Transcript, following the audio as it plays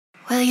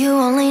Well, you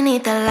only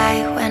need the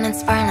light when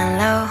it's burning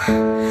low.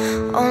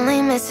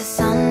 Only miss the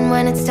sun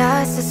when it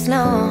starts to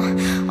snow.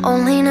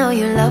 Only know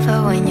you love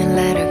her when you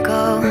let her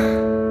go.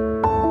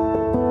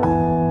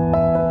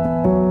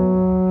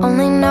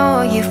 Only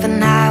know you've been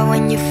high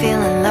when you're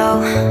feeling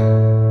low.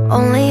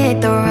 Only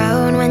hate the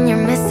road when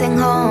you're missing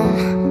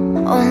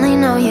home. Only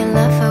know you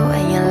love her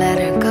when you let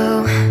her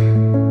go.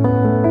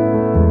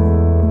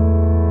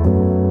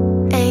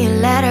 And you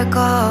let her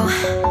go.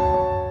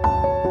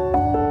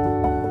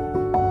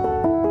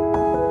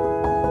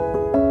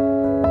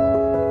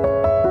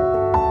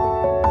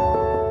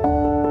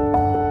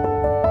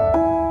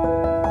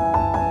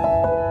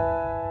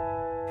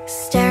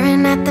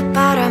 Staring at the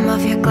bottom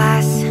of your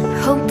glass,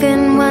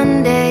 hoping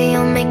one day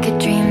you'll make a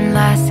dream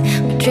last.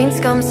 But dreams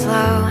come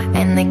slow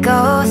and they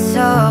go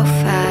so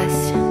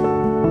fast.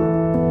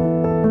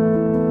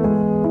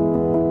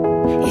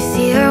 You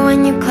see her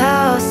when you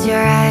close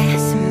your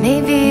eyes, and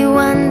maybe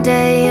one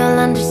day you'll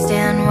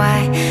understand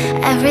why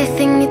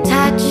everything you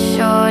touch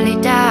surely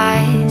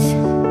dies.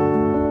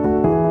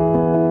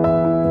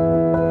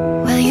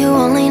 Well, you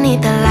only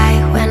need the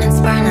light when it's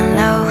burning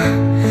low.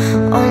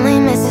 Only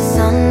miss the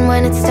sun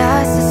when it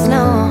starts to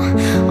snow.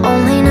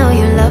 Only know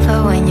you love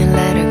her when you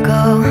let her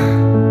go.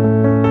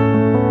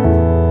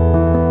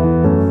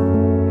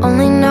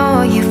 Only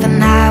know you've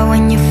been high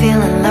when you're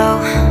feeling low.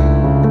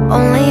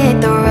 Only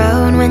hate the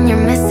road when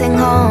you're missing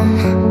home.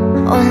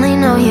 Only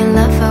know you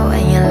love her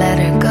when you let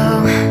her go.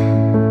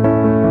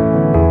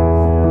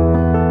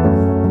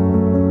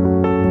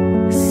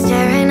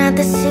 Staring at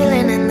the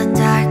ceiling in the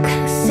dark,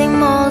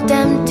 same old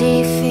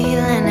empty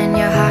feeling in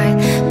your heart.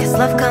 Cause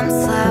love comes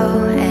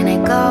slow and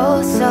it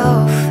goes so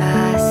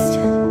fast.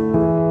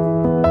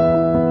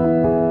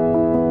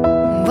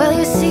 Well,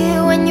 you see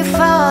it when you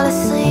fall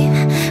asleep,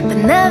 but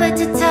never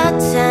to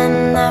touch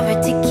and never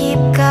to keep.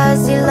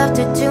 Cause you loved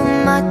her too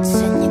much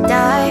and you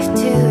dive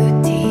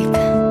too deep.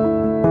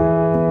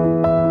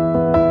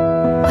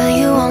 Well,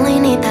 you only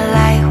need the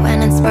light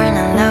when it's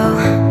burning low.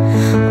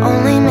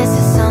 Only miss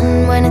the sun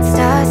when it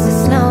starts to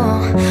snow.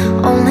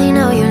 Only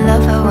know you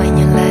love her when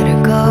you let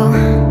her go.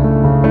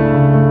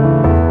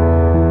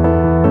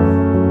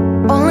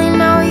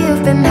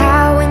 You've been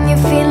high when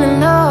you're feeling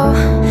low.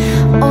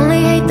 Only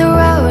hate the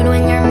road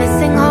when you're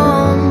missing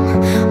home.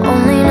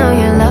 Only know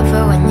you love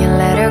her when you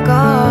let her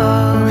go.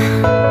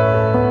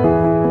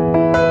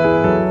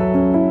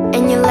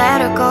 And you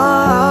let her go.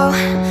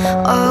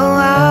 Oh,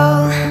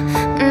 oh,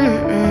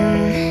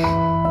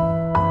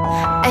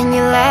 and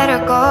you let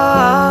her go.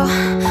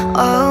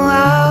 Oh,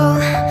 oh,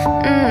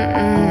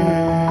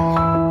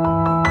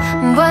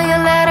 Well, you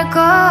let her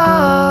go.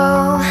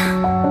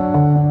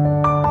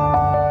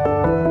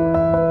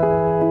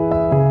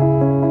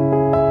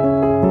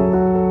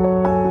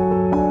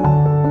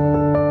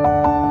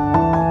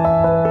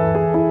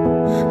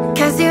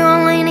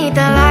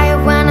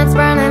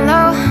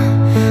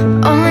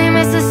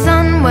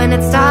 When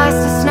it starts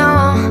to snow,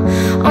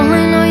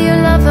 only know you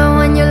love her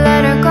when you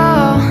let her go.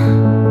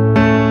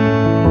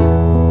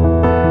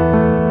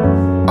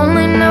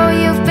 Only know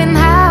you've been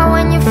high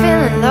when you're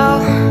feeling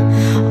low.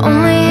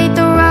 Only hate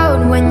the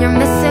road when you're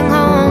missing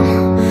home.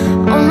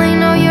 Only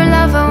know you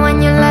love her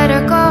when you let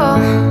her go.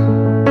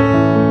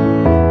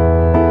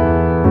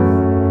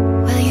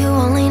 Well, you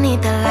only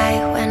need the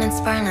light when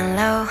it's burning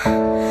low.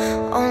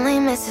 Only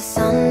miss the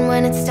sun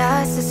when it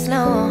starts to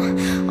snow.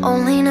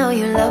 Only know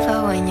you love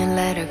her when you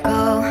let her go.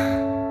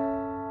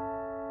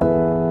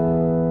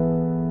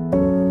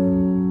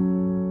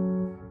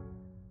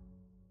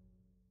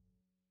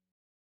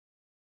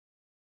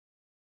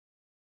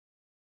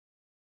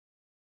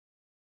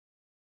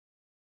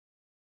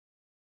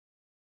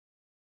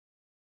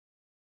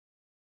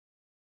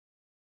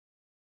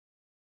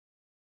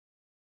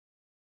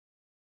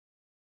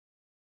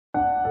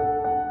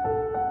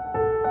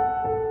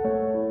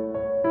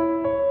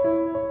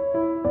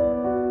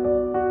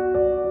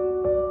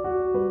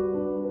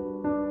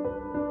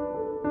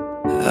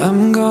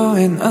 I'm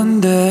going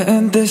under,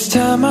 and this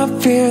time I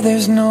fear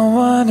there's no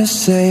one to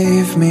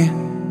save me.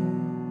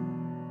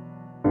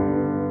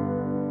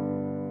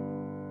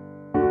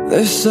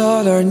 This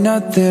all or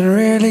nothing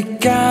really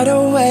got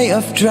a way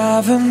of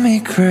driving me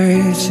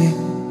crazy.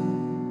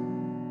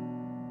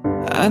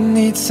 I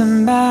need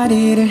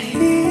somebody to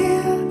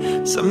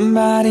hear,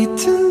 somebody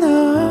to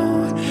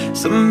know,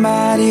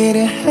 somebody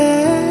to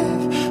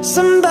have,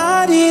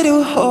 somebody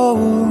to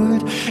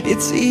hold.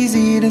 It's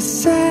easy to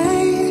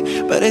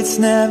say, but it's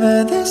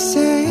never the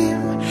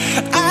same.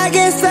 I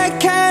guess I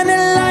kinda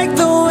like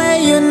the way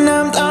you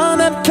numbed all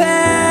the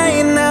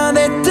pain. Now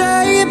the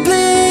day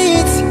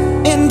bleeds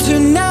into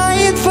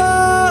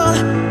nightfall,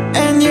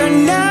 and you're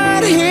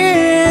not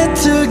here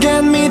to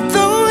get me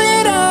through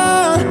it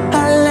all.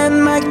 I let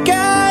my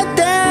guard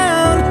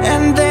down,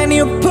 and then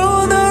you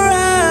pulled the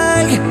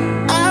rug.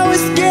 I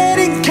was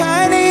getting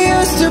kinda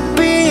used to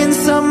being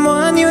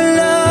someone you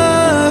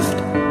loved.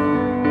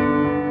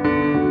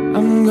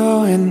 I'm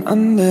going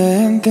under,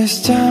 and this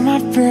time I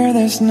fear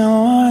there's no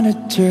one to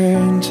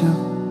turn to.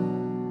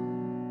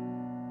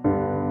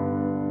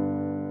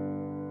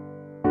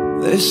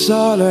 This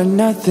all or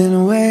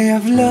nothing way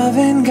of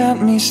loving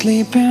got me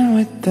sleeping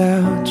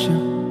without you.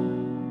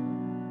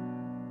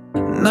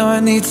 Now I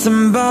need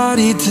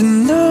somebody to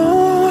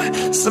know,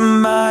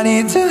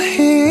 somebody to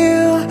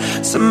heal,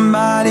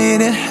 somebody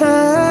to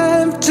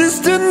have,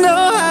 just to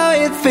know how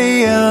it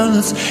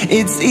feels.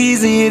 It's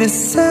easy to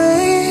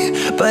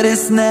say, but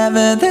it's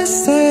never the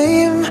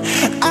same.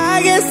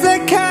 I guess I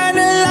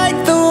kinda like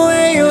the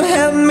way you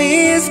help me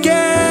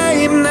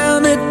escape. Now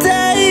the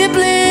day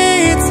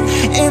bleeds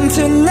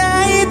into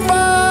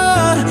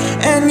nightfall,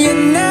 and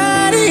you're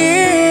not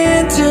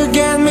here to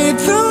get me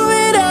through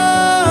it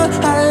all.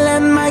 I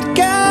let my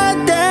guard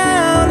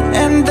down,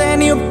 and then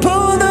you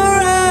pull the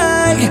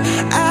rug.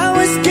 I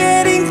was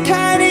getting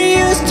kinda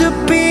used to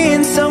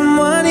being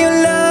someone you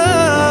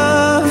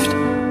loved,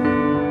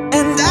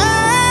 and I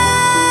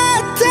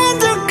tend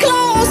to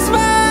close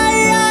my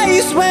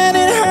eyes when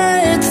it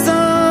hurts.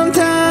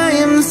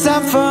 Sometimes I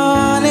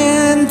fall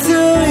into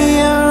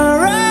your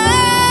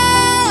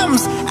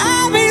arms.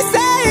 I'll be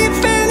safe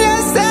in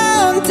your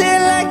sound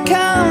till I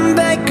come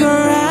back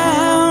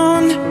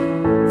around.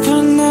 For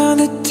now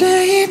the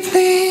day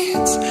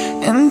bleeds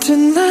into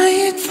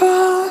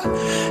nightfall,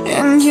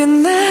 and you're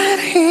not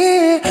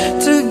here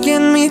to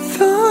get me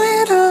through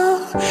it all.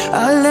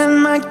 I let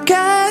my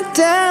guard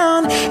down,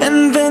 and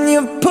then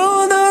you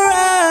pull the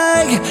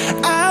rug.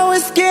 I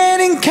was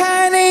getting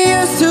kinda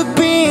used to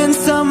being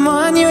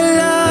someone you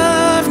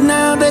love.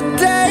 Now the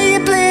day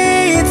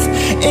bleeds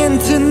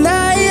into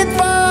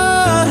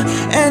nightfall,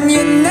 and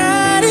you're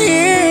not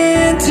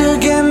here to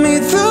get me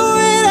through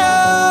it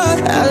all.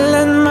 I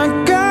let my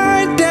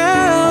guard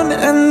down,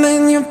 and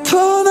then you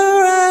pull the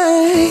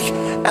rug.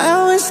 I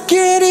was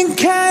getting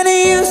kinda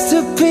used to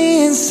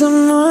being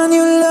someone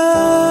you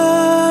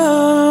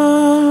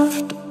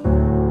loved.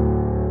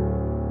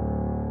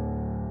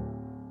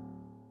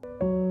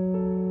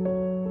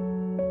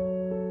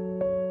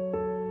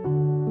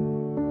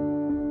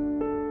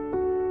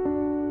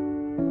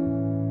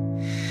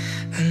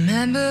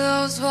 Remember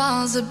those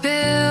walls I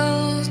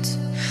built?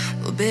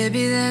 Well,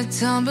 baby, they're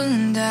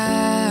tumbling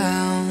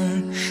down.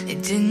 They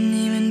didn't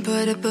even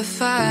put up a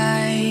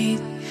fight.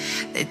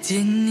 They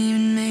didn't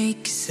even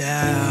make a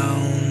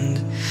sound.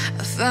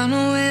 I found a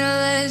way to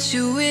let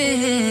you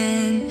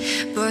in,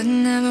 but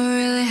never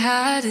really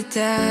had a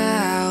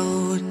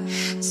doubt.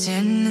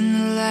 Standing in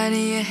the light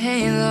of your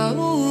halo,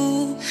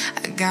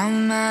 I got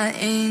my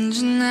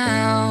angel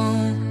now.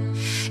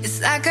 It's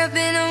like I've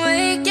been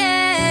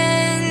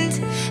awakened.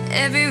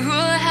 Every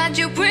rule I had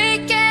you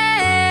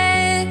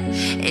breaking.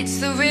 It's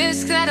the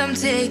risk that I'm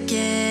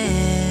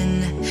taking.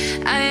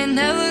 I ain't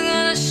never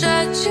gonna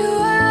shut you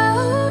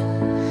out.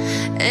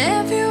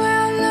 Everywhere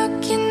I'm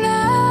looking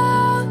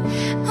now,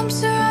 I'm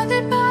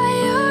surrounded by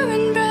your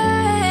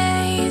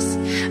embrace.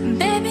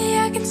 Baby,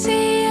 I can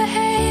see your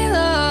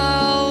halo.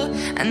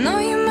 I know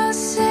you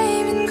must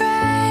save in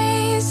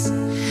grace.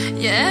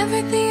 You're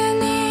everything I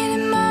need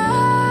in my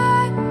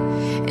heart.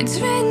 It's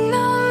written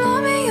all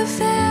over your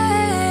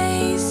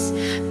face.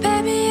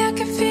 Baby, I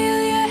can feel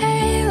your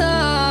halo.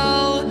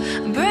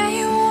 Pray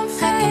you won't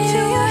fade. I can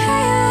feel your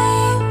halo.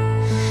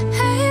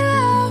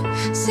 Halo,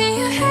 see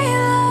your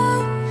halo.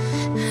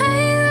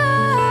 Halo,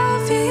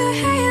 feel your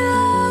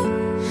halo.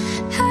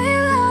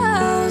 Halo,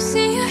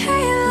 see your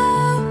halo.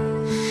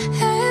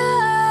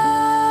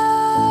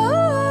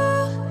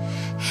 Halo,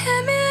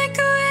 hit me like a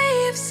ray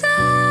of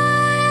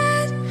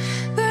sun,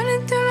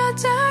 burning through my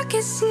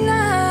darkest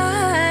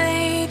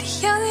night.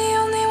 You're the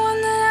only one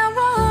that I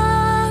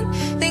want.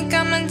 Think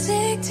I'm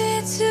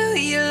addicted to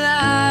your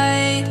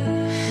light.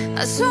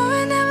 I swore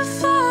I'd never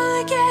fall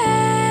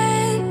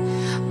again,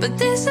 but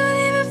this don't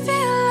even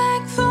feel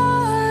like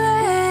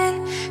falling.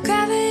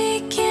 Gravity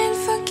can't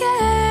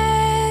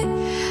forget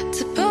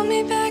to pull me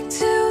back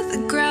to the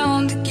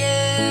ground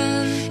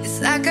again. It's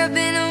like I've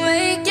been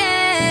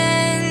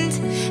awakened.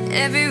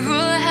 Every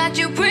rule I had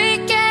you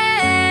breaking.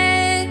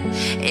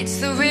 It's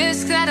the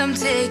risk that I'm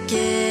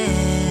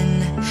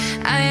taking.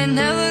 I ain't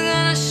never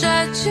gonna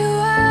shut you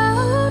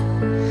out.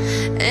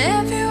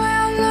 Everywhere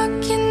I'm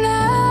looking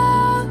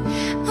now,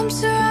 I'm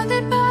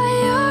surrounded by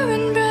your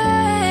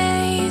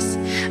embrace.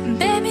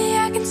 Baby,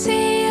 I can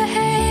see your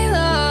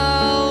halo.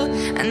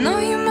 I know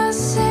you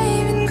must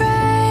save in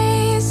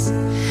grace.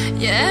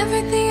 You're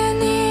everything I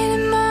need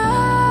in my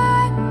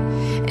heart.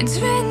 It's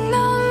written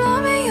all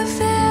over your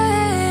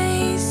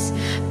face.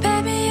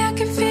 Baby, I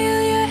can feel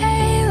your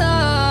halo.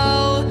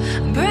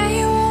 Pray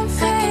you won't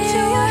fade. I can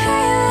feel your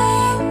halo.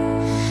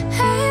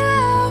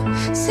 Halo,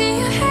 see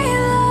your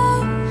halo.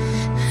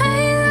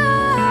 Halo,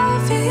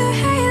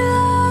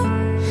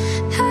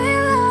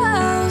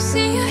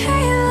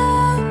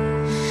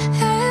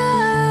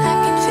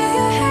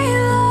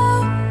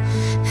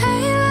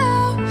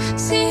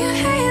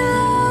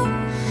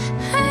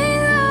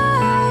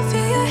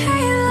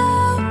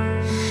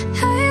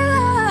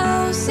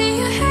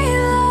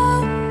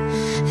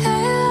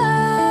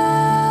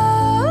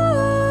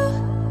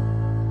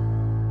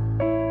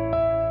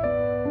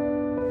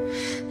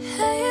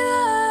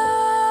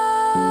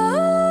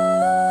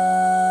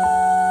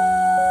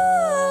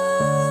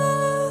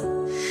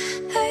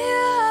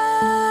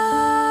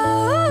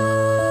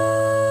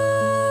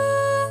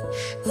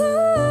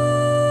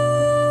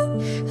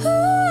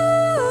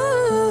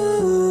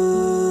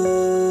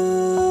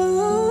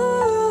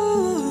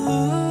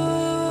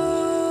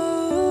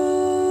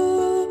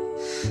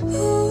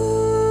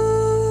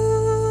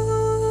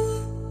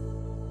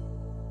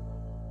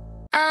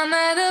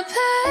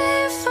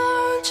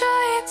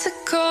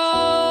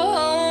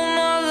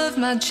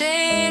 my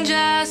change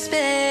I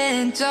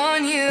spent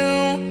on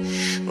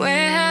you.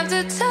 Where have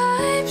the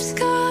times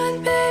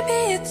gone,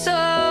 baby? It's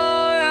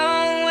all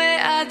wrong. Where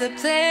are the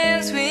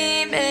plans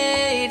we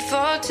made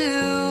for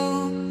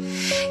two?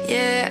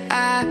 Yeah,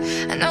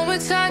 I know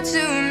it's hard to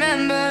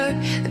remember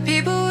the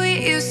people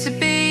we used to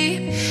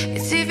be.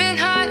 It's even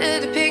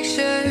harder to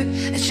picture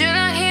that you're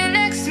not here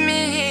next to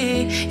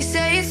me. You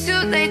say it's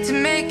too late to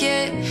make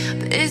it,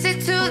 but is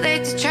it too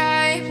late to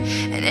try?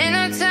 And in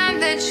our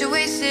time that you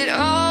wasted,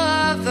 all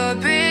of our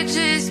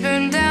bridges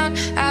burned down.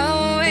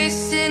 I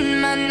wasted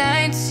my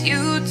nights,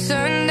 you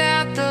turned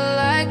out the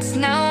lights.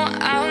 Now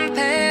I'm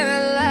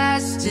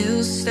paralyzed,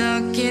 still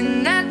stuck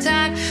in that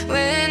time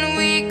when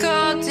we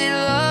called it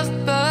love.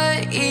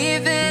 But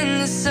even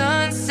the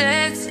sun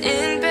sets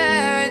in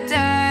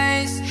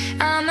paradise.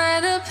 I'm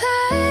at a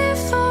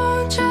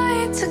payphone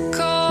trying to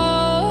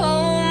call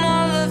home.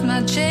 All of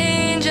my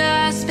change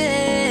I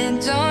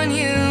spent on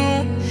you.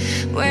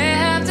 Where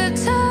have the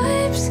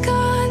times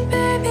gone,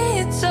 baby?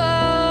 It's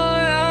all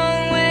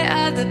wrong. Where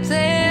are the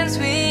plans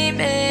we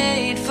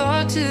made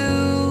for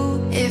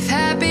two? If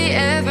happy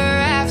ever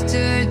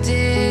after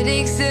did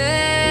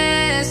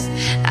exist,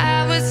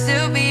 I would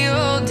still be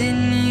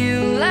holding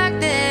you like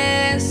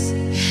this.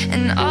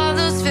 And all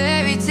those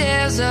fairy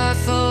tales are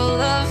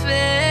full of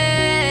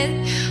it.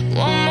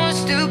 One more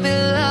stupid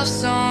love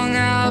song,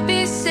 I'll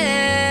be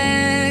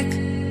sick.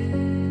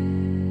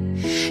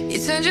 You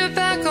turned your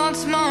back on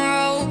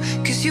tomorrow,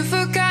 cause you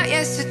forgot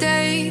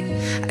yesterday.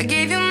 I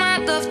gave you my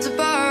love to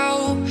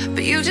borrow,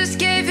 but you just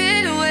gave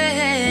it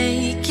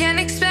away. You can't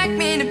expect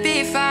me to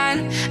be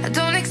fine, I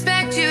don't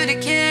expect you to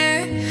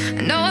care.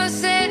 I know I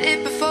said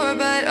it before,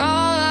 but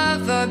all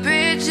of our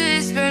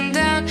bridges burned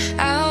down.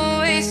 I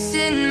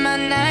wasted my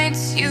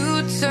nights,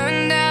 you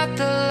turned out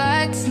the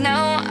lights.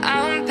 Now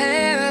I'm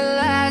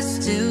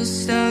paralyzed, still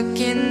stuck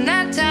in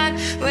that time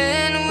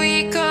when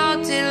we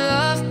called it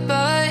love.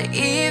 But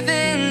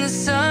even the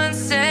sun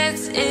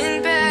sets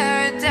in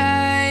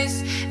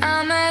paradise.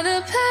 I'm at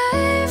a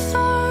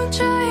payphone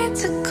trying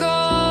to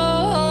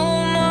call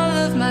home. All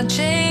of my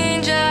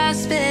change I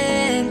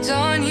spent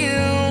on you.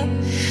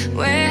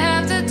 Where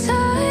have the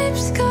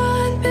times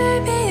gone,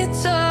 baby?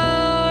 It's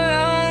all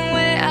wrong.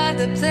 Where are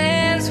the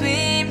plans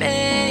we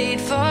made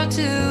for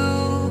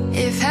two?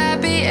 If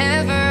happy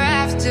ever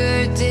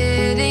after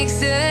did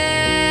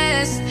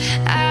exist,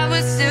 I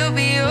would still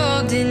be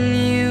holding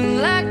you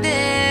like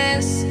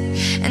this.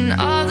 And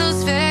all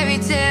those fairy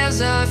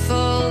tales are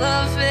full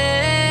of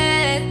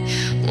it.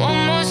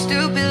 One more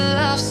stupid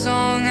love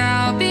song,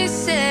 I'll be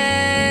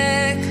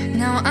sick.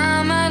 Now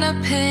I'm at a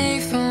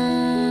payphone.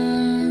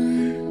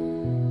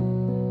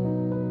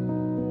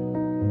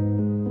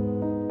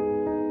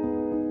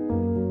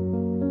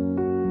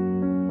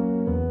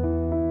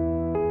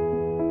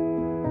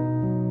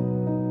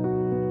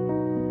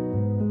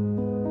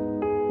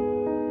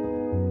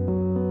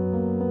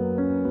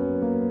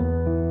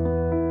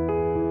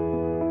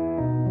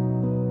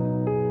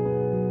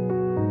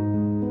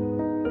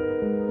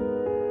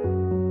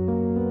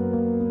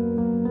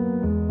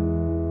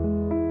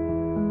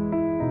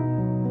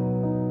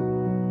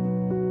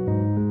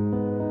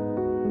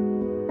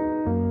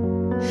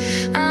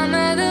 I'm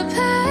at a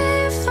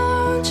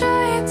payphone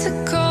trying to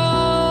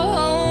call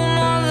home.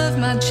 All of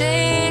my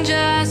change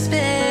I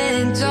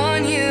spent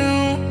on you.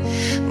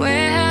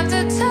 Where have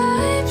the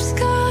times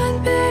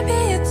gone, baby?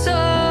 It's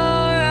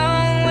all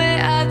wrong. Where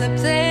are the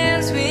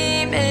plans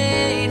we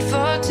made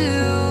for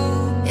two?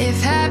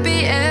 If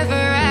happy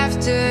ever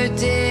after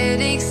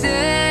did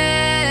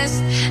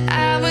exist,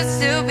 I would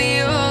still be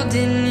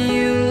holding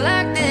you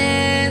like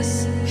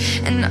this.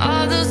 And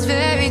all those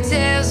fairy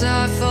tales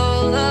are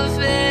full of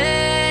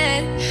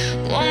it.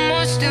 One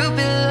more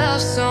stupid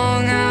love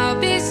song, I'll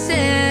be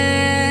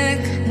sick.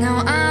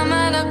 Now I'm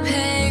at a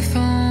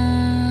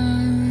payphone.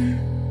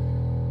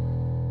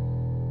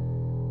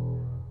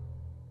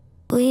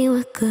 We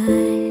were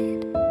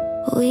good,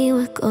 we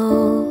were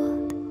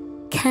gold.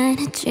 Kind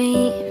of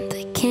dream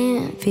that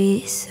can't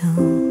be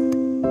sold.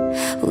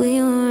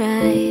 We were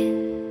right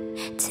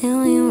till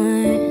we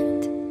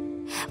weren't.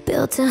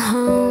 Built a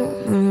home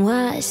and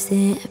watched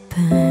it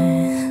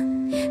burn.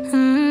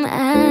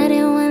 I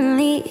didn't wanna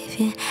leave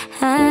you,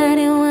 I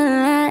didn't wanna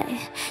lie.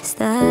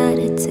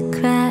 Started to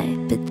cry,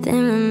 but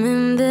then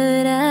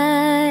remembered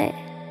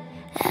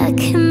I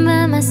can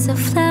buy myself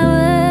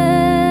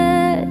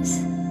flowers,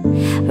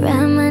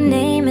 write my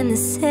name in the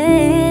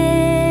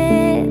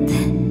sand,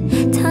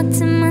 talk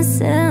to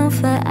myself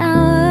for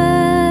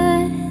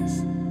hours,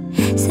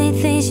 say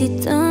things you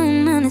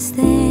don't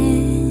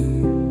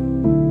understand.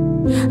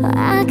 Or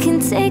I can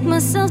take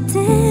myself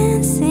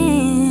dancing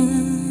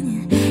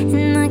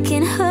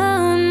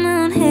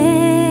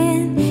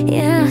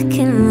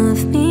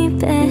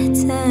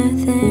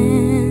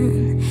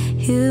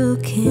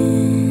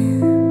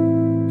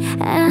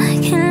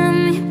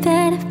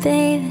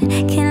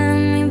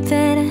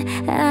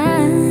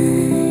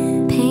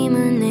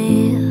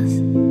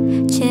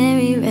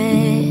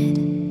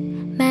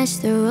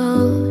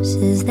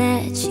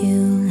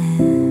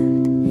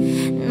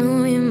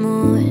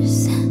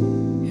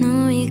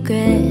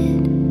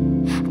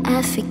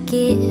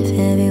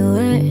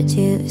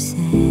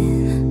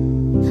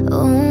losing.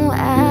 Oh,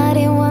 I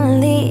didn't wanna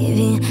leave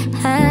you,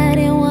 I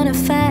didn't wanna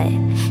fight.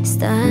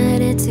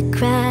 Started to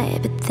cry,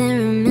 but then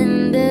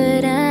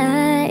remembered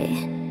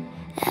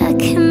I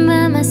can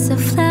buy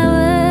myself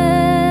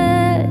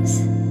flowers,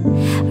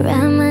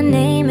 write my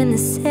name in the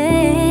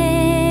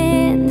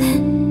sand,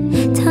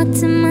 talk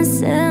to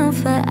myself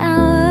for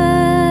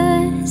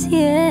hours,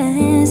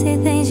 yeah, say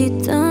things you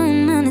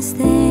don't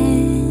understand.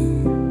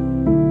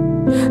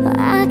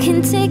 I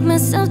can take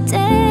myself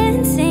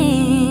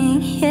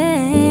dancing, yeah,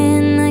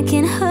 and I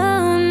can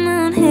hold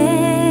my own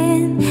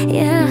hand.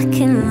 Yeah, I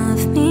can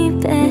love me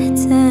better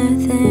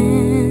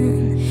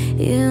than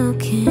you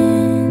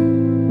can.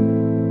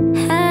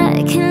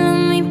 I can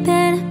love me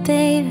better,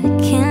 baby,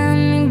 can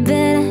love me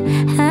better.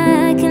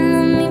 I can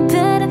love me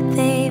better,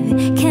 baby,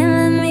 can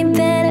love me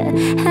better.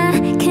 I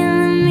can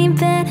love me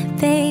better,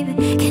 baby,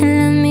 can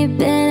love me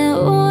better.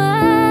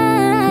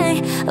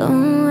 Why?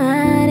 Oh,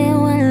 I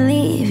didn't wanna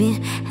leave you,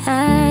 I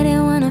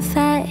didn't wanna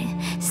fight.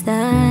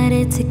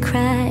 Started to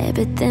cry,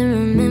 but then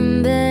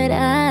remembered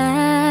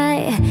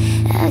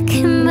I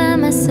can buy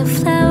myself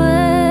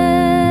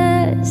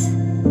flowers,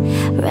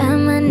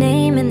 write my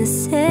name in the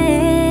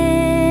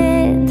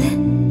sand,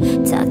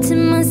 talk to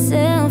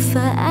myself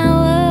for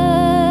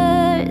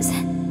hours,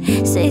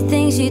 say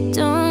things you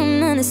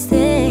don't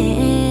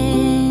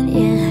understand.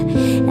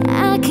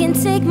 Yeah, I can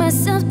take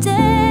myself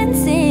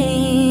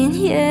dancing,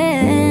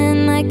 yeah,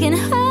 and I can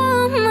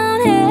hold my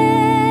own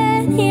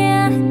hand.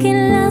 Yeah, I can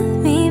love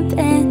me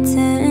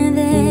better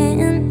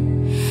than,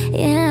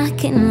 yeah, I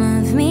can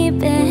love me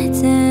better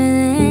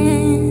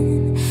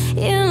than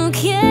you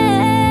can.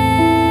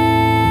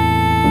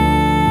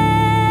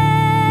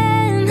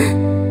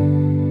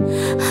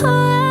 Oh,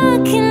 I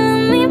can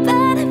love me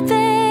better,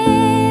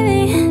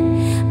 baby.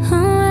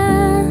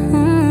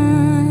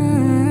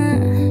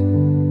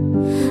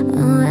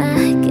 Oh,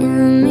 I can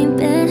love me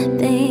better,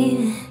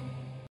 baby.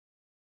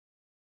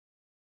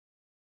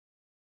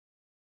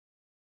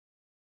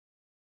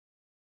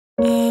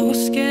 I was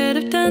scared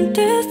of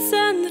dentists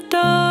and the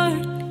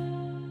dark.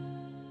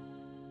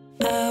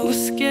 I was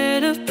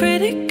scared of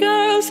pretty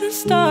girls and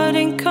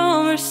starting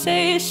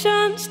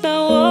conversations.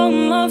 Now all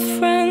my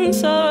friends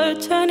are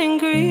turning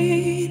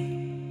green.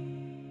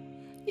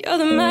 You're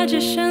the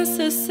magician's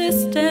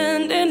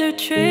assistant in a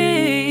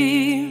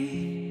dream.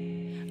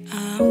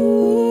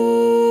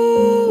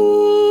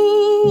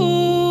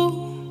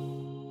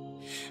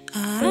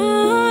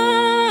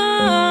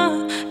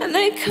 And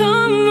they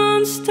come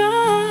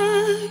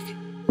unstuck,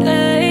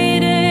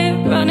 lady,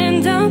 running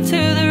down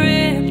to the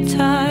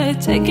riptide,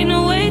 taking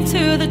away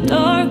to the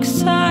dark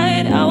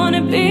side. I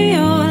wanna be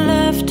your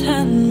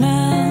left-hand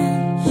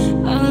man.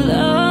 I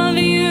love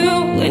you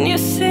when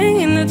you're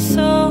singing that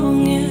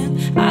song, and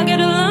I get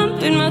a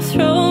lump in my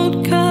throat,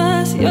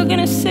 'cause you're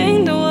gonna sing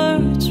the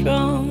words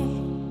wrong.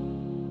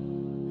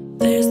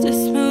 There's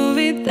this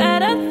movie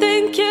that I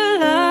think you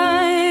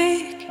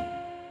like.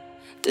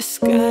 This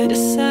guy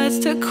decides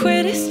to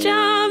quit his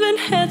job and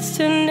heads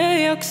to New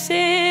York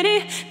City.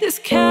 This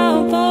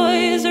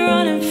cowboy's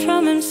running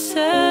from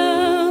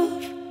himself,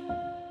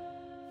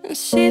 and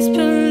she's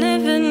been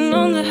living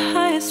on the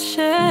highest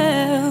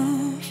shelf.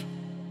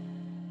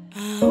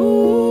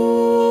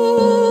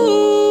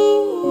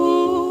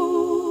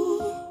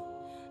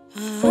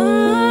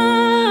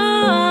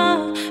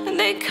 And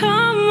they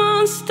come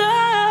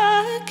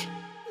unstuck,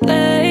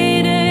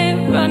 lady,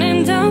 running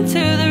down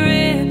to the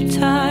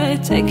riptide,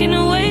 taking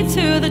away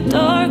to the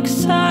dark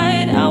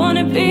side. I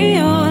wanna be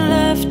your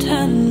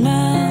left-hand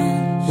man.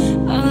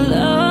 I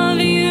love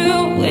you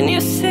when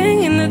you're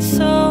singing that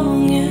song,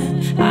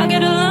 yeah. I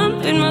get a lump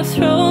in my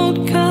throat,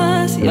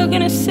 'cause you're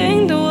gonna sing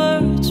the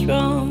words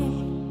wrong.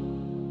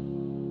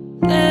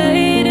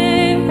 Lady,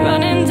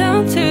 running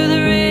down to the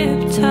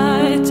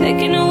riptide,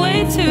 taking away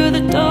to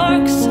the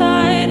dark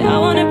side. I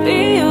wanna be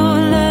your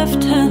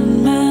left-hand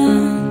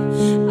man.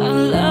 I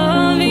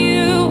love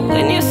you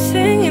when you're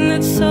singing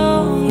that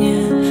song,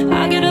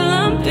 yeah. I get a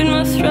lump in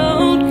my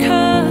throat,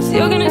 'cause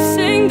you're gonna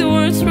sing the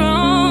words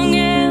wrong,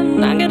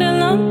 yeah. I get a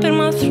lump in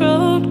my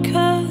throat,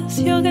 'cause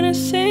you're gonna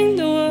sing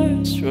the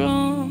words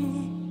wrong.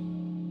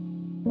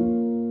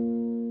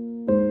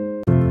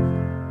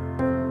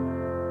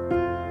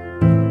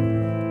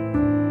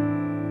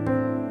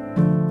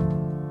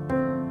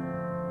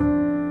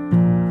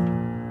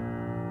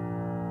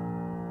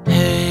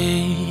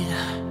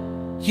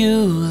 You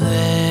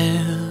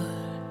there?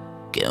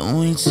 Can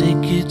we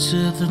take it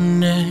to the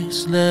next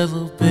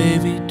level,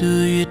 baby? Do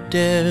you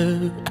dare?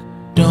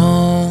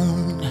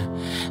 Don't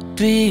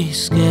be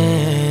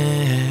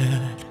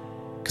scared,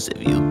 'cause if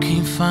you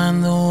can't find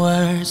the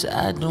words,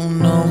 I don't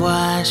know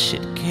why I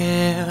should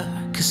care.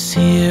 'Cause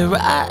here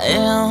I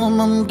am,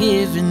 I'm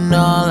giving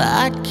all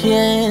I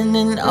can,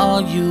 and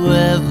all you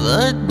ever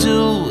do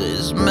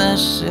is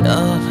mess it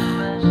up.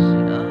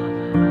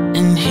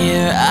 And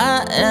here I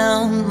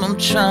am, I'm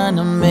trying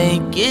to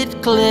make it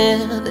clear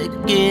that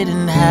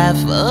getting half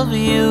of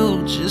you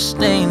just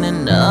ain't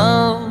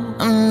enough.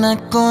 I'm not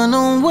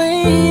gonna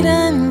wait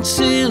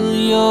until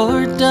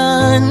you're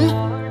done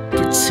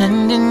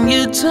pretending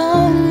you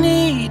don't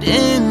need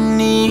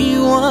anyone.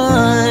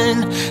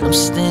 I'm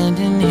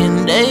standing here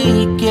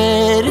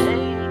naked.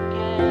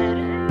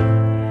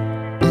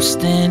 I'm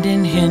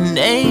standing here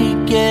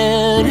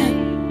naked.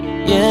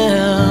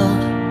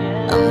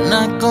 Yeah, I'm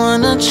not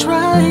gonna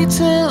try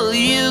till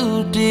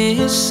you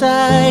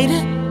decide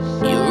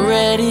you're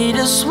ready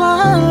to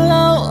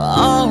swallow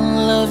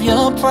all of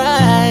your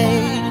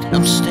pride.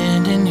 I'm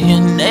standing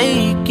here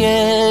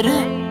naked.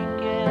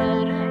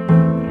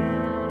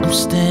 I'm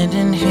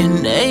standing here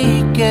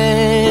naked.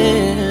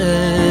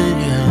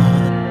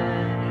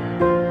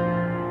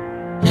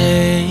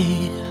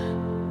 Hey,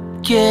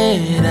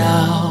 get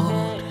out.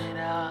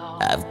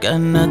 I've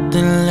got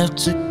nothing left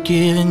to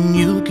give, and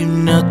you give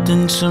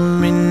nothing to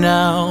me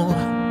now.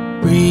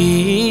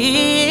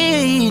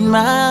 Read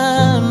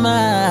my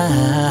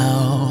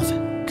mouth,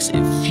 'cause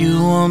if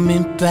you want me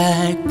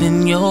back,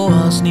 then your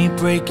walls need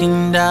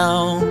breaking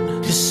down.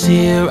 'Cause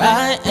here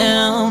I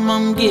am,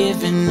 I'm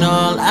giving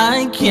all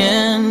I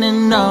can,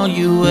 and all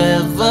you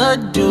ever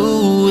do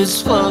is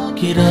fuck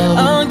it up.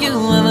 All you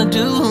ever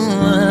do,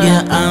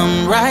 yeah, I'm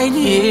right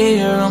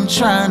here. I'm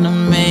trying to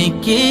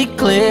make it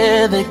clear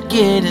that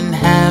getting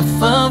half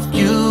of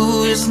you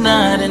is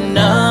not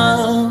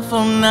enough.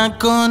 I'm not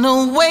gonna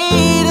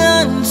wait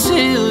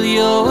until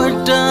you're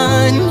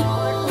done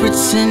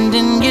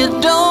pretending you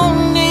don't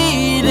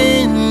need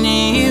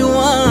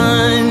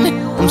anyone.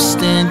 I'm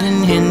standing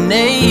here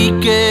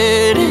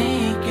naked.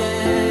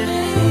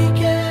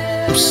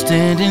 I'm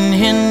standing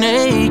here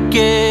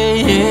naked.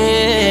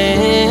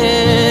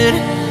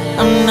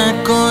 I'm not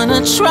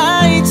gonna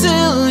try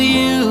till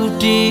you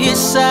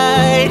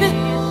decide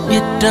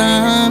you're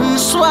done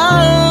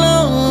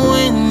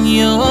swallowing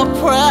your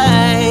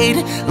pride.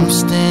 I'm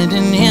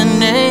standing here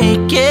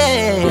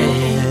naked.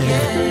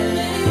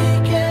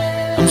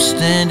 I'm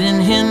standing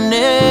here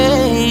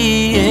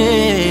naked.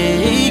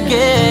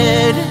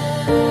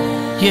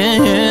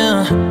 Yeah,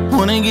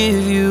 wanna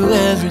give you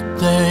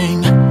everything.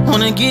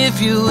 Wanna give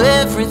you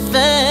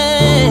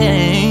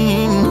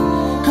everything.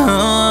 Oh,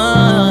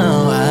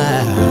 I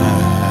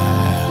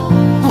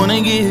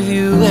wanna give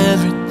you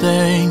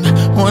everything.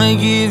 Wanna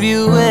give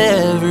you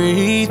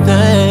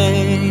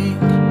everything.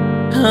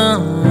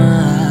 Oh,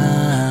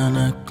 I'm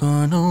not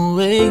gonna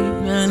wait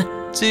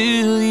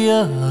until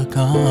you're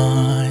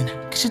gone,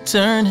 'cause you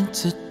turn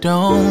into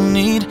don't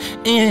need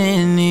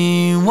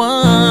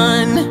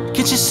anyone.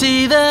 Can't you see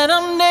that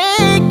I'm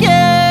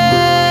naked?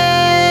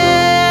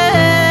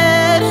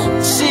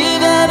 See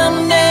that I'm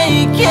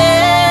naked.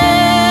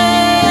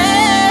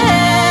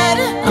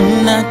 I'm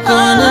not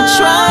gonna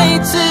try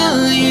till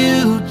you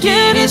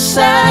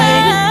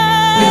decide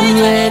you're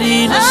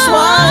ready to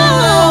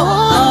swallow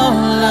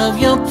all of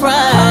your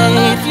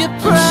pride.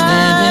 I'm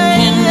standing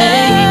here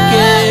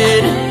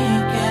naked.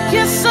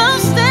 Yes, I'm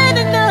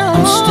standing now.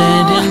 I'm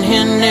standing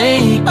here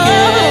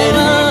naked.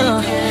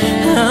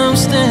 I'm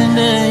standing.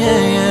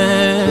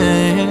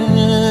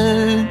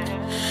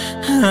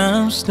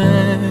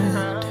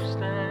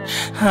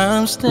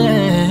 I'm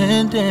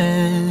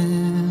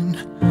standing.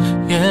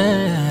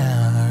 Yeah.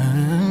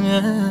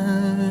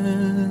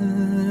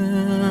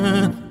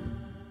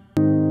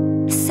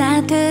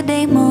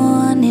 Saturday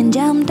morning,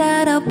 jumped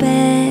out of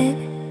bed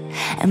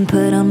and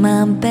put on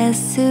my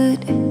best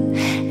suit.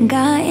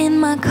 Got in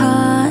my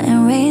car and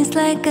raced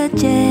like a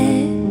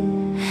jet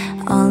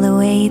all the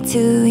way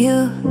to you.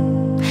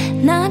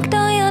 Knocked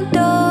on your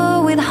door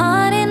with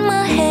heart in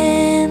my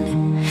hand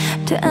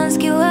to ask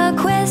you a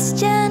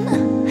question,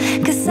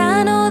 'cause I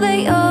know that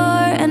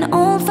you're an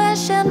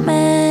old-fashioned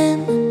man.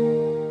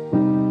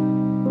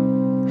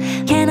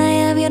 Can I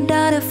have your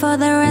daughter for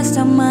the rest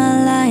of my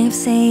life?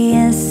 Say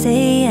yes,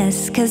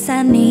 'cause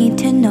I need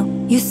to know.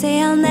 You say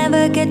I'll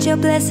never get your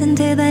blessing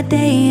till the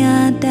day I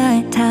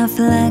die. Tough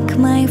luck,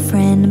 my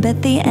friend, but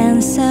the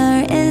answer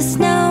is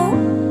no.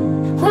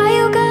 Why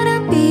you gotta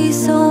be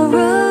so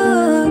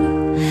rude?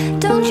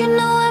 Don't you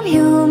know I'm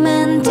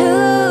human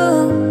too?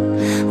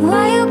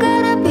 Why you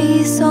gotta be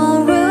so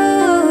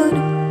rude?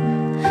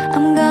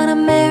 I'm gonna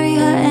marry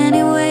her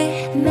anyway.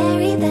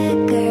 Marry that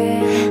girl.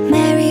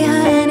 Marry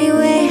her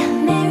anyway.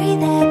 Marry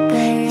that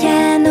girl.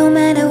 Yeah, no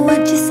matter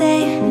what you say.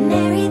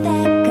 Marry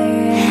that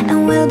girl. And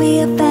we'll be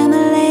a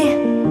family.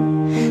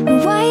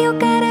 Why you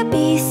gotta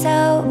be so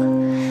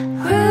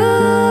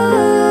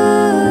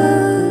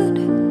rude?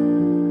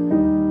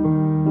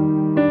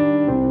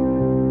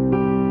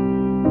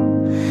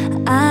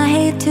 I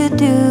hate to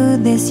do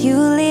this, you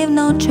leave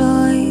no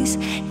choice.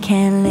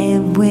 Can't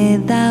live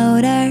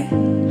without her.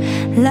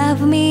 Love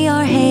me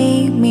or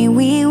hate me,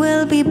 we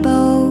will be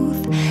both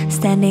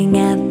standing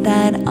at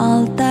that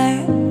altar.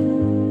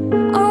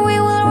 Or we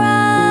will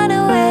run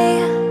away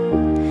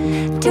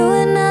to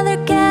another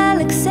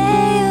galaxy.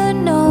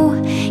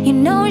 You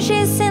know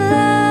she's in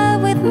love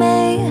with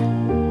me.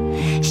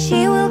 She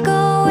will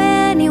go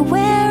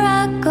anywhere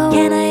I go.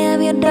 Can I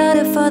have your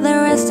daughter for the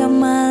rest of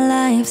my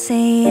life?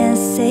 Say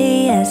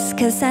yes,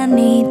 'cause I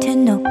need to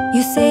know.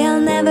 You say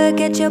I'll never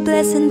get your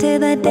blessing till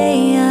the day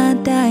I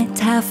die.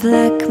 Tough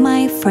luck,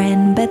 my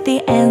friend, but the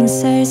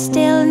answer's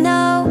still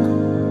no.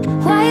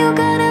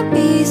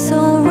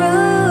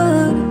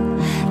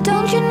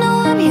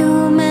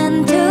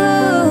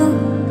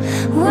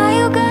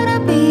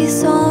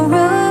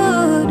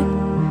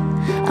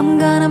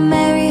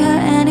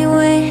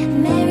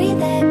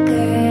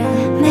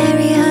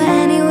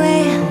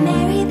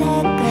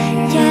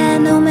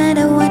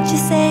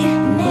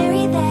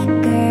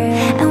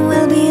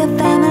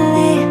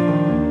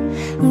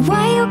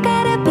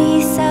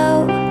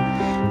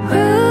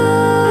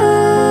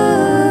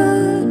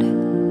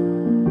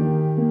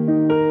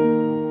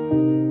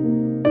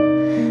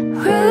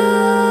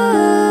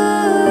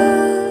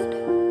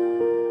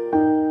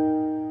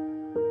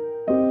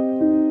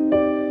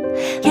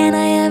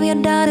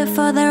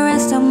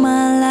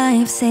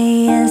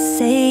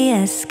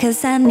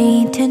 'cause I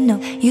need to know.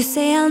 You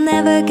say I'll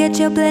never get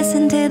your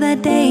blessing till the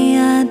day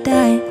I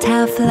die.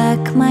 Tough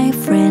luck, my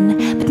friend,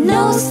 but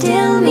no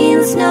still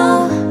means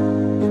no.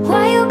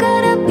 Why you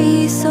gotta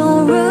be so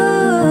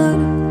rude?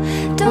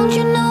 Don't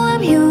you know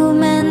I'm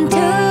human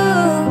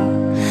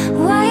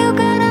too? Why you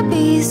gotta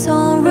be so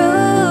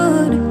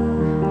rude?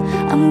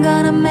 I'm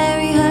gonna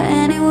marry her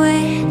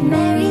anyway.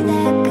 Marry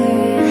that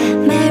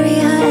girl. Marry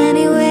her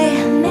anyway.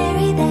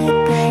 Marry that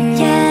girl.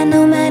 Yeah,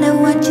 no matter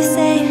what you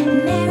say.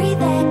 Marry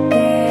that girl.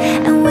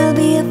 And we'll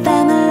be a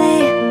family.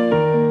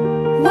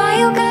 Why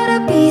you gotta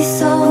be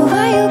so?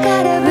 Why you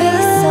gotta be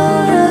so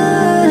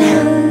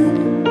rude?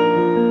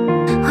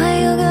 Why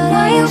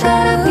you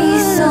gotta be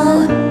so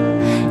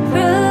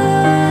rude?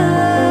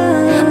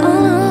 Oh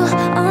no,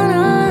 oh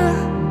no.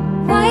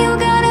 Why you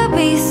gotta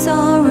be so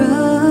rude?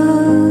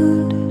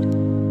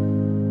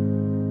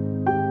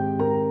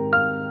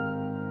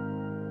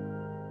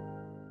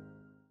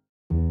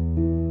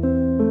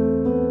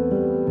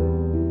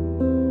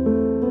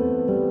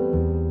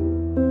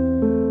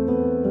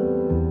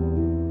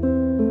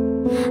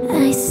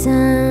 I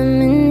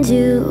summoned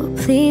you,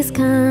 please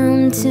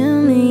come to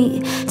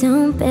me.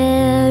 Don't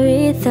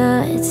bury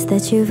thoughts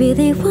that you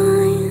really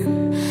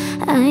want.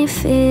 I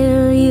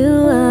fill you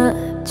up,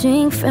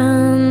 drink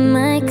from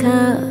my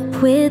cup.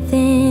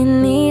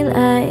 Within me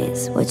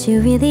lies what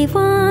you really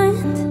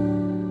want.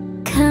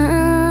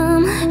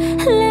 Come,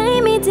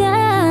 lay me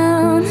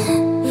down.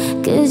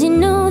 'Cause you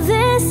know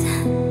this,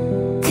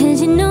 'cause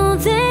you know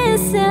this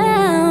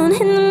sound.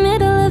 In the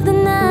middle of the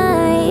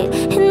night,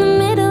 in the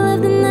middle of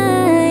the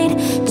night.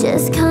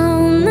 Just call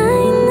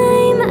my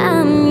name,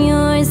 I'm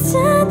yours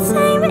to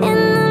tame. In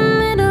the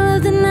middle of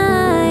the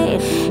night,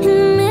 in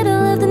the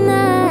middle of the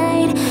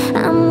night.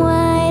 I'm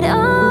wide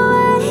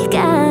awake,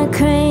 I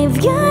crave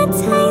your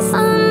taste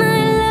all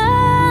night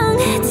long.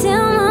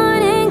 Till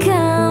morning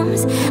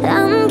comes,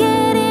 I'm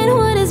getting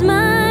what is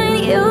mine.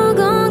 You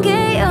gon'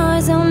 get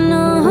yours, oh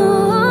no.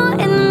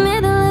 In the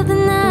middle of the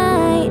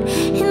night,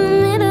 in the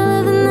middle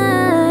of the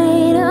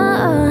night,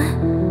 oh,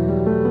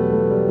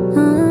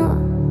 oh.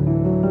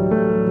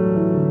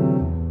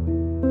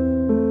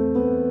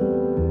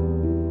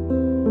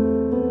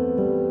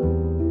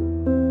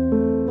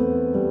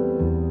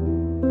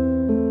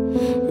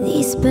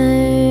 These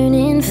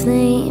burning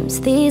flames,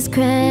 these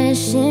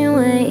crashing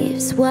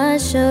waves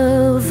wash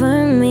over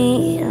me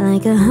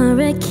like a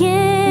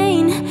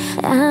hurricane.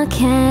 I'll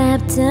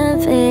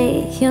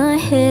captivate, you're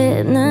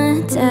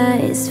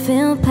hypnotized,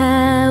 feel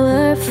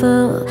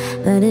powerful,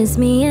 but it's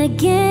me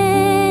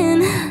again.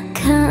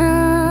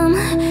 Come,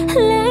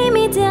 lay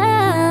me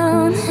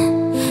down,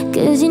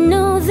 'cause you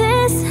know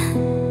this,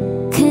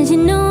 'cause you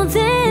know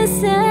this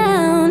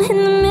sound. In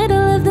the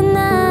middle of the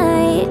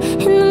night,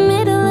 in the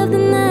middle of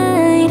the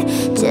night.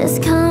 Just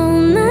call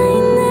my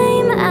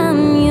name,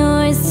 I'm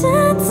yours to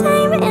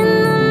tame. In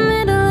the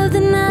middle of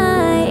the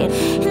night,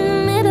 in the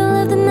middle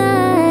of the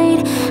night.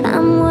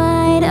 I'm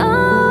wide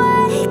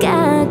awake,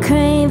 I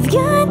crave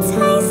your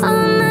taste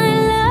all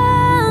night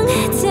long.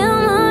 Till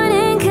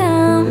morning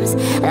comes,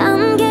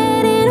 I'm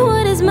getting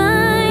what is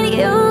mine.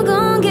 You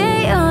gon' get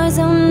yours,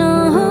 oh no.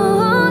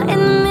 In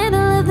the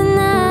middle of the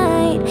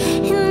night,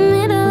 in the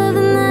middle of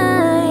the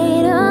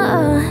night,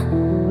 oh.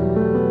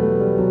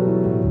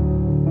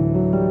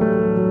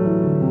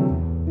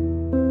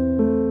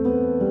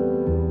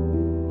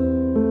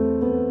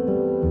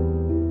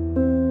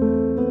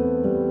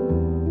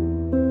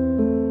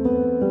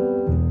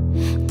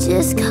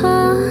 Just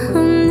call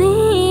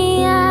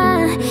me,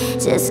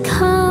 just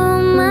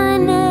call my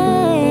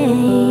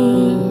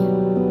name.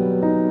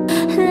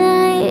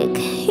 Like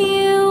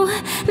you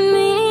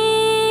mean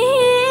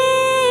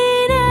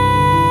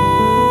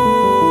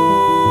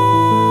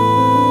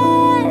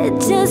it.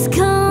 Just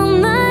call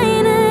my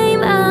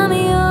name, I'm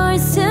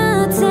yours to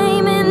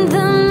tame. In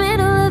the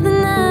middle of the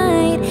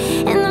night,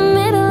 in the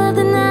middle of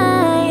the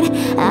night.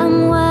 I'm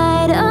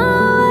wide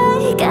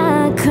awake,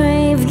 I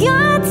crave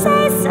your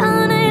taste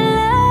all night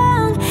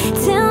long.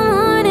 Till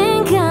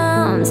morning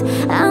comes,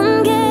 I'm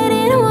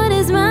getting what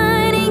is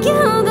mine. And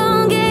you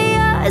gon' get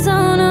yours,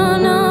 oh no,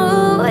 no.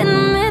 In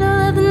the middle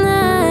of the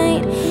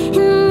night,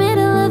 in the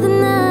middle of the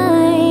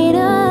night,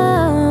 oh,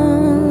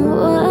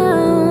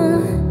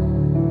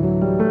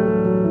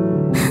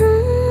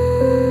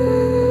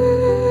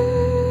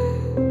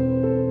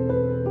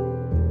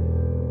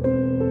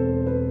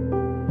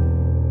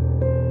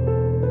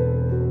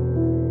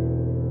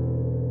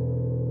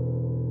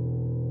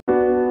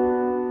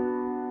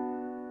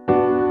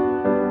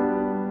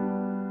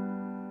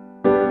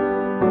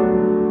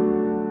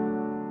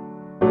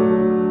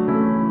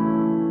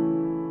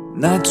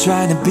 Not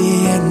trying to be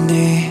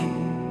indie,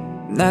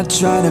 not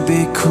trying to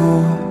be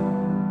cool,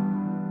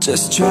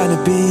 just trying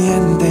to be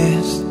in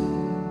this.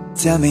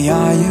 Tell me,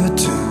 are you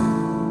too?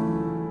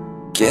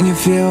 Can you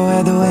feel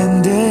where the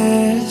wind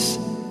is?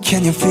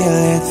 Can you feel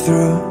it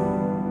through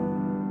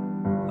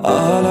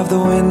all of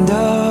the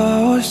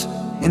windows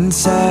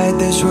inside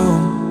this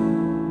room?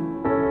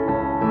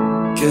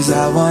 'Cause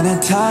I wanna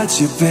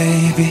touch you,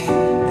 baby,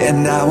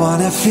 and I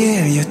wanna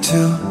feel you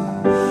too.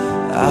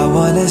 I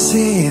wanna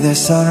see the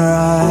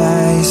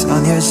sunrise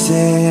on your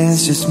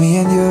sins, just me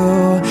and you.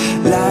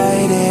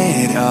 Light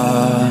it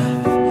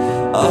up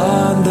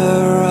on the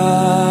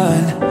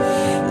run.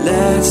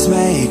 Let's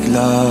make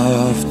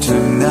love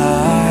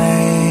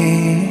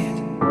tonight.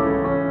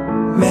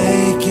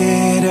 Make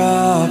it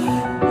up,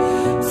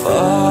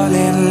 fall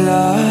in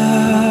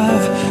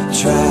love,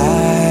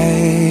 try.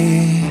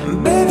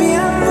 Baby,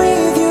 I'm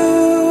with you,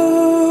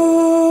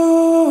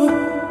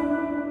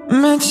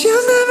 but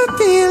you'll never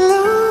be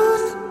alone.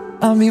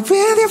 I'll be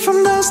with you from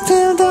dusk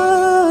till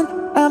dawn.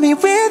 I'll be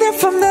with you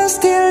from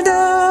dusk till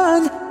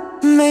dawn.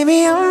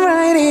 Maybe I'm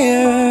right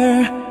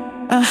here,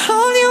 I'll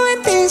hold you when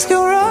things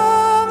go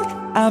wrong.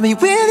 I'll be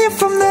with you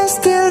from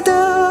dusk till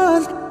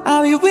dawn.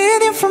 I'll be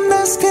with you from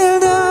dusk till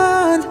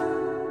dawn.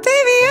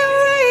 Baby, I'm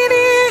right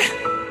here.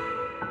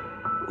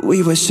 We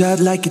were shot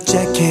like a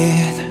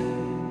jacket,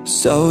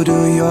 so do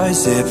your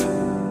zip.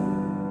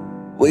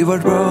 We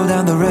would roll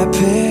down the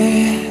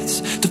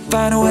rapids to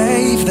find a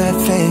wave that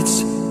fits.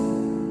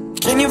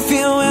 Can you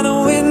feel where the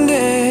wind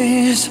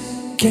is?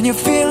 Can you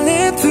feel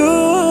it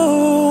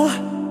through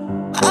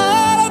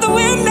all of the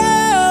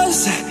windows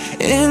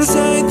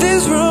inside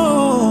this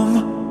room?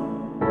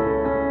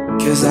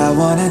 'Cause I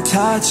wanna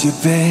touch you,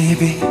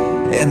 baby,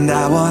 and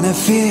I wanna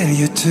feel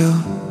you too.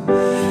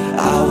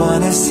 I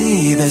wanna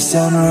see the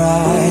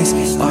sunrise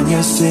on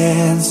your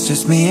sins,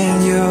 just me and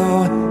you.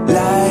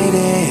 Light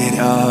it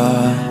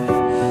up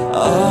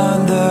on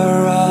the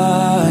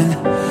run.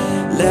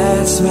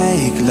 Let's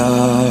make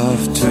love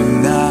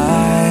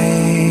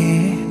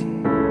tonight.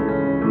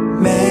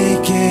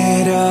 Make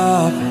it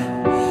up,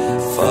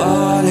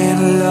 fall in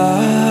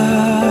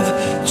love,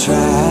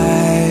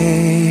 try.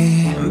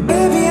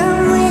 Baby,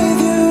 I'm with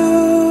you,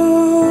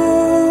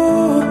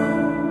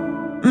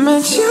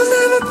 but you'll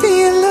never be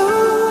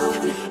alone.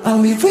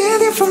 I'll be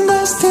with you from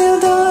dusk till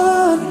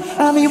dawn.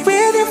 I'll be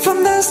with you from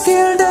dusk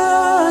till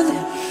dawn.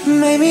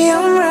 Maybe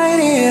I'm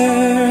right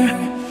here,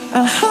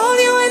 I'll hold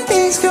you when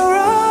things go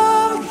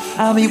wrong.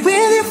 I'll be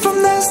with you from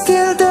dusk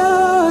till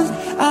dawn.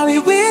 I'll be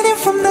with you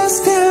from dusk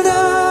till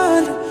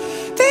dawn.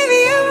 Baby,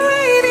 I'm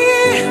right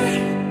here.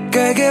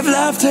 Girl, give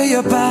love to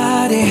your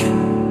body,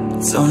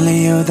 it's only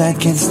you that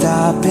can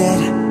stop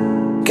it.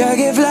 Girl,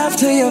 give love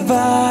to your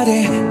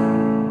body,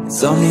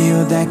 it's only you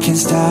that can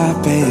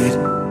stop it.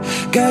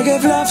 Girl,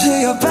 give love to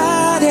your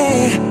body,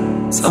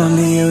 it's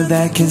only you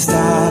that can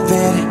stop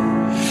it.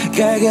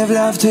 Girl, give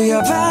love to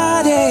your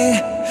body.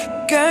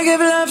 Girl,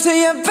 give love to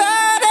your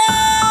body.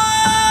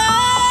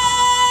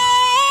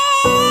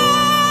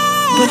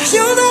 But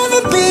you'll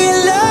never be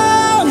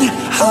alone.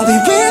 I'll be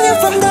with you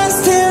from dusk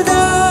till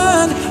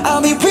dawn.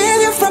 I'll be with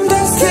you from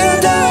dusk till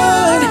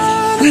dawn.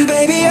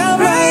 Baby, I'm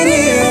right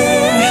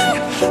here,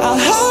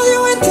 I'll hold you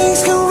when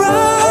things go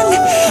wrong.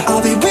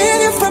 I'll be with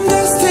you from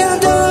dusk till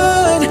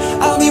dawn.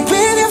 I'll be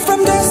with you from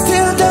dusk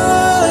till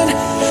dawn.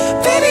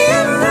 Baby,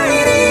 I'm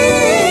right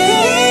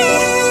here,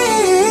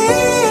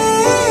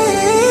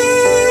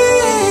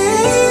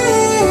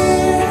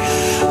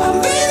 I'm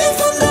with you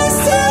from dusk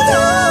till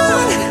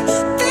dawn.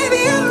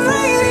 Baby, I'm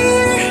right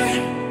here.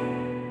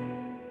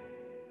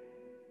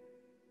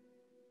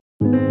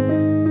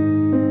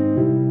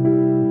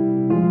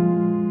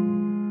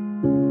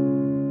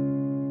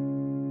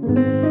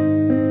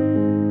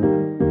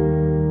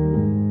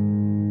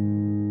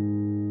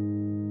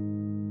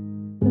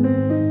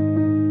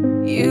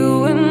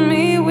 You and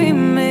me, we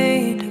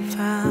made a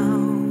vow,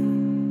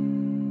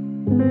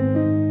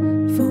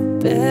 for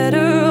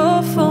better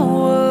or for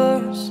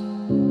worse.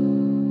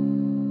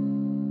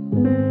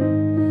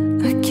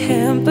 I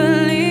can't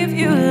believe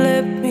you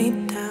let me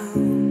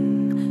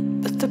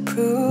down, but the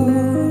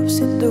proof's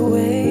in the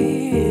way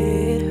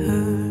it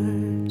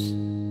hurts.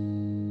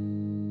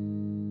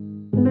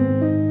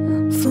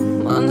 For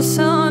months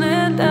on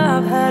end,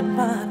 I've had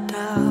my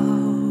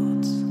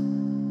doubts,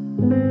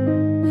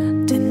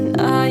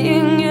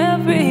 denying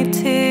every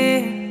tear.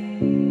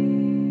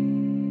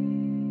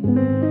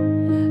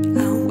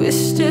 I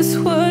wish this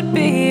would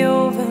be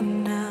over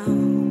now,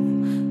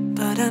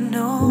 but I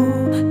know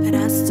that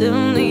I still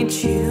need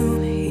you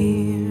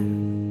here.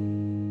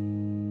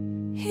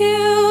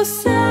 You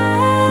say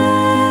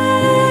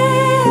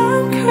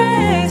I'm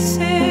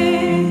crazy,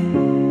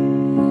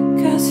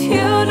 'cause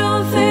you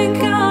don't think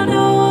I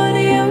know what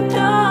you've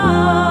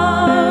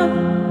done.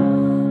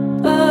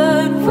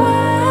 But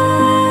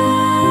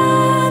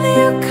when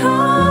you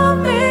call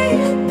me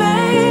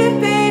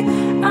baby,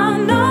 I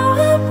know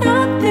I'm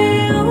not the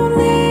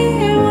only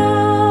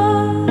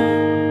one.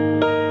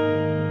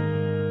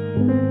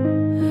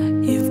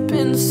 You've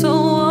been so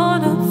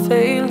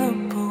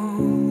unavailable.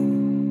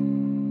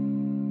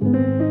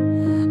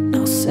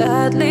 Now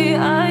sadly I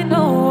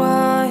know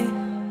why.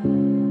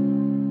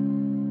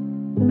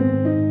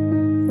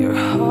 Your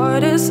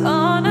heart is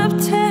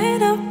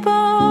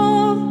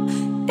unobtainable,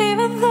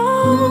 even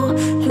though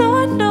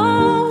Lord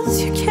knows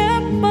you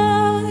kept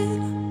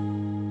mine.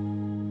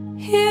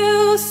 You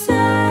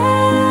say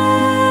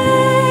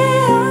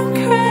I'm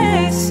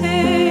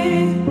crazy,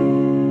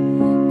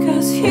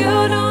 'cause you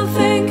don't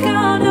think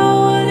I know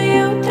what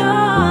you've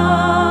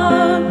done.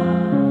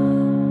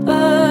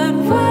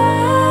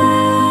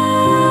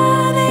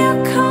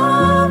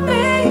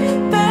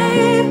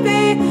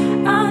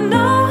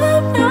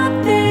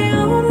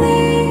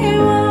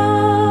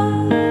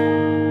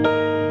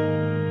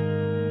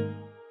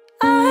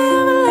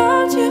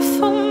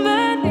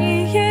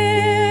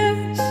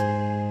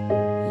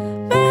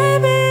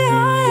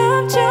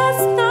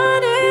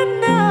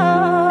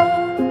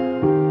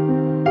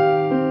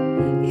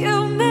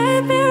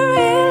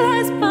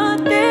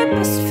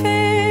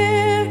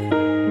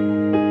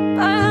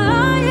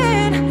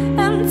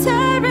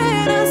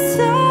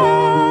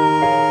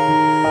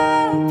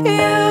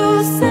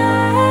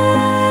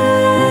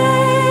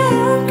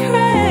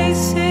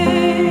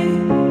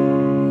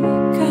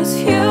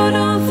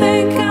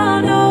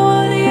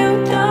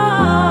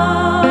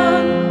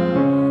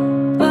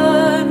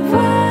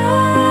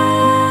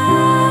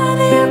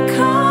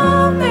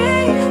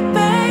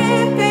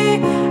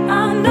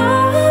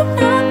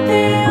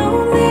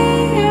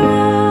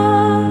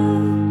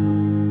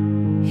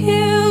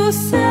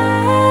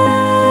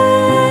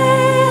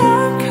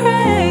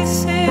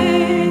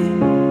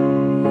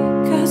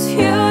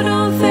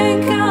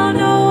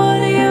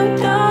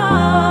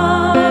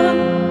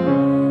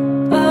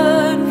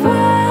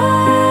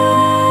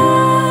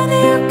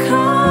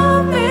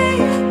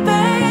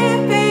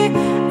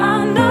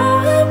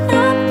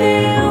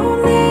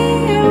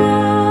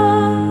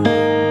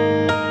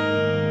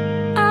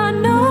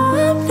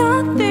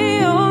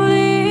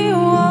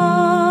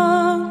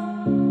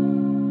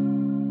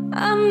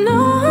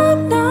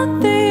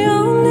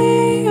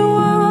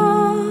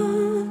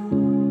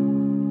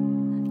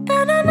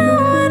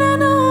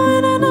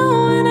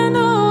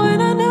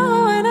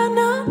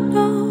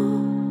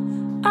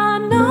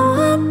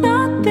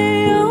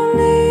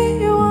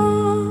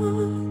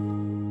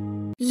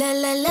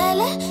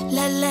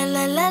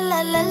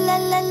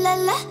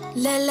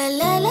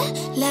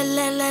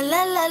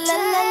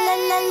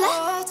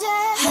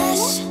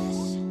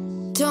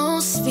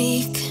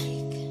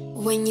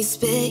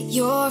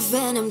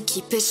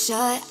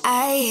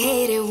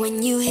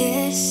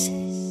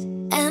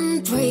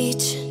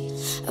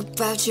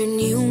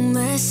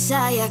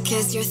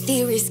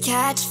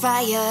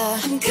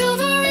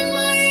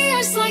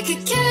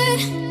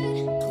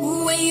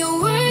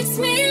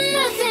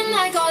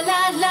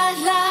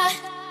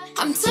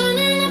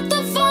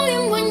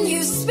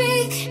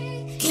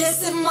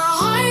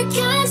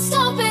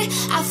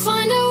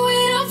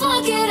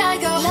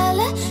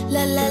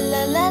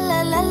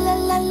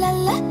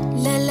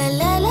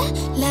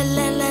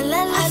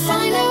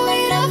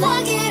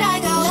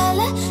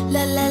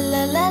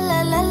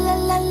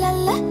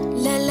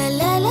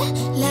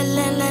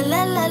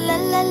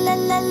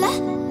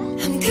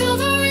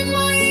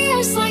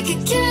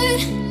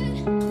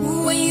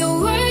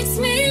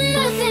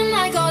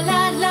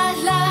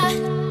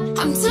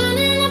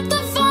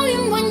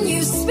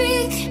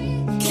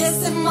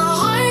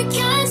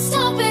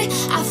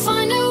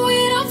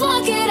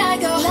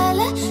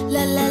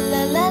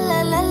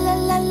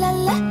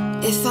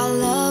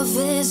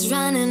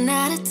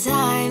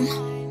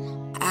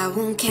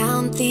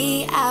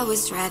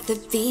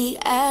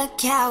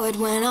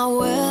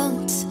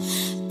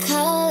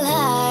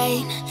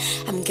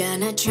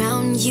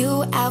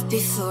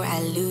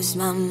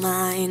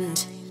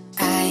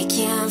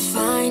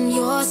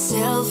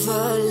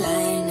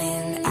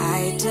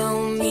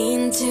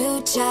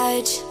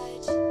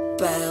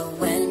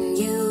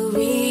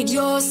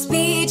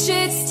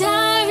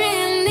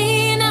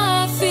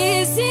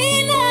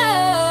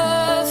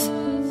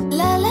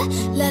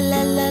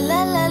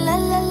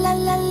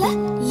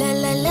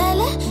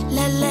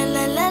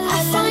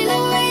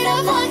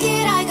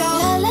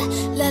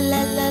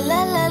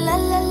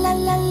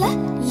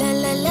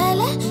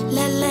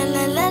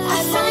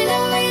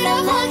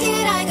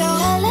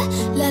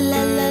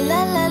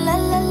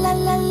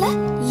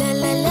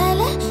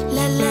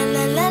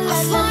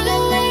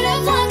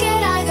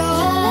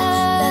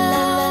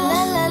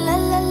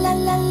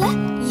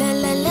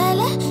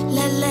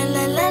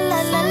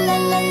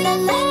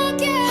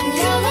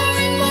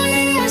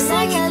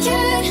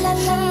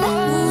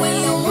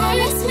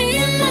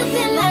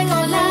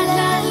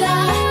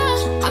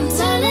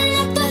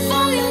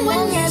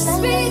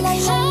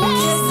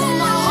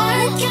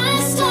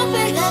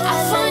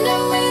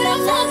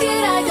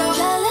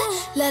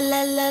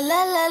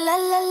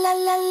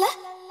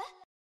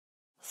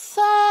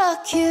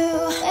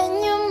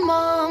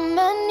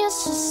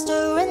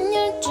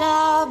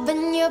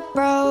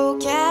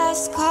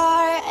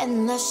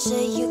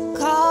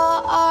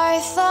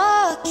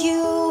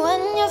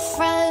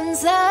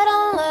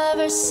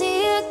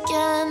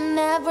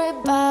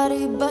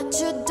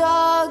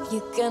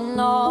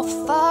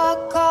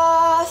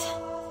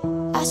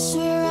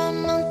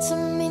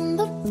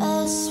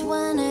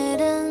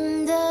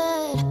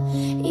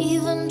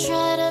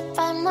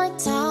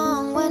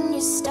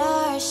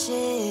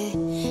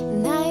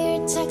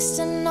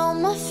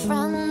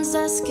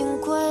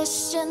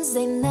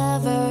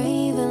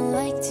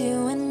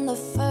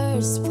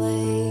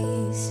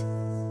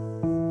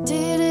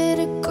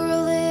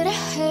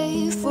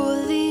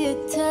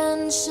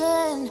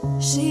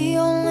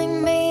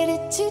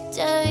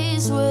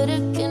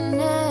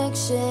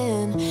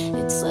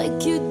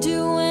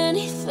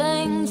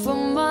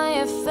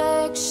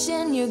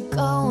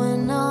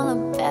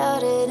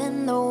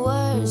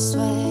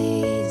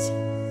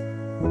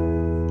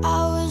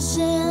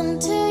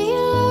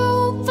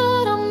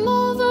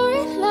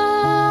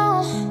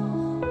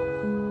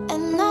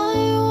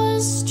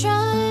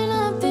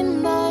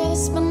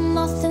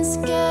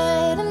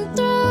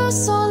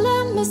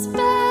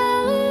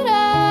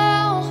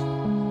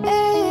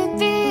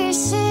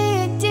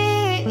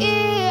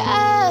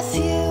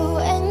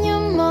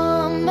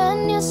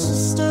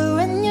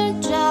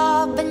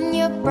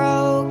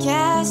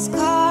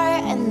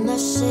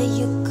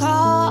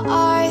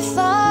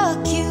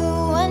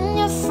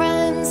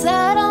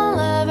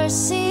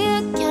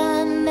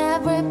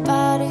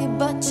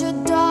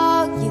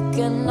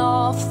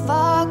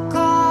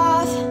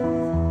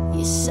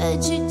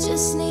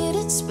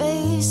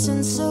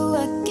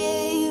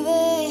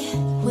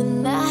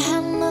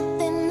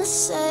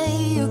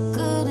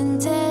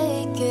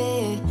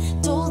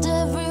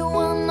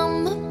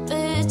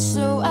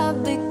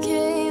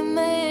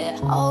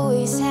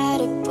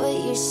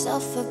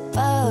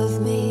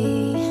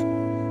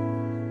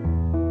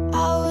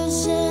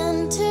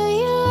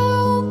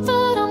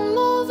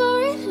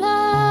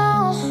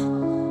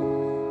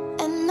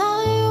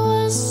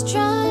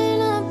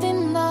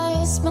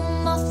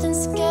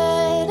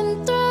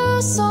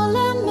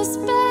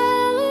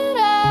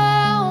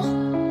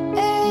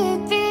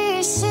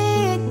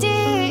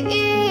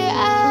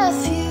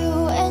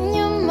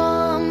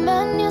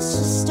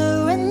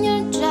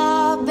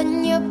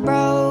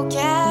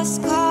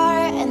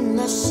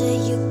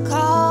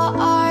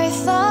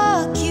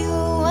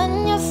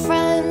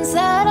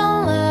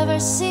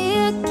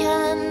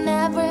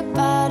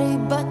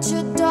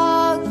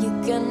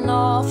 can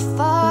all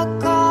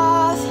fuck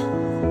off.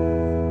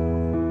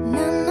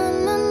 Na na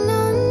na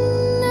na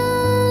na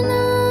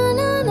na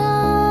na na.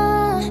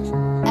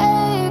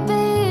 A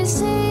B C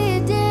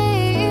D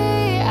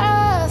E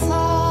F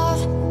off.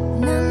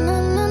 Na na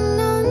na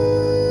na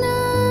na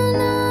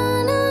na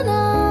na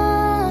na.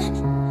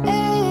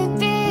 A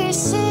B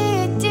C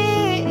D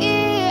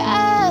E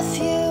F.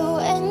 You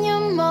and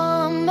your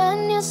mom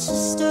and your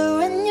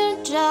sister and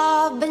your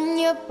job and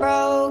your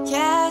broke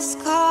ass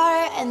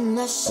car and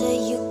the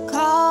shit you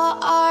call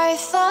art.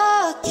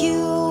 Fuck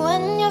you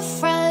and your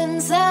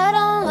friends that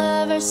I'll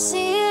never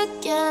see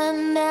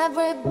again.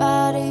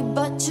 Everybody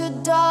but your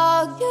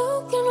dog,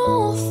 you can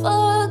all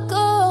fuck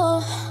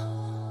off.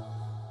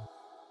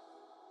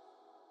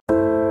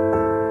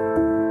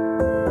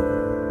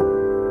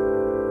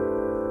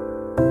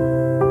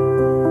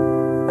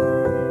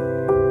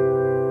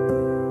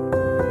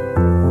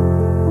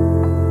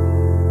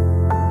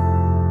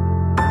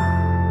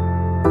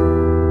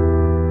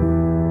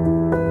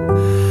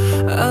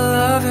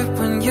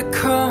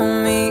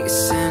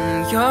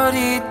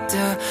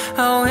 Señorita, I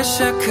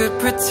wish I could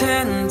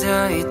pretend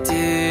I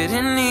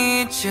didn't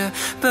need you,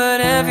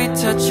 but every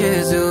touch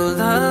is ooh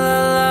la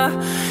la la.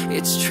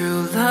 It's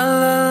true la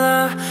la la.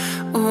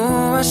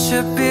 Ooh, I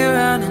should be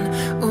running.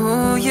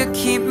 Ooh, you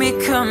keep me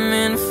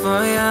coming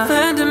for ya.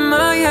 Land in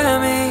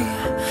Miami,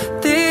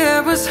 the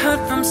air was hot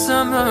from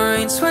summer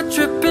rain, sweat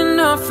dripping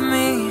off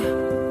me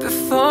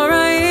before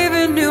I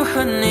even knew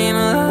her name.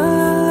 La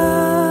la la.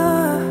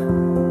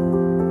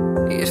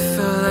 It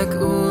felt like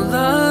ooh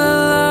la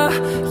la.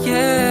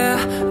 Yeah,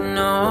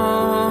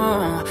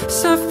 no.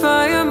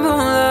 Sapphire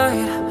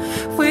moonlight,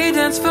 we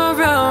danced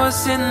for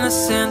hours in the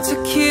sand,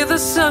 tequila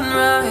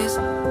sunrise.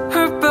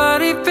 Her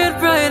body fit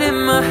right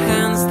in my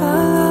hands. La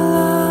la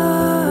la.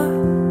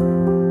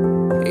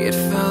 It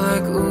felt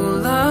like ooh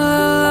la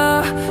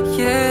la.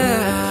 Yeah,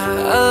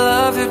 I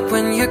love it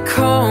when you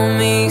call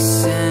me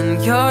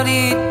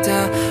señorita.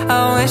 I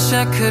wish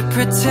I could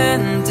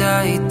pretend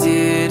I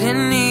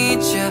didn't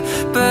need you,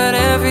 but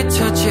every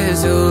touch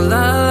is ooh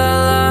la la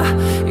la.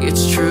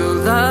 It's true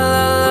la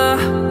la la.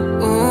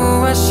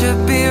 Ooh, I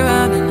should be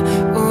running.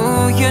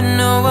 Ooh, you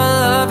know I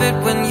love it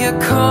when you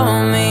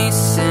call me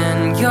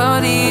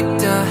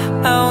señorita.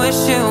 I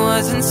wish it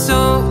wasn't so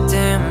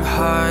damn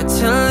hard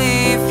to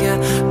leave you,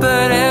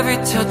 but every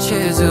touch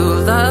is ooh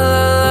la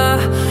la la.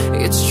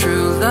 It's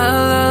true la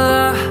la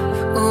la.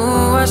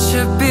 Ooh, I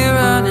should be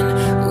running.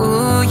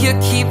 Ooh, you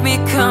keep me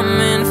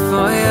coming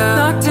for ya.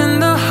 Locked in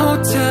the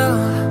hotel,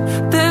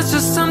 there's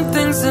just some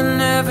things that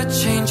never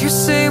change. You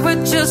say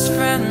we're just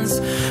friends,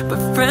 but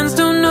friends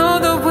don't know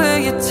the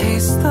way you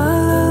taste. La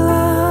la la.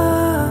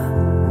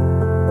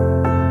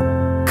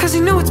 Cause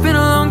you know it's been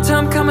a long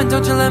time coming,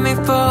 don't you let me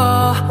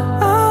fall.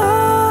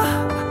 Oh,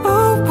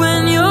 oh,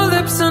 when your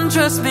lips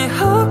undress me,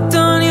 hooked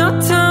on your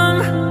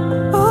tongue.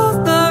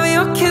 Oh, love,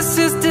 your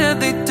kisses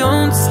deadly,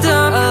 don't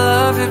stop. I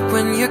love it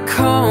when you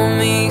call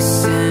me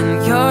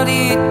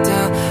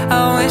señorita.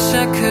 I wish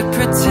I could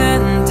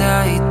pretend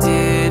I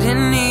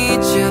didn't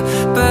need you,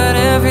 but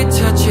every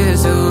touch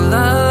is ooh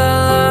la la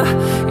la.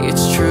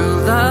 It's true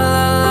la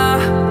la la.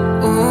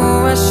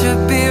 Ooh, I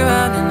should be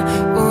running.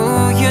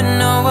 Ooh, you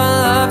know I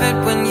love it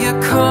when you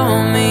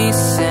call me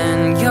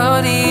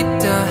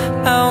señorita.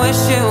 I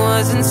wish it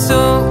wasn't so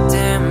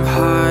damn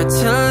hard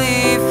to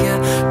leave you,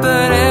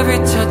 but every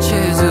touch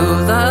is ooh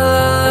la la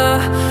la.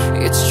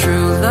 It's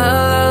true la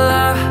la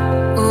la.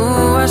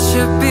 Ooh, I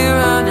should be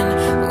running.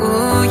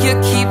 Ooh, you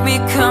keep me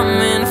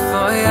coming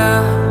for ya.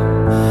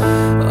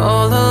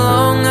 All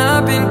along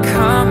I've been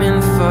coming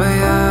for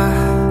ya,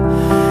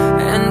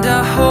 and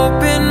I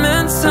hope it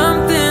meant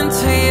something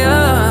to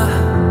ya.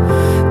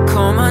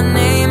 Call my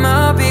name,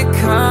 I'll be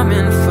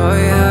coming for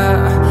ya,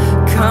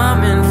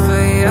 coming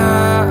for ya,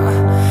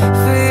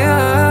 for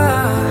ya,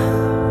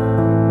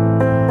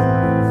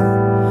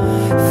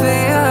 for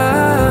ya.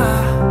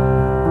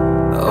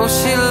 Oh,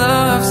 she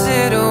loves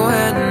it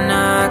when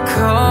I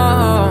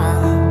call.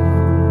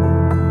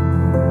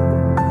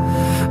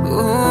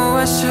 Ooh,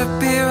 I should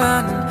be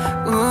running.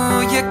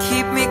 Ooh, you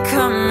keep me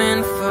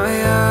coming for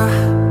ya.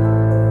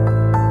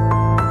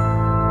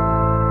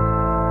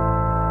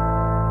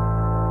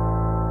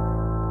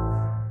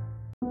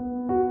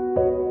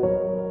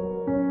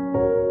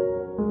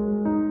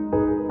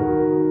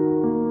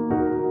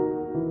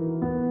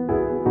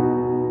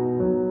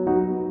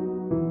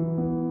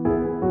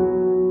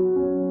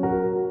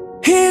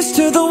 Here's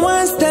to the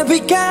ones that we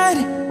got.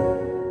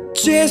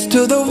 Cheers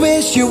to the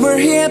wish you were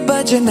here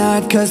but you're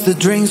not, cause the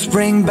drinks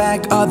bring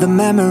back all the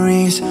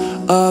memories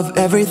of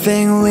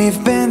everything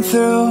we've been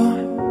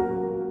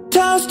through.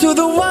 Toast to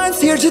the ones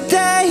here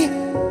today.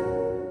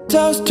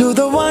 Toast to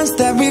the ones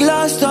that we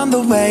lost on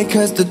the way,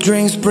 cause the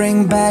drinks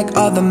bring back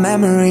all the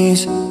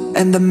memories,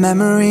 and the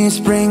memories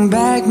bring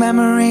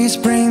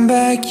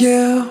back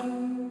you.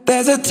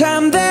 There's a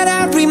time that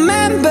I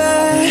remember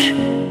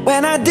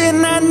when I did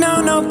not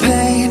know no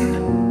pain,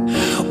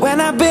 when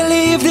I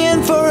believed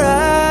in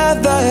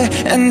forever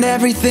and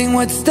everything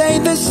would stay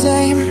the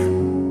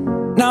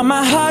same. Now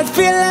my heart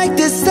feels like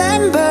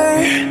December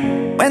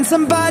when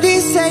somebody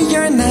say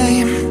your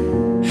name.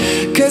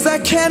 'Cause I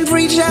can't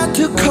reach out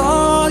to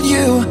call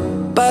you,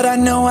 but I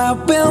know I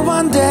will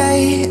one day,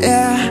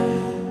 yeah.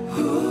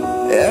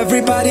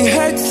 Everybody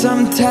hurts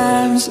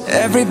sometimes,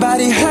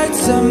 everybody hurts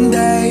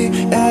someday,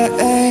 yeah,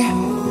 yeah.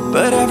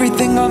 But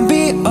everything gon'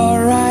 be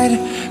alright.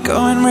 Go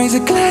and raise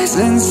a glass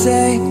and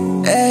say,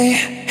 hey,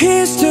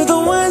 here's to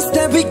the ones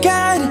that we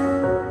got.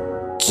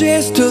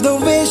 Cheers to the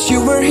wish you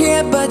were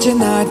here but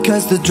you're not.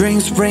 'Cause the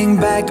drinks bring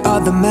back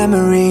all the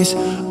memories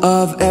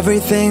of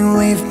everything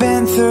we've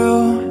been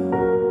through.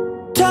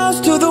 Toast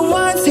to the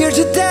ones here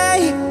today.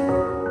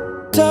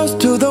 Toast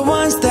to the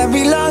ones that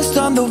we lost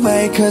on the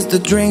way. 'Cause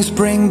the drinks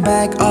bring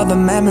back all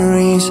the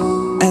memories,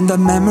 and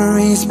the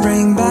memories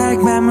bring back,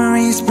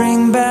 memories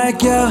bring back,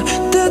 yeah.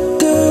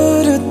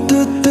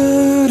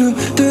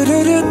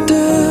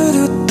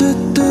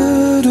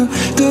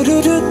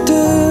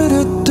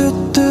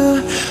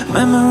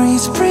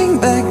 Memories bring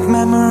back,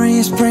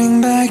 memories bring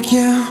back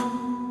you.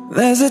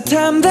 There's a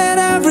time that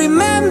I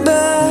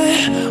remember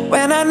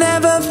when I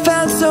never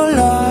felt so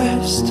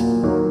lost,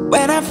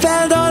 when I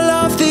felt all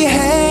of the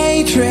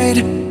hatred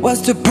was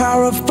too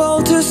powerful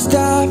to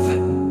stop.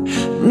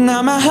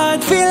 Now my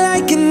heart feel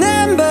like an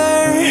ember,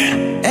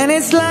 and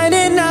it's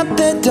lighting up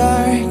the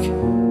dark.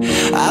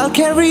 I'll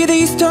carry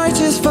these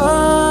torches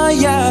for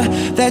ya,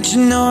 that you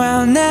know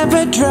I'll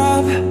never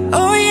drop.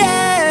 Oh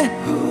yeah.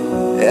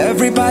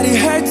 Everybody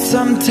hurts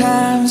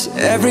sometimes,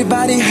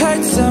 everybody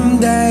hurts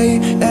someday,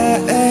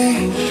 eh, eh.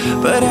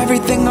 But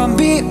everything gon'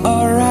 be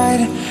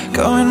alright.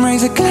 Go and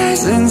raise a glass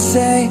and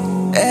say,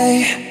 hey,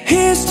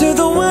 here's to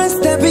the ones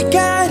that we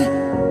got.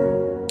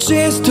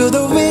 Cheers to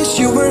the wish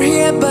you were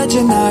here but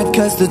you're not.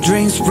 'Cause the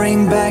drinks bring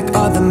back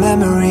all the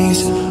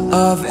memories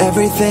of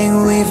everything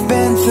we've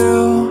been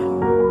through.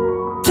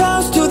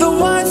 Toast to the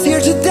ones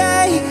here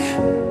today.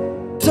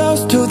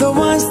 Toast to the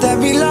ones that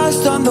we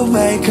lost on the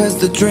way. 'Cause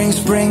the drinks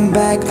bring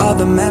back all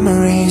the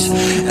memories,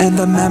 and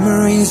the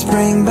memories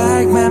bring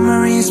back,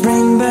 memories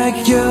bring back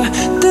you.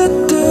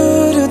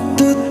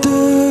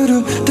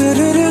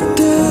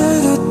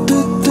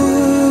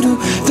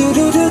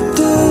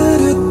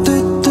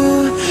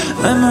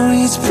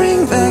 Memories bring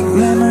back,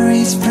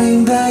 memories bring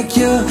back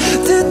you.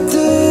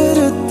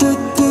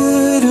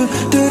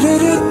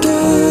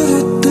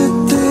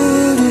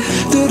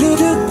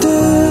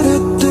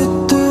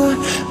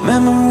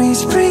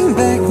 Memories bring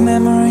back,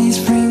 memories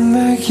bring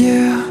back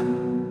you.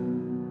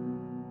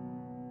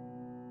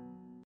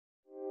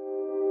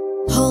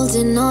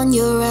 Holding on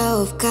your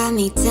rope got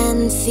me 10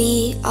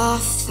 feet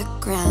off the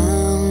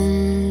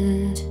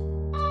ground.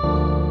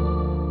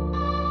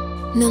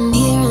 And I'm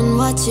hearing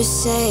what you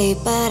say,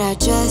 but I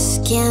just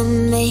can't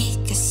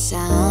make a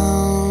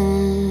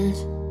sound.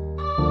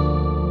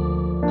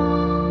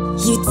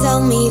 You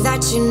tell me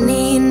that you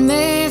need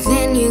me,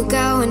 then you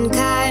go and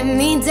cut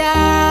me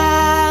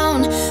down.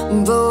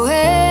 But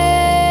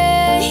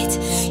wait,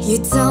 you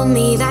tell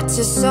me that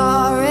you're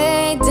sorry,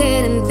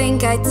 didn't think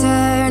I'd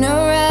turn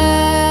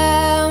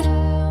around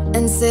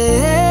and say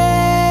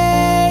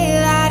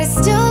that it's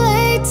too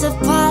late to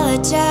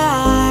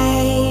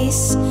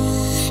apologize.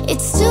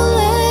 It's too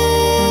late.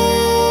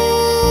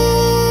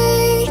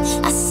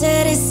 I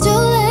said it's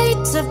too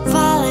late to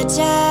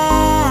apologize.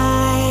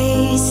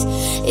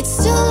 It's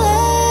too late.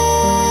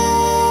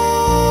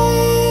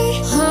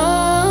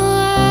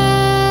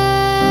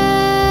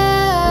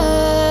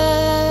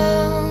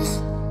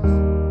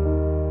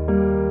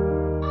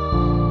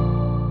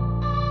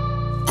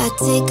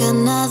 Take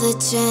another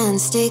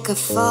chance, take a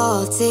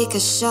fall, take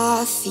a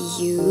shot for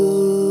you.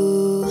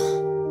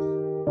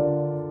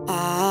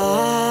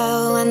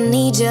 Oh, I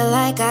need you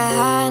like a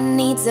heart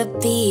needs a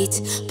beat,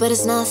 but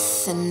it's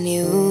nothing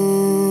new.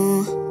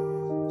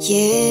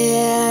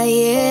 Yeah,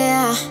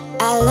 yeah,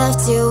 I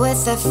loved you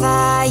with a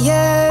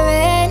fire,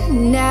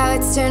 and now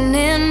it's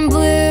turning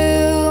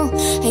blue.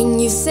 And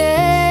you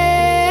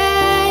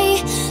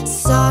say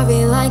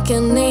sorry like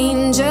an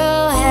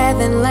angel,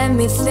 heaven let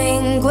me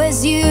think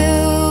was you.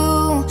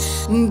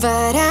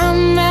 But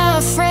I'm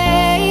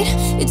afraid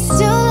it's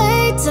too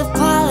late to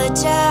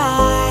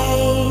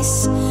apologize.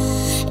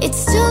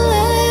 It's too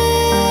late.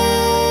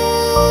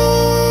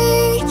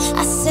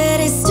 I said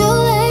it's too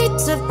late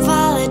to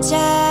apologize.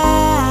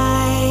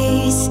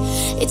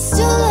 It's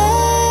too late.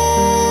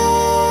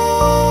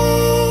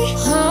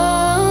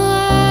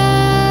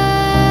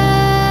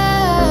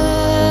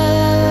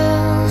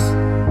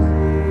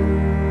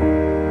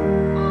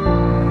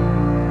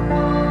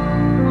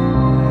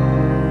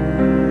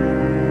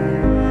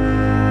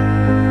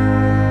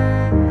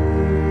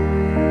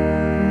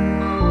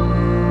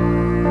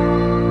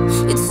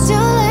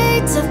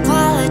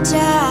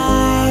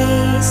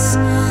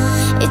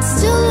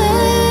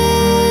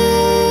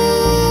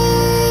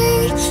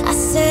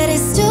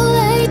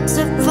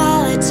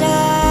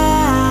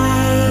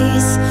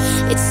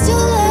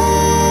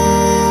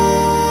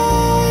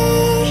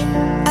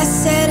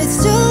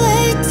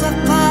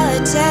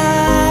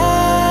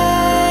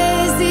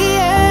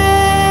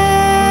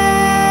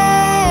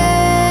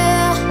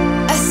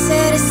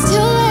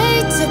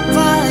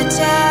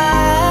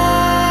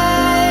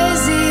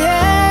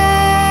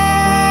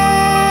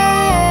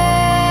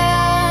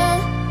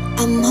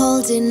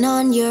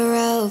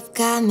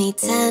 me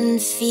 10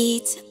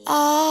 feet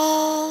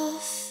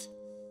off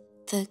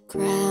the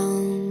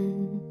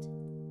ground.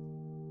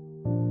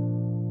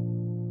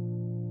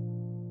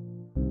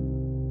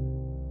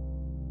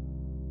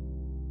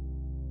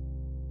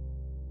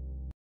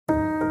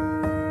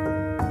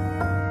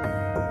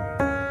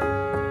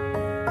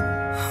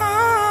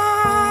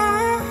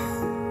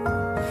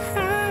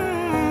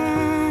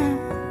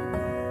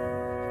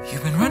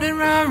 You've been running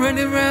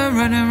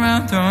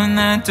round, throwing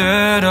that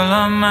dirt all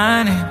on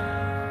my name.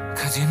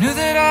 'Cause you knew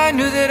that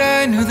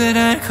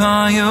I'd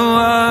call you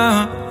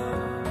up.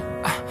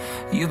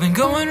 You've been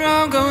going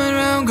round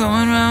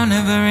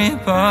every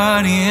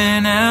party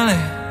in LA.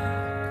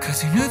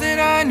 'Cause you knew that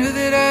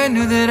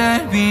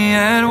I'd be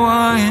at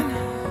one.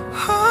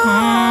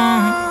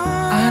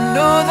 I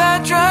know that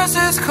dress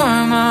is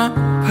karma,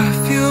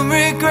 perfume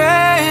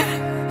regret.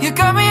 You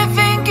got me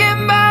thinking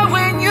about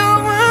when you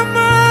were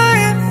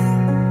mine.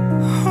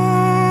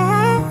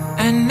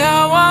 And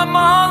now I'm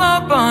all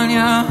up on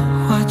ya.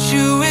 What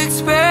you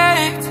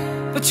expect?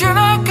 But you're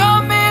not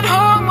coming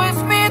home with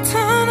me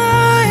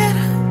tonight.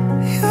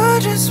 You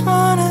just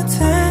want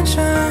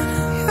attention.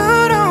 You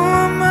don't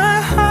want my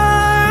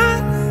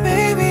heart.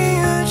 Baby,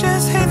 you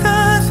just hate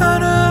the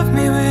thought of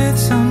me with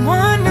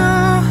someone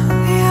new.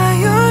 Yeah,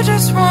 you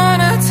just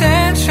want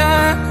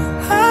attention.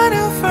 I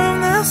knew from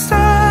the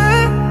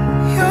start.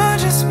 You're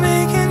just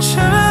making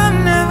sure I'm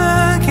never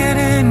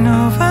getting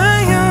over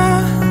you.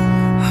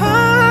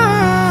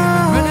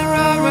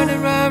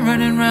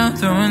 Running round,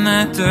 throwing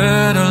that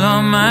dirt all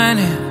on my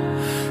name.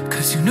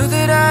 'Cause you knew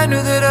that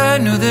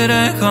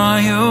I'd call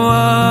you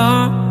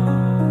up.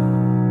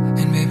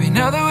 And baby,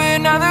 now that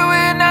we're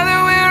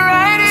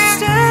right here,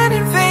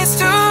 standing face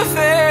to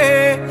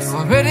face, you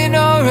already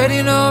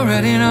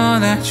know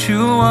that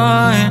you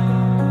want.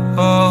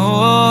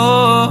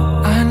 Oh,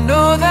 I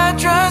know that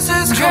dress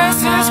is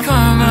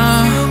karma,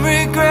 you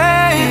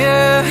regret,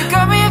 yeah. You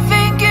got me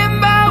thinking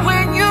about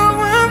when you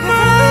were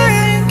mine.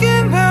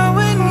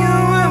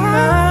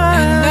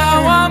 And now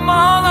I'm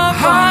all up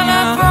on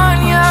ya. What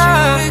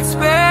you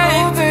expect?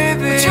 Oh,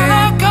 baby, but you're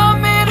not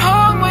coming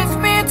home with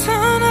me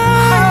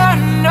tonight.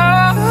 No,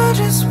 you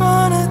just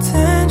want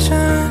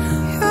attention.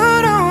 You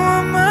don't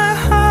want my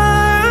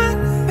heart.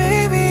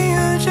 Baby,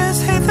 you just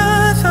hate the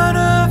thought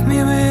of me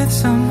with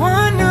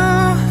someone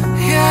new.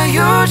 Yeah,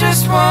 you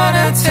just want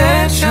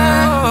attention.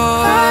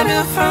 I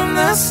knew from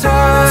the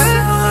start.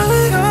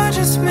 You're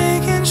just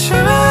making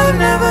sure I'm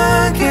never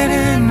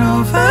getting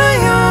over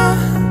you.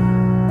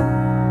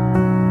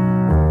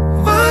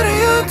 What are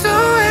you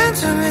doing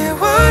to me?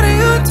 What are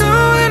you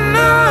doing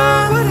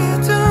now? What are you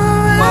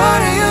doing? What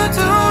are you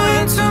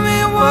doing to me?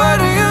 What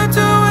are you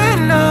doing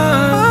now?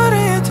 What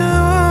are you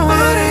doing?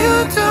 What are you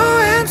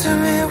doing to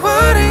me?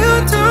 What are you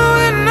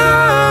doing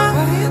now?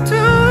 What are you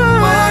doing?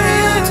 What are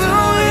you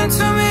doing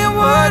to me?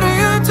 What are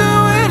you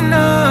doing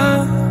now?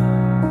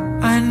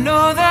 I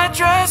know that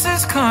dress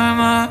is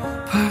karma,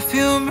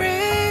 perfume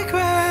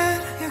regret.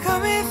 You got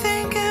me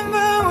thinking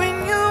about when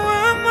you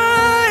were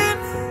mine.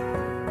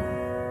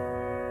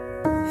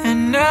 And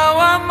now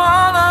I'm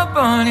all up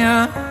on ya.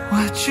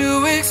 What you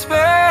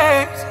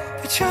expect?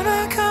 But you're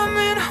not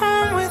coming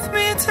home with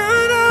me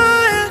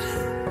tonight.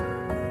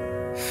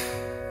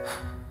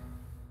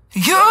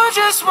 You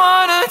just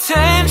want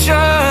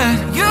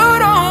attention. You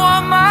don't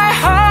want my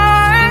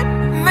heart.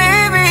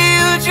 Maybe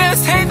you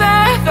just hate the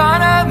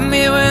thought of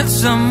me with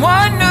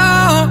someone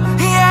new.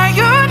 Yeah,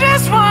 you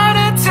just want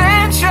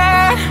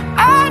attention.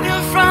 I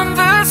knew from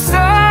the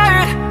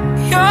start.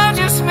 You're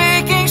just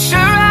making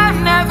sure I'm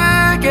never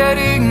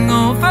getting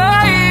over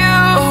you.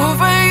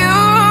 Over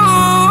you.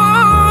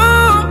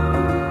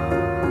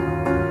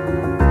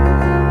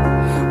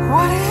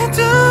 What are you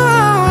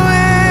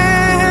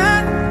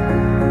doing?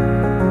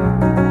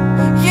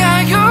 Yeah,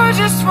 you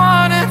just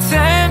want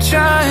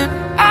attention.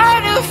 I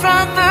knew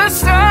from the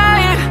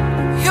start.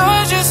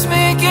 You're just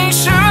making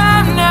sure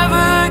I'm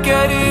never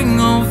getting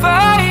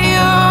over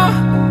you.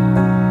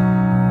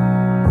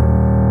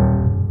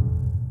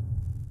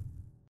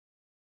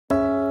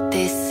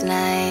 This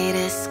night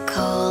is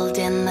cold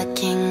in the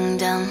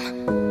kingdom.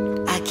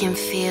 I can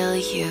feel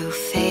you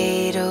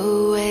fade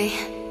away.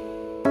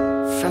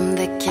 From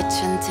the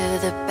kitchen to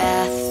the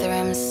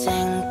bathroom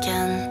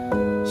sinking.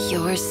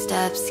 Your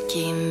steps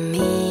keep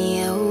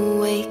me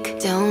awake.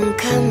 Don't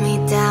cut me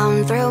down,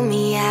 throw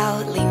me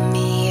out, leave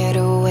me here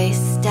to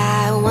waste.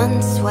 I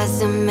once was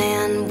a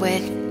man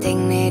with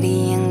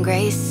dignity and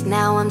grace.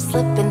 Now I'm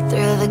slipping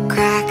through the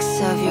cracks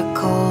of your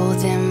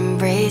cold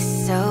embrace.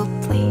 So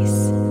please,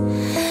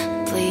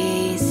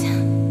 please,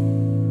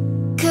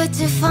 could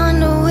you find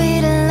a way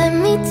to let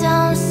me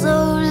down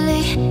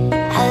slowly?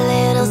 A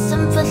little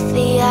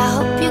sympathy, I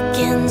hope you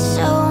can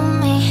show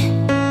me.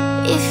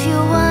 If you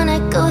wanna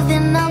go,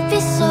 then I'll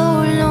be so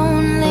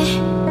lonely.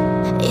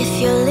 If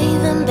you're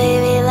leaving,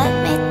 baby, let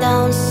me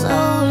down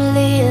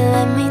slowly.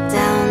 Let me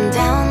down,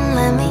 down,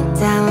 let me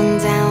down,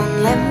 down,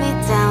 let me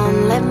down,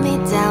 let me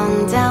down,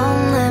 down,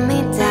 let me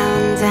down,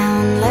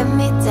 down, let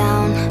me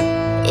down.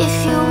 If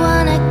you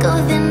wanna go,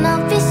 then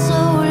I'll be so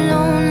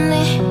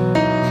lonely.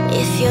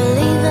 If you're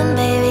leaving,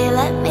 baby,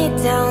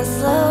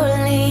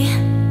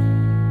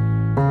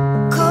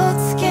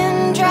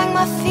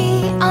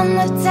 on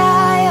the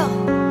dial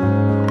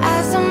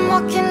as I'm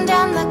walking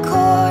down the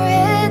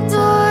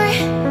corridor.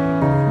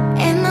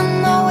 And I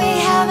know we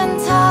haven't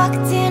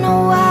talked in a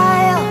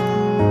while,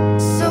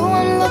 so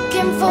I'm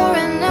looking for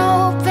an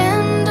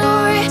open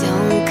door.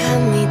 Don't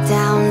cut me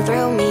down,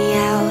 throw me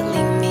out,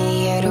 leave me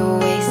here to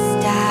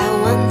waste. I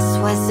once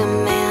was a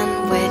man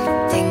with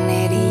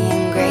dignity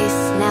and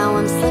grace. Now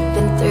I'm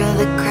slipping through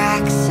the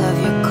cracks of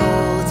your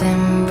cold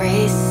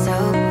embrace. So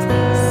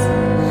please,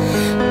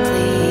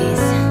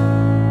 please,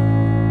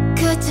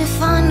 could you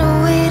find a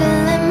way to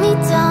let me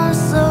down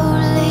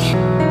slowly?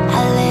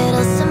 A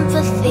little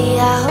sympathy,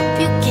 I hope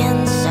you can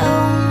show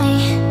me.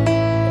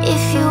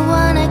 If you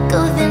wanna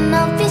go, then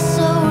I'll be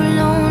so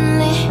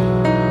lonely.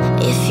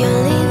 If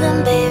you're leaving,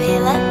 baby,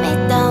 let me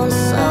down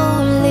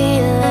slowly.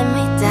 Let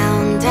me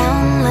down,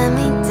 down, let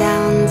me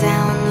down,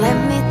 down, let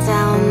me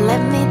down,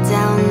 let me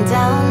down,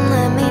 down,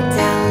 let me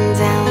down,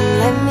 down,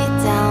 let me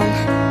down.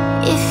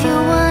 If you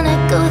wanna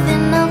go,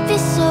 then I'll be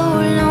so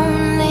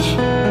lonely.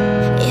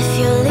 If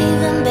you're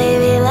leaving,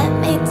 baby, let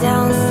me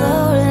down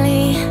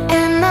slowly.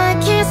 And I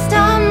can't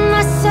stop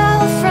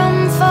myself from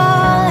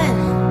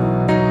falling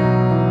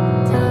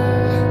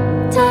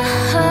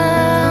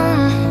down.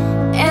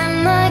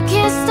 And I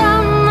can't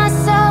stop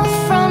myself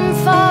from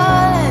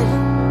falling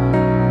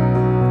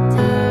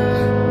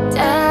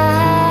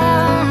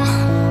down.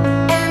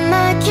 And I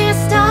can't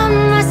stop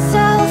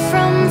myself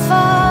from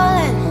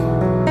falling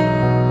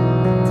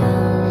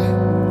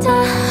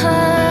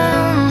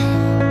down.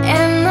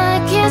 And I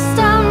can't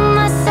stop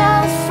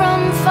myself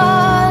from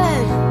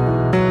falling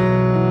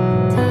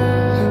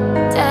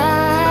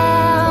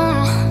down.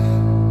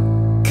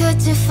 Could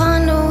you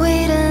find a way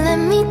to let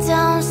me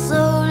down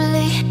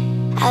slowly?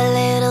 A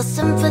little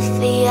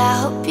sympathy, I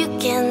hope you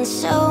can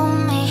show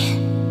me.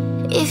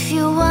 If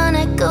you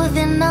wanna go,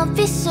 then I'll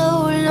be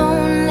so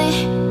lonely.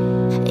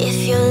 If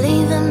you're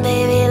leaving,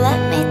 baby, let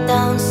me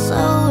down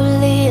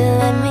slowly.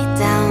 Let me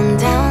down,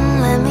 down,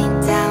 let me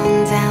down,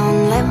 down,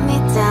 let me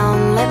down,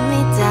 let me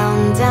down,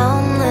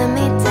 down, let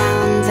me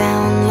down,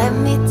 down, let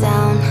me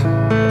down.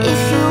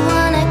 If you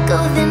wanna go,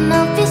 then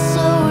I'll be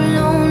so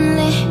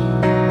lonely.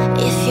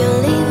 If you're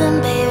leaving,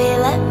 baby,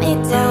 let me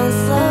down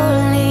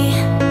slowly.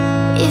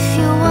 If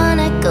you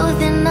wanna go,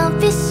 then I'll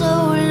be so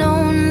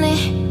lonely.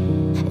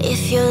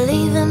 If you're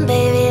leaving,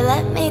 baby,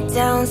 let me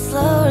down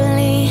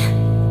slowly.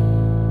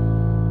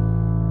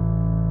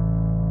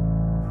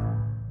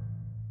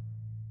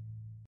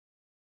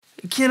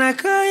 Can I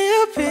call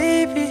you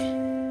baby?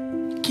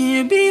 Can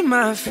you be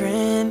my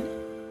friend?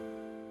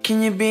 Can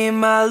you be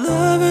my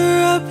lover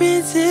up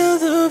until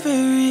the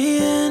very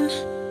end?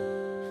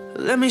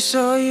 Let me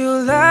show you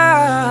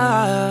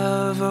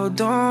love, oh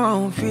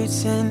don't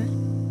pretend.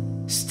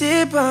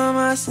 Stay by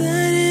my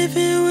side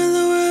even when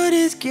the world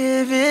is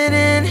giving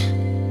in.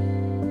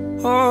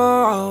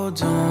 Oh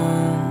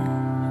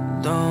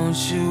don't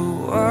you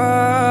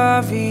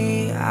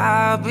worry,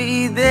 I'll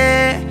be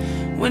there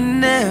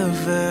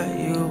whenever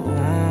you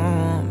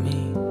want me.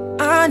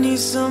 I need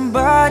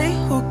somebody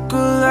who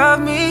could love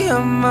me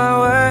at my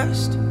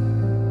worst.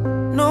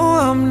 No,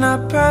 I'm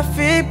not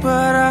perfect,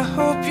 but I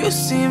hope you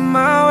see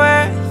my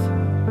worth.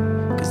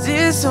 Cause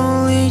it's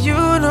only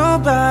you,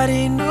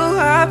 nobody knew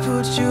I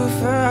put you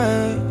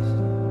first.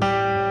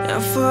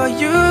 And for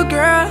you,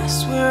 girl, I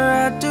swear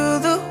I do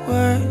the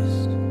worst.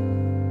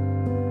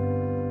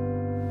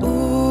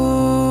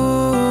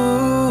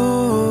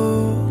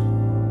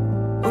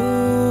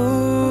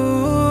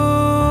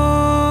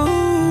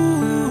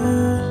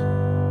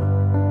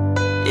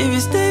 If you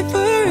stay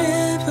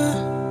forever,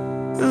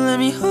 let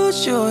me hold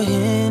your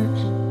hand.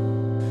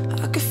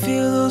 I can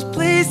feel those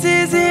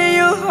places in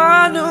your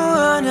heart no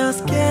one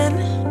else can.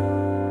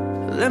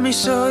 Let me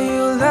show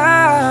you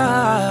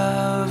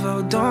love,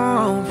 oh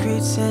don't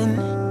pretend.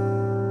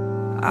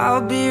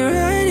 I'll be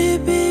right here,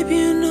 baby,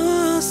 you know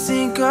I'll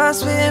sink or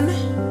swim.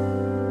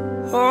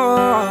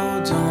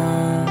 Oh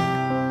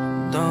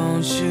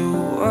don't you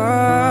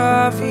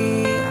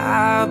worry,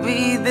 I'll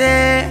be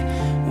there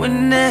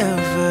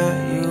whenever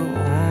you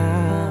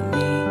want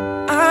me.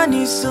 I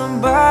need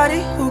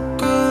somebody who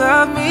could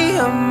love me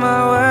at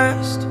my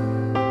worst.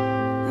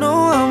 No,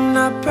 I'm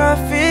not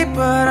perfect,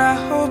 but I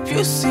hope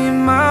you see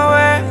my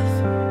worth.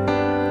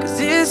 Cause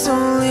it's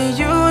only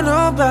you,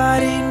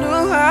 nobody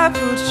knew I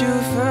put you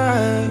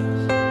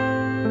first.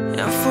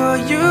 And for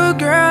you,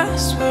 girl, I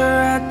swear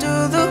I do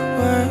the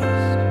worst.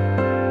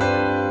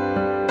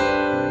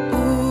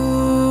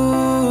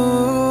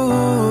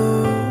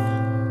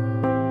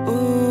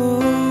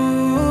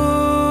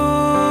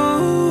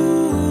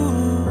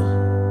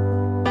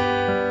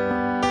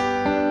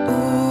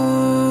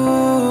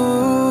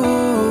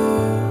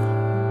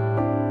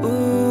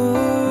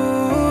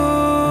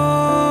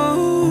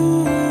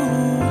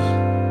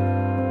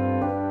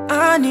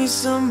 I need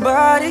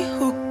somebody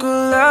who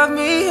could love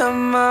me at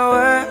my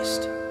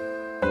worst.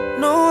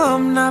 No,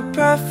 I'm not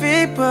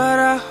perfect, but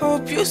I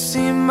hope you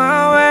see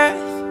my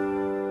worth.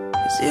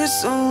 Cause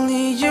it's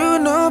only you,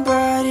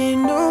 nobody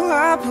knew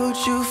I put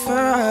you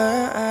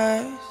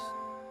first.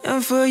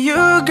 And for you,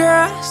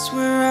 girl, I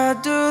swear I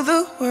do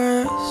the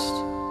worst.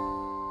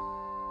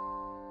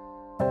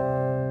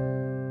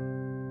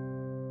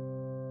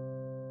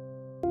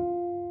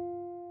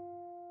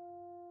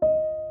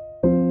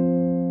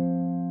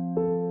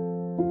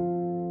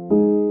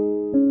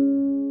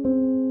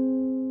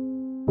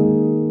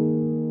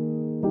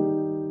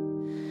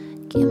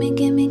 Give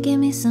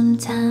me some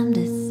time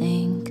to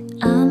think.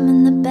 I'm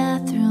in the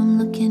bathroom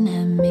looking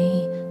at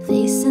me.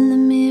 Face in the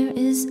mirror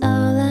is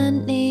all I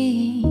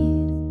need.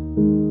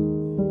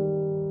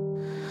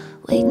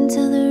 Wait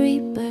until the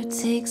reaper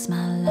takes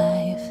my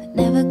life.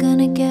 Never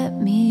gonna get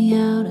me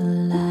out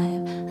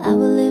alive. I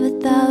will live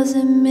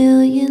 1,000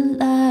 million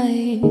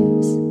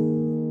lives.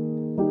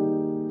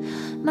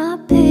 My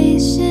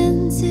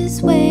patience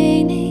is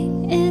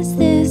waning. Is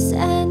this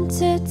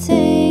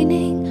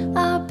entertaining?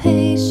 Our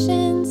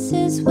patience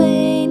is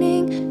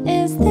waning.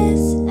 Is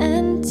this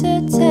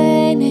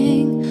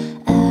entertaining?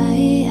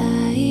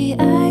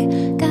 I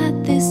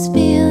got this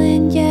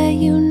feeling, yeah,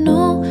 you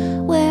know,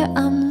 where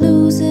I'm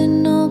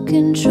losing all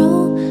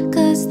control,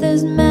 'cause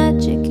there's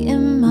magic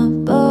in my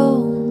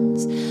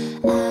bones.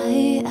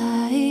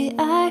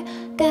 I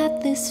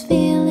got this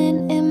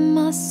feeling in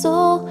my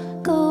soul.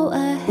 Go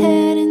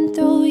ahead and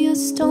throw your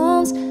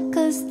stones,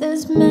 'cause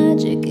there's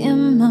magic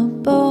in my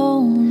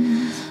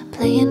bones.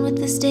 Playing with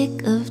a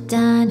stick of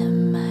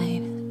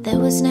dynamite. There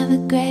was never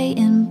gray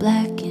and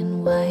black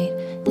and white.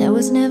 There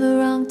was never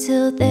wrong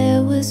till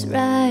there was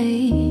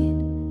right.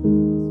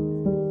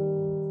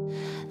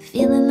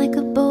 Feeling like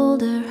a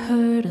boulder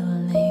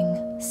hurtling,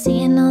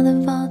 seeing all the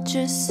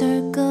vultures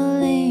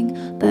circling,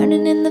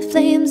 burning in the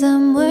flames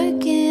I'm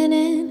working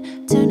in,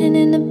 turning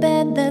in a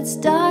bed that's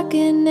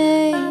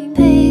darkening. My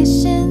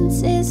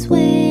patience is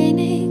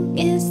waning.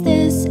 Is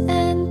this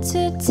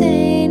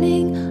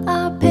entertaining?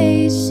 Our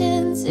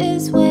patience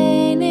is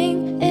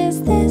waning.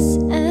 Is this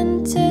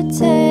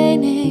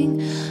entertaining?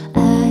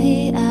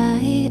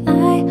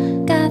 I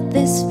got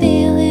this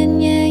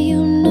feeling, yeah,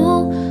 you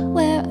know,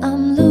 where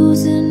I'm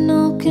losing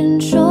all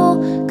control,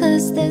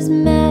 'cause there's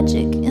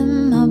magic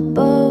in my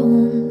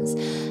bones.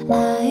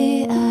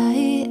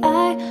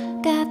 I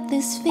got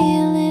this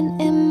feeling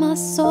in my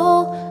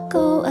soul.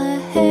 Go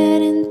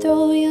ahead and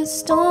throw your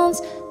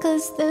stones,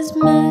 'cause there's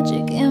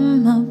magic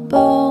in my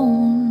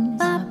bones.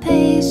 My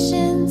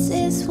patience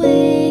is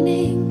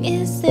waning.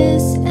 Is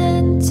this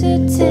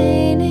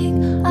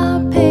entertaining? Our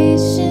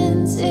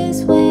patience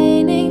is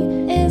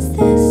waning. Is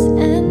this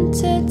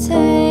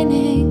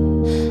entertaining?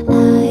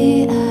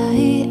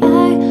 I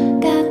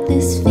got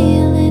this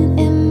feeling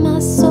in my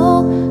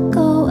soul.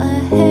 Go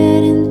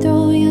ahead and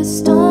throw your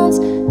stones,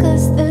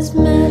 'cause there's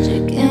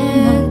magic in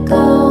my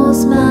bones.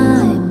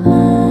 My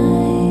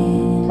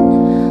mind,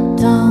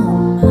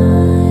 don't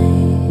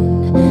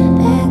mind.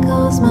 There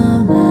goes my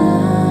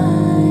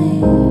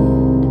mind.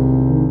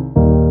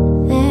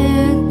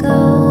 There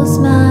goes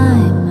my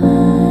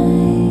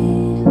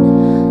mind.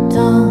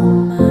 Don't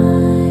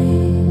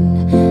mind.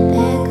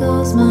 There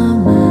goes my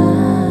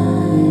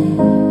mind.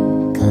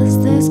 'Cause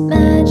there's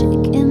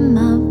magic in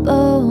my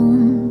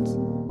bones.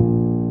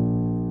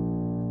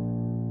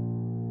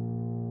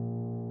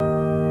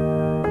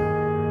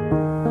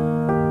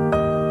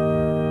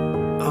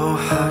 Oh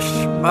hush,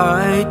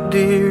 my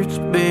dear, it's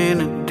been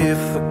a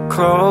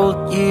difficult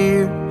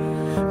year,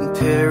 and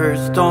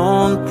terrorists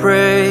don't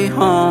prey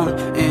on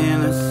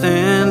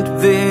innocent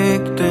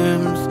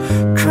victims.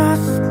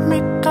 Trust me,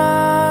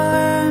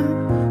 darling,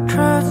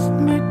 trust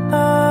me,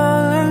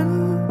 darling.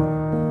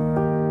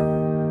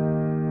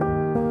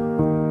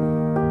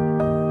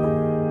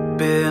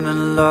 Been a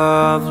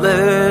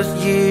loveless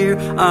year,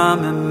 I'm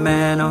a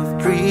man of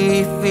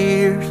 3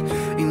 fears: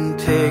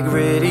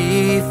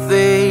 integrity,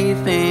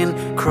 faith, and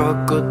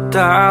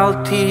crocodile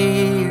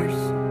tears.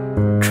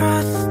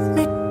 Trust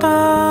me,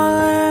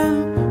 darling,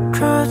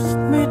 trust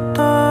me,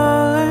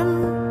 darling.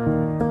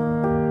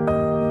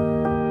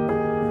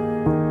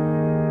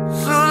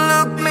 So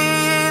look me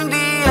in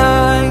the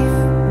eyes,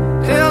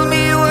 tell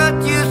me what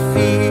you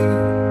see.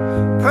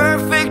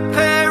 Perfect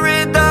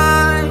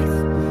paradise,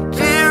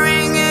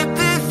 tearing at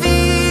the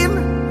seam.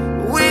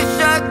 Wish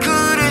I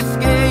could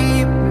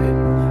escape it,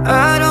 I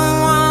don't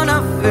wanna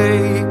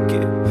fake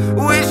it.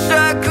 Wish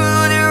I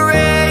could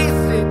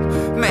erase it,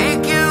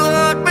 make you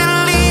all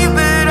believe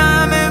it.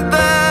 I'm a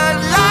bad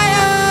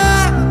liar,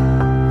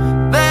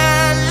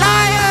 bad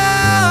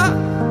liar.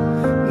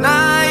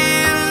 Now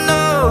you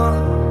know,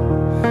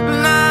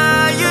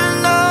 now you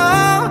know.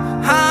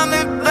 I'm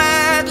a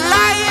bad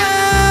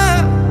liar,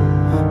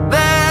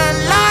 bad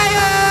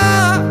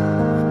liar.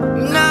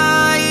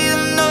 Now you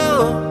know,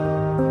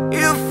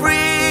 you're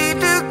free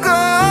to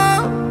go.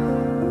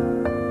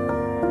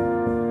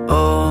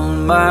 All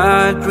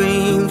my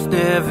dreams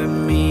never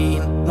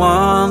mean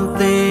one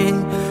thing.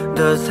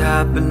 Does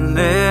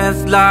happiness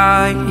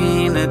lie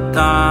in a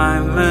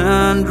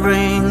diamond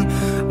ring?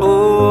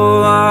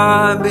 Oh,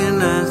 I've been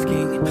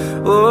asking,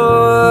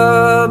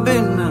 oh, I've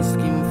been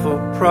asking for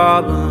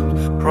problems,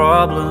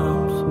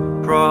 problems,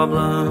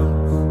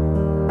 problems.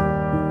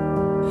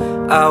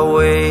 I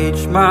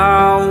wage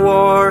my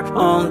war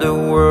on the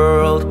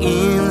world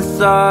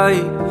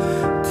inside.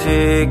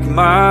 Take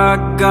my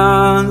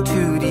gun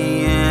to the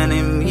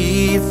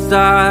enemy's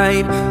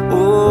side.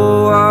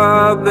 Oh,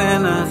 I've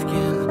been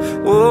asking,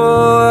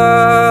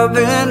 oh, I've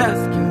been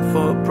asking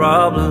for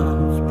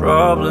problems,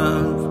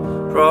 problems,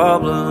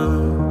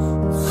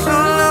 problems. So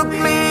look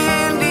me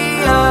in the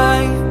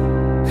eye,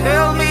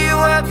 tell me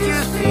what what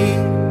you see.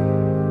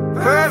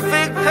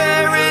 Perfect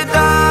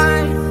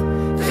paradise,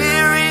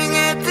 tearing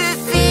at the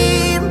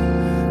seam.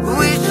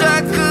 Wish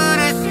I could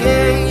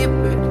escape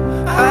it,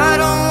 I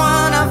don't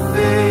wanna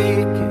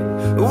fake it.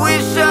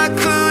 Wish I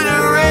could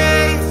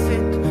erase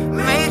it,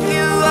 make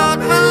you out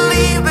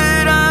believe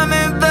it. I'm a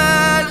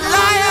bad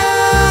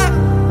liar,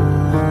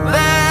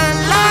 bad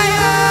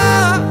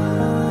liar.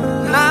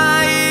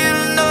 Now you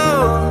know,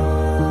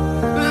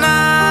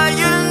 now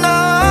you know.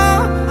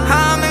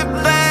 I'm a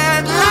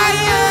bad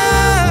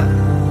liar,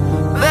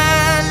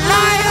 bad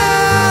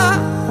liar.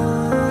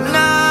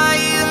 Now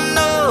you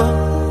know,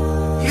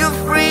 you're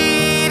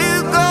free to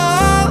go.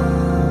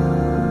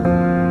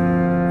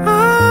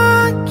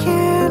 I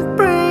can't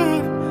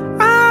breathe,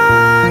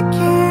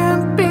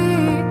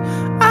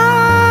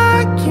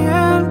 I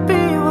can't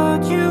be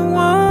what you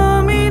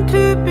want me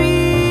to be.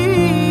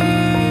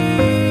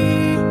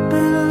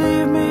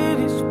 Believe me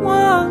this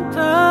one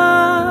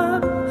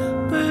time,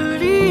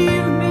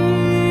 believe me.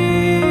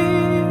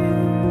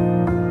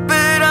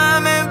 But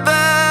I'm a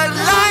bad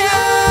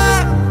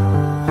liar,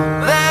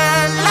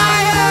 bad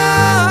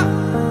liar.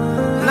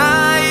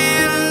 Now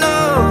you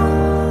know,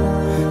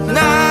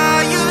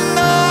 now you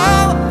know.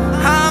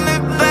 I'm a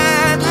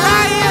bad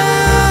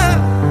liar,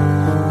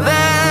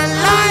 bad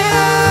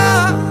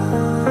liar.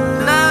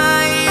 Now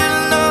you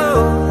know,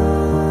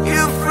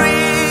 you're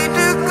free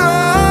to go.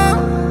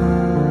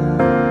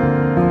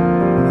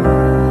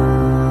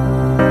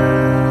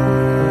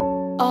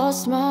 All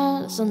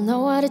smiles, I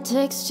know what it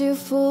takes to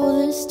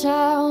fool this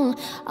town.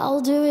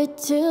 I'll do it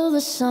till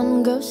the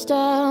sun goes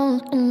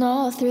down and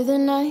all through the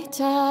night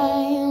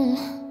time.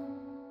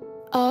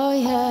 Oh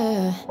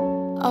yeah,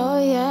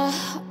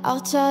 I'll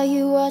tell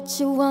you what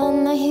you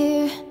wanna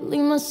hear.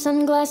 Leave my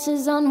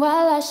sunglasses on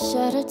while I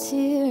shed a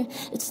tear.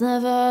 It's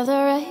never the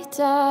right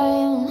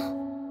time.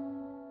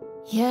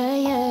 Yeah.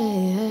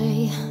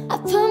 I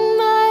put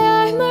my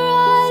armor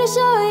on to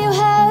show you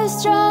how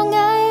strong I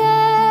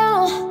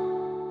am.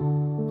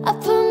 I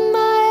put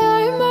my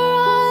armor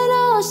on,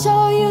 I'll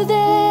show you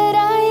that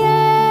I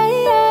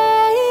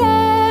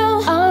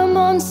am. I'm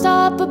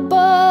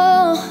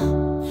unstoppable,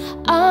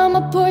 I'm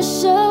a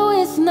Porsche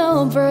with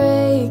no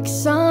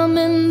brakes. I'm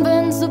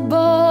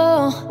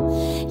invincible,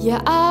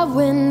 yeah, I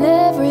win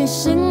every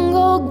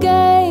single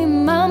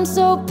game. I'm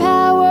so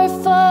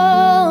powerful,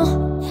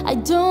 I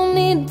don't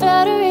need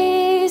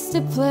batteries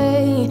to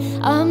play.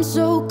 I'm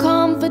so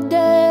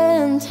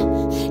confident,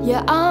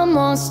 yeah, I'm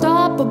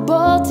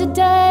unstoppable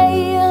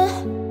today.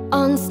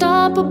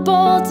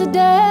 Unstoppable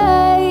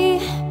today,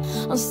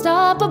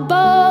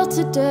 unstoppable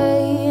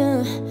today,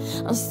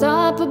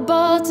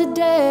 unstoppable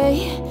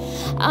today.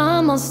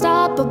 I'm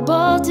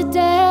unstoppable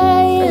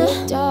today.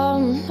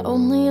 Down,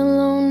 only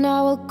alone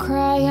I will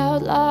cry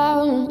out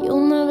loud.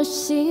 You'll never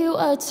see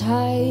what's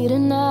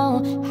hiding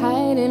out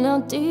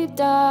deep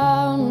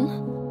down.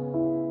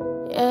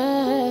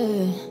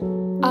 Yeah,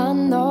 I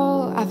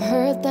know, I've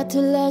heard that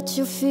to let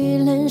your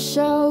feelings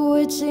show,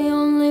 it's the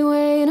only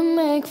way to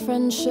make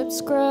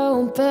friendships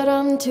grow. But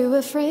I'm too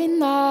afraid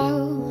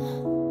now.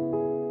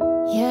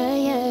 Yeah.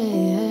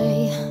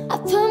 I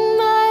put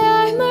my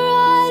armor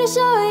on to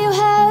show you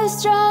how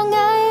strong I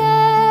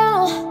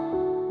am.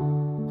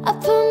 I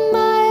put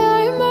my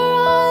armor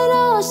on,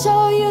 I'll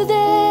show you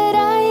that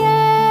I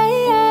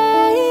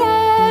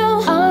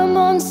am. I'm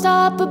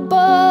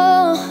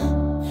unstoppable,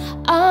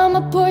 I'm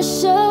a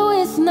Porsche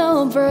with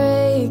no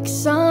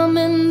brakes. I'm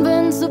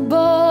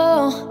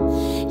invincible,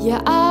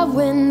 yeah, I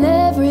win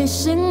every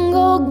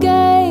single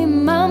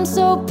game. I'm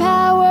so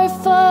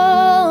powerful,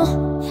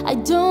 I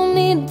don't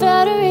need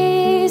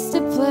batteries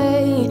to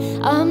play.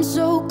 I'm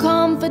so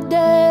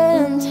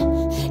confident,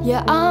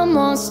 yeah, I'm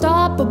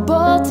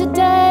unstoppable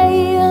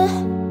today.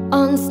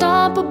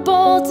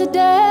 Unstoppable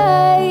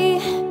today,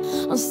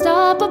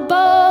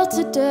 unstoppable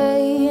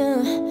today,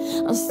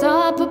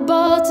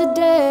 unstoppable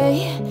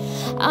today.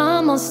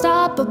 I'm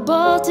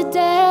unstoppable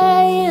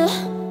today.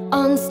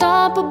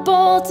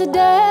 Unstoppable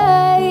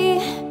today,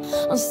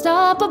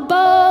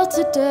 unstoppable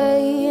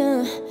today,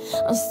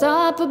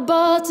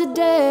 unstoppable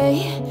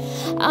today.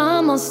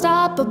 I'm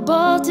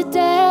unstoppable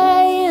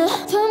today.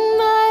 Put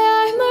my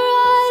armor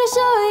on to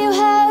show you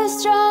how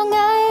strong I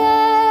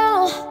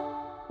am.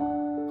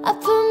 I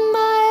put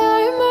my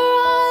armor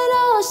on,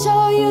 I'll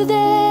show you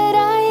that I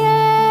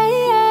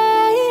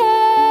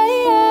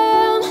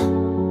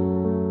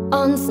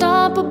am.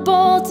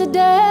 Unstoppable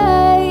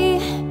today,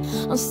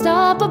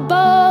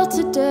 unstoppable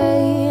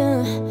today,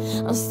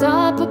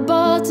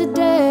 unstoppable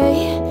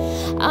today.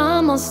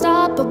 I'm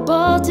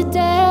unstoppable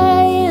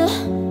today.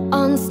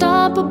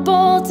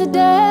 Unstoppable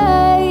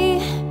today,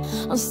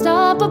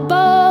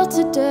 unstoppable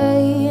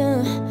today,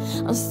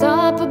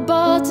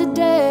 unstoppable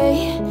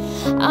today.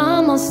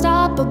 I'm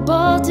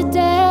unstoppable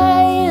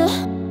today.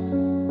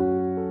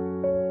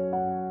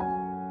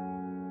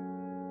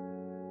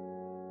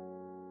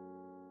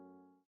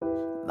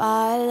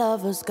 My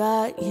lover's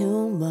got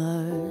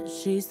humor.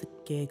 She's the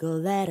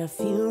giggle at a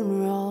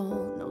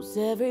funeral. Knows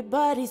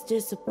everybody's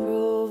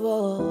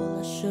disapproval.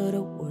 I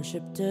should've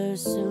worshipped her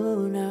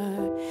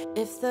sooner.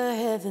 If the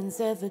heavens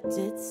ever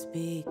did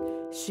speak,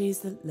 she's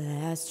the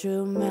last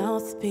true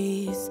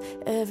mouthpiece.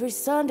 Every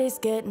Sunday's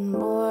getting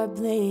more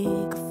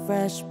bleak.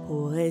 Fresh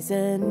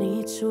poison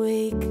each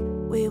week.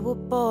 We were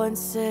born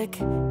sick,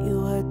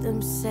 you heard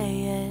them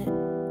say it.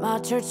 My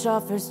church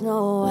offers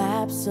no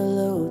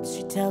absolutes.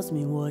 She tells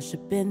me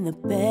worship in the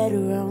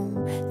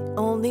bedroom. The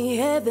only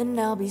heaven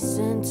I'll be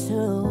sent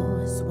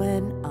to is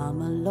when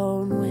I'm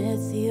alone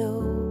with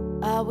you.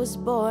 I was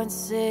born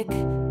sick,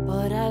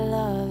 but I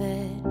love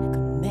it.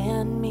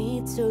 Command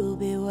me to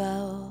be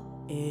well.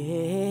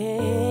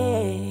 Amen.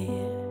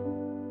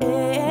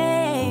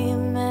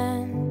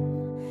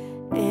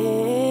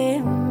 Amen.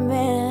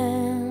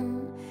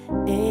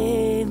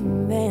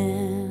 Amen.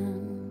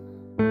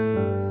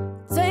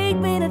 Take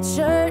me to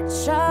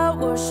church, I'll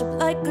worship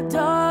like a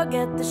dog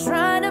at the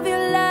shrine of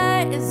your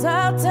lies.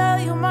 I'll tell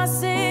you my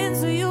sins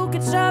so you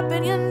can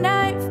sharpen your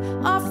knife.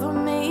 Offer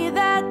me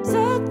that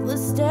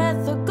deathless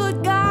death, a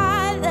good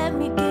God, let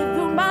me give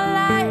you my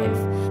life.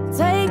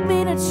 Take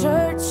me to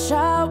church,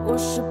 I'll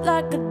worship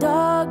like a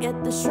dog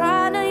at the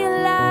shrine of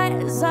your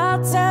lies.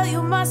 I'll tell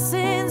you my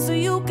sins so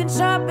you can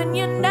sharpen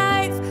your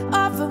knife.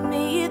 Offer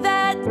me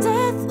that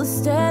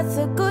deathless death,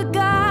 a good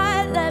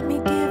God, let me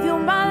give you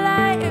my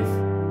life.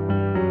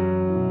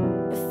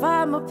 If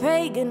I'm a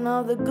pagan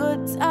of the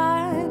good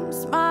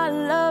times, my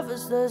love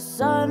is the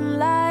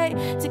sunlight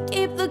to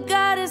keep the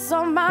goddess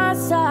on my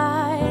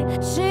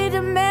side. She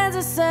demands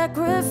a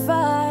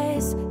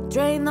sacrifice.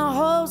 Drain the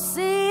whole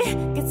sea,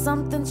 get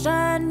something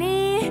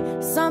shiny,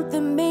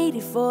 something meaty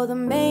for the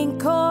main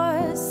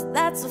course.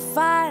 That's a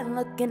fine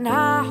looking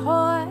high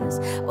horse.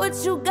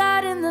 What you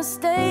got in the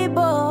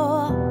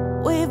stable?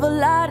 We've a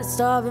lot of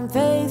starving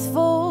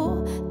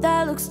faithful.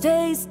 That looks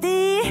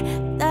tasty,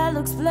 that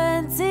looks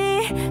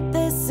plenty.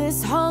 This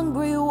is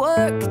hungry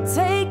work.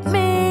 Take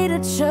me to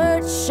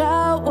church,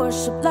 I'll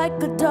worship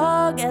like a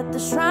dog at the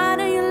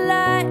shrine of your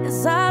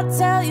lies. I'll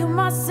tell you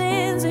my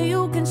sins so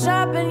you can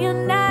sharpen your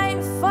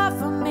knife.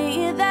 Offer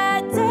me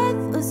that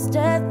deathless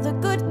death, a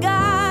good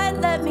God,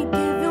 let me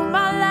give you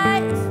my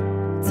life.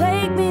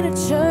 Take me to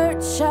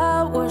church,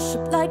 I'll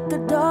worship like a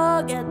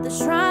dog at the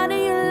shrine of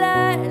your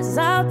lies.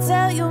 I'll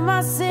tell you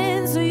my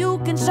sins so you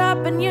can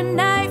sharpen your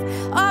knife.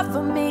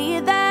 Offer me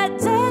that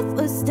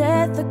deathless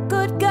death, a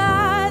good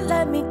God,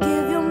 let me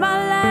give you my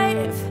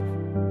life.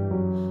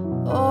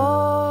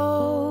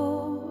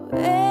 Oh,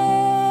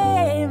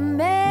 amen,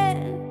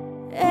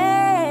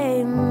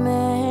 amen,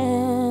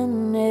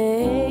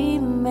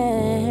 amen.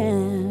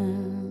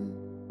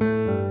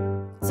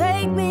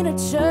 Take me to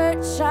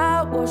church,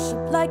 I'll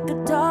worship like a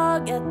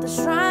dog at the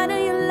shrine of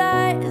your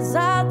lies.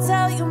 I'll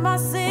tell you my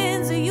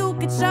sins so you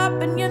can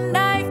sharpen your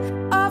knife.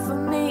 Offer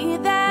me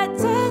that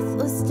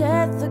deathless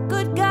death, a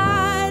good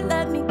God,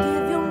 let me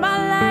give you my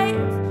life.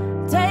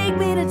 Take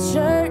me to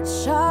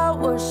church, I'll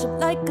worship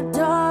like a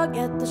dog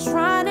at the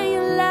shrine of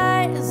your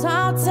lies.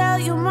 I'll tell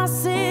you my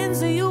sins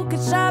so you can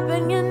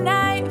sharpen your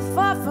knife.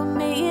 Offer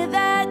me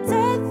that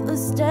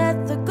deathless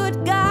death, a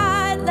good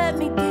God, let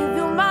me give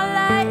you my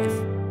life.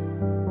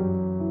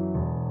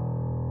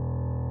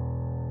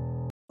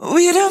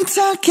 We don't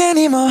talk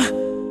anymore.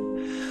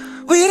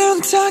 We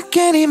don't talk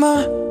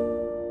anymore.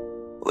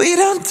 We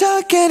don't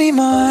talk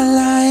anymore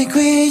like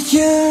we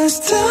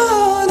used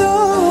to do.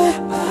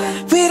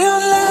 We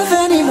don't laugh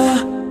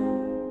anymore.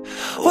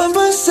 What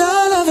was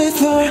all of it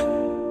for?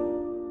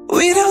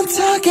 We don't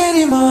talk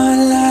anymore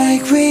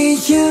like we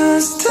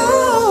used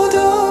to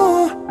do.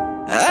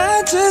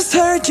 I just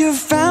heard you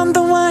found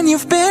the one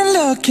you've been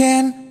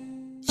looking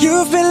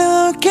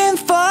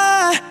for.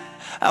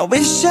 I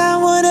wish I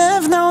would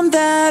have known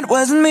that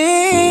wasn't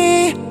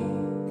me.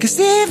 'Cause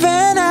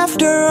even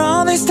after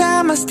all this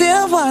time I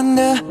still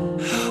wonder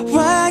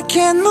why I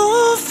can't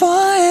move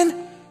on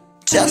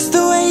just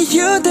the way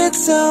you did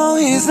so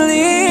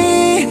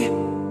easily.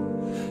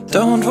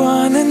 Don't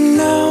wanna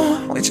know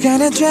which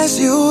kind of dress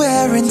you're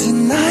wearing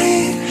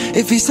tonight,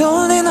 if he's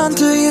holding on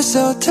to you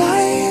so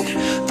tight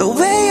the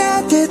way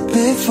I did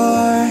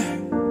before.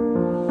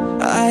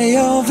 I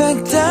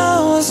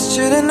overdosed,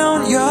 should've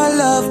known your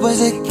love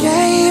was a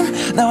game.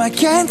 Now I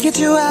can't get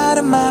you out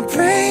of my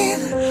brain.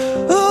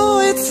 Oh,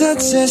 it's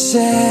such a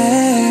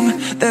shame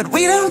that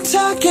we don't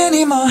talk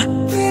anymore.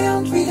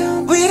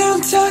 We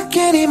don't talk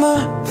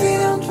anymore.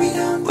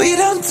 We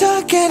don't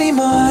talk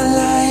anymore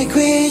like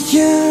we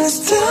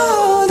used to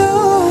do.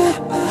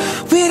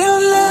 We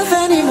don't laugh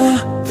anymore.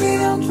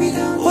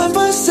 What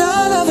was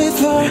all of it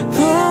for?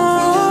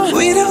 Oh,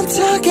 we don't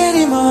talk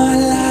anymore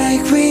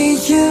like we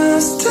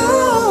used to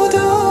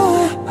do.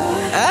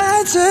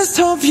 I just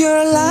hope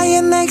you're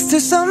lying next to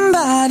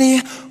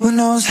somebody who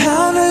knows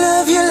how to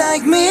love you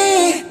like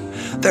me.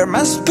 There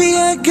must be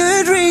a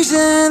good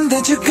reason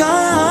that you're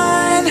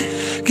gone.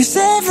 'Cause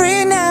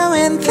every now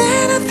and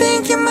then I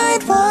think you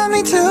might want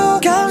me to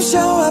come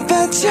show up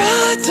at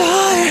your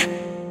door.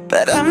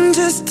 but I'm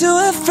just too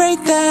afraid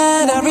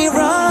that I'll be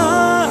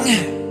wrong.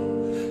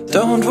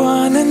 Don't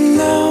wanna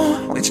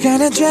know which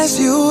kind of dress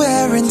you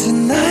wearing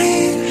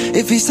tonight,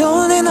 if he's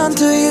holding on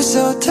to you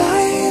so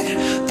tight,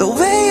 the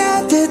way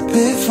I did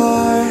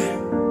before.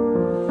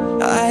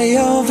 I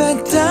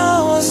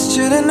overdosed,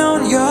 should've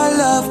known your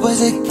love was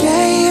a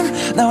game.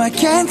 Now I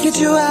can't get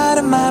you out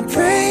of my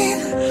brain.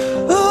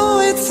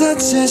 Oh, it's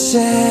such a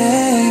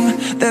shame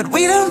that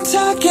we don't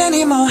talk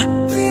anymore.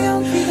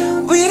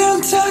 We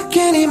don't talk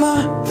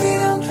anymore.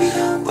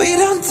 We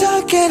don't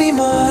talk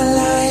anymore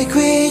like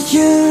we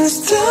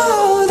used to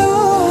do.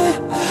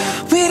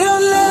 We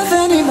don't love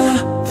anymore.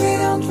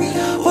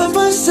 What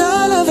was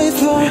all of it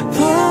for?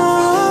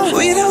 Oh,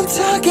 we don't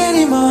talk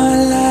anymore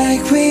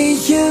like we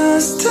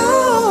used to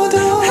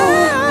do.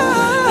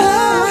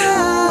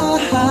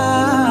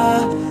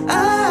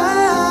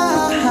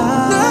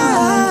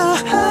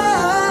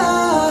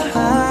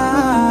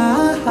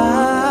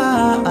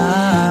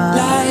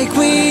 Like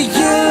we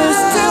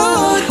used to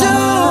do.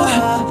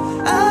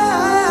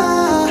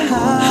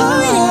 Oh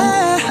yeah.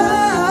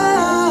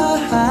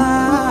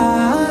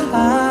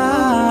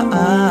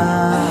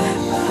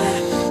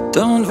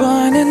 Don't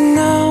wanna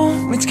know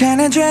which kind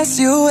of dress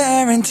you're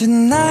wearing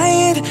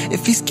tonight,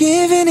 if he's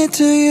giving it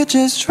to you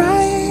just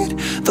right,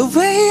 the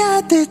way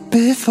I did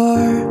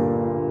before.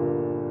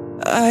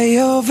 I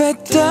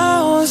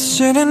overdosed,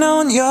 should've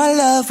known your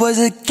love was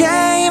a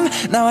game.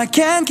 Now I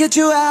can't get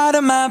you out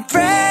of my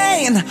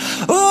brain.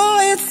 Oh,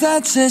 it's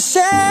such a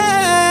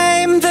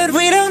shame that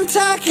we don't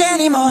talk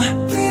anymore.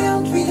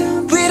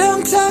 We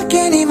don't talk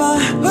anymore.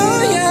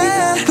 Oh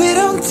yeah, we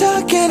don't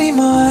talk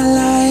anymore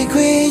like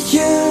we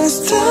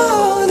used to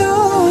do.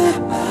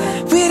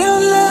 We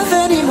don't love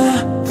anymore.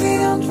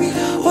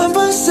 What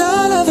was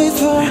all of it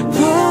for?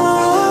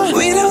 Oh,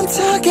 we don't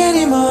talk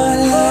anymore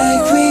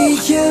like we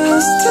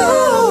used to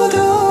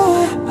do.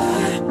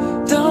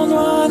 Don't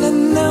wanna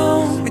know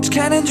which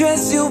kind of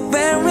dress you're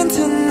wearing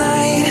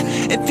tonight,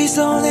 if he's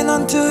holding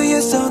on to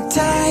you so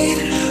tight,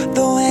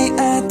 the way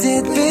I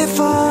did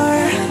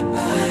before.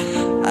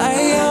 I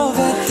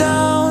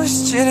overdosed,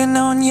 should've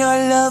known your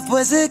love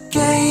was a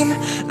game.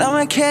 Now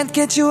I can't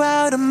get you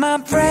out of my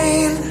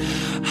brain.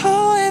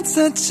 Oh, it's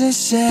such a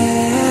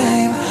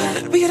shame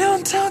that we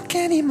don't talk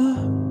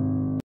anymore.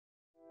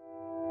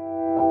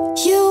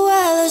 You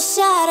were the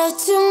shadow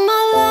to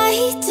my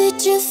light. Did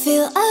you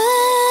feel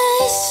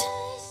us?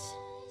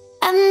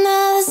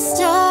 Another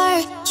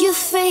star, you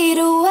fade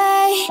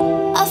away.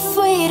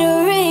 Afraid to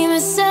dream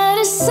instead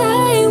of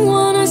saying,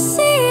 wanna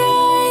see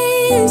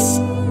us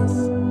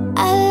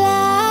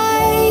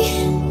alive.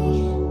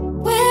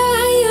 Where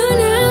are you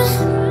now?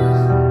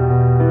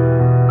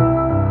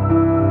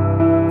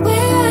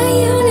 Where are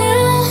you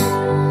now?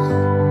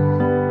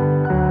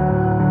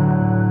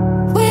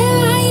 Where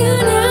are you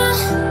now?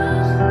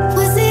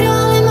 Was it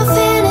all in my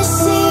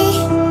fantasy?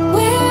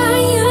 Where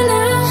are you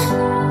now?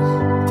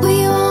 Were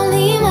you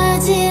only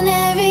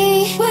imaginary?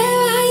 Where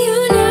are you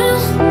now?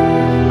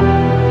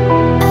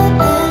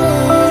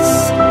 Atlas,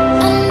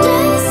 under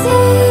the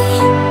sea,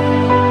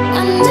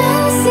 under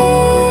the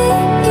sea.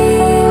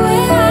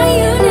 Where are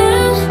you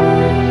now?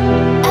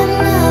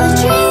 Another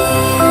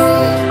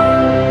dream.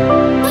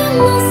 My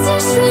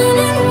monster's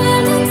running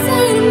wild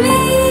inside of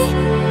me.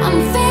 I'm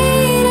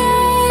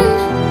fading.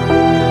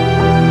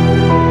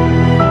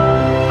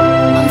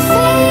 I'm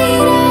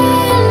fading,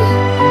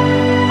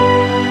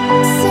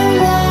 so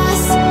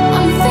lost.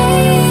 I'm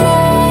fading.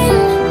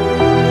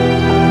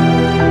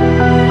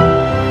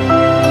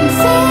 I'm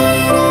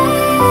fading,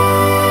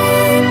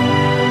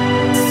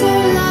 so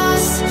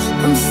lost.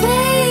 I'm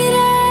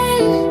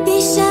fading.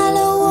 These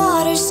shallow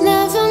waters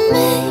never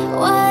meant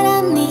what I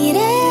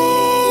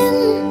needed.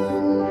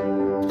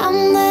 I'm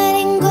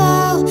letting go,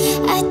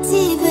 a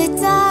deeper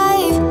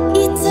dive,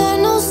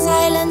 eternal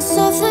silence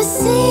of the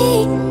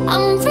sea.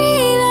 I'm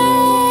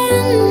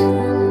breathing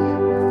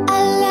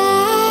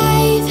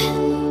alive.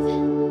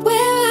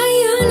 Where are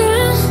you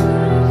now?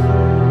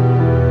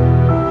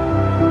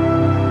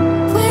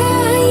 Where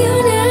are you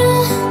now?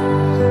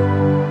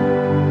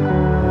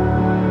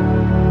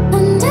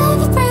 Under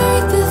the breath.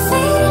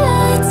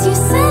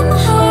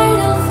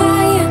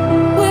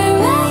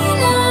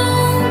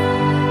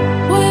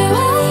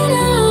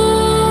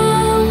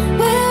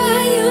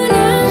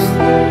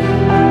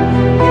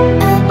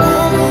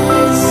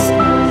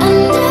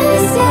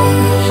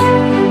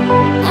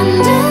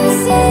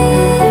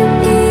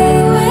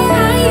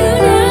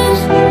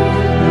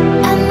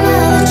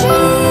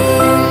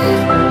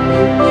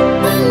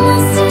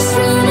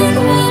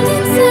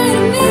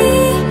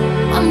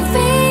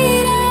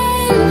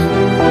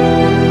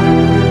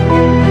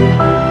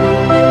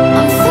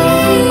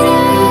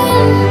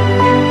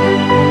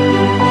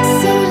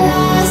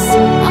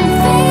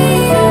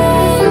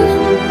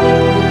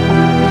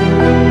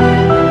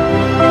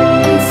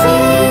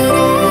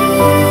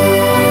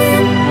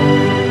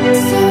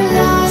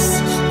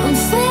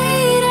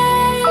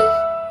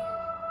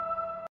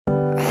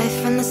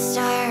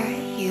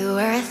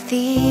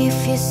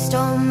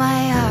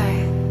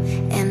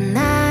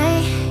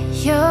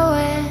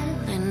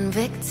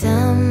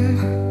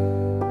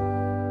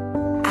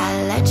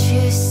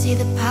 see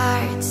the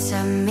parts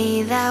of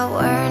me that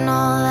weren't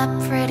all that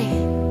pretty,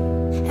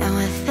 and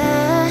with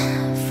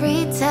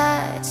every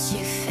touch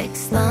you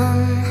fix them.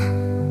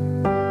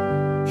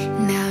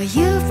 Now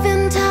you've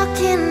been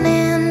talking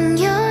in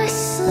your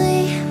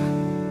sleep.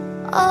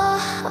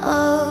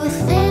 Oh,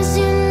 things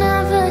you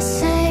never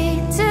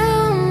say to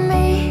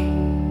me.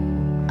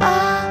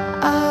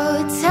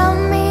 Oh, tell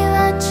me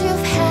that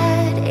you've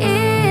had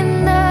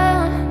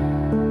enough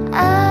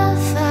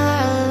of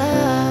our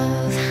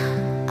love,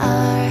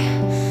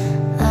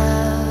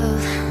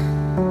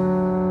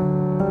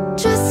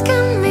 Just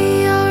give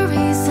me a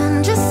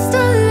reason, just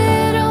a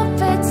little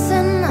bit's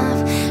enough.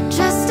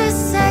 Just a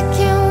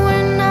second,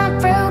 we're not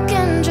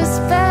broken,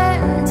 just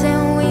bent,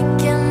 and we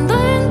can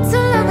learn to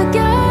love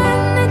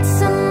again.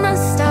 It's in the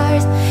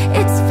stars,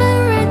 it's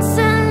been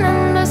written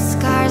in the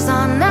scars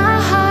on our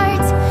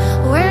hearts.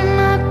 We're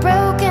not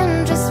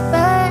broken, just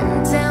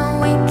bent, and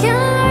we can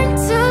learn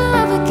to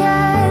love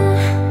again.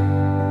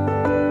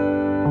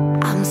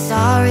 I'm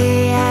sorry,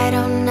 I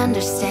don't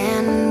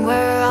understand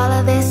where all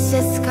of this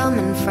is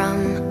coming from.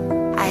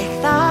 I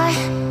thought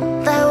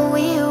that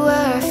we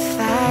were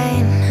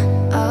fine.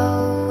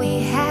 Oh, we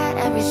had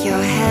everything.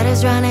 Your head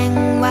is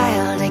running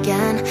wild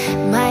again.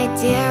 My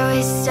dear,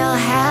 we still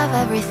have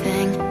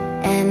everything,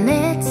 and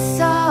it's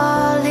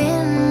all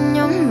in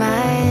your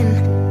mind.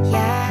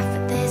 Yeah,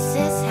 but this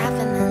is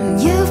happening.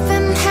 You've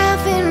been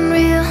having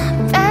real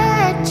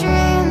bad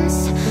dreams.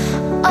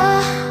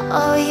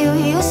 Oh, you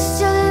used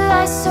to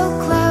lie so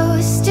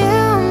close to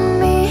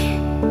me.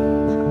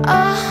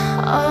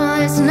 Oh,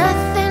 there's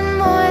nothing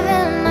more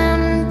than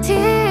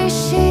empty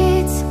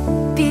sheets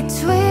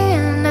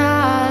between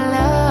our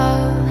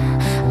love,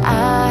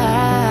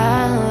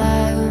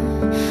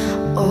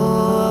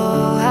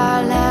 oh, our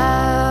love,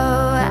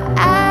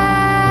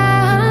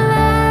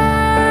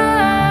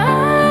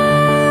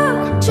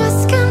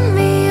 Just give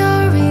me a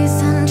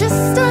reason,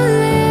 just a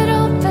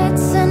little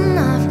bit's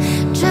enough.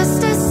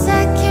 Just a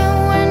second,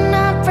 we're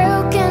not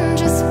broken,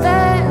 just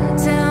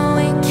bent, and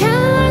we can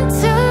learn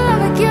to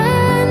love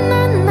again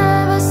and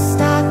never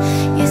stop.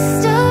 You're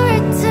still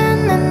written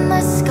in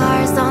the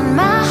scars on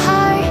my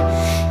heart.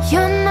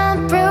 You're not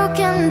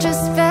broken,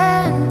 just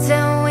bent,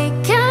 and we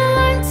can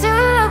learn to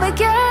love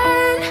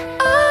again.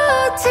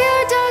 Oh,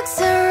 tear ducts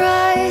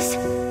arise,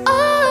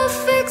 oh,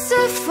 fix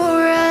it for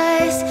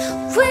us.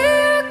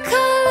 We're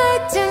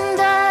collecting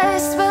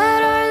dust,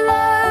 but our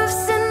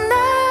love's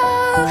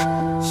enough.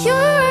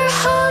 You're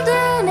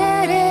holding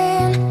it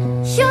in,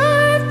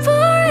 you're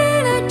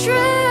pouring a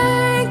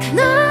drink.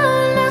 No,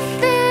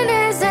 nothing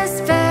is as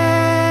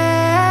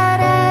bad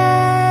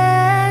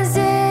as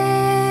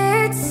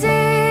it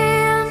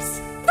seems.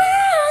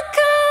 We'll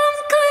come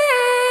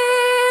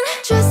clean.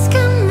 Just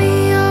give me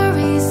a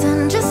reason,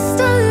 just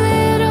a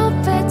little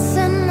bit's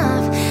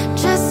enough.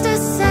 Just a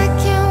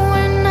second,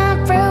 we're not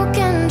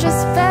broken,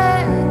 just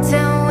bent,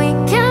 and we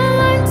can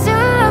learn to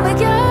love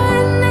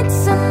again.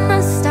 It's in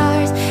the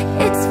stars,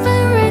 it's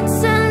been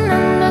written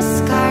in the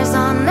scars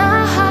on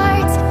our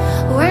hearts.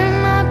 We're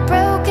not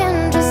broken,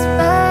 just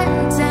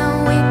bent, and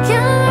we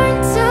can learn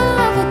to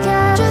love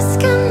again. Just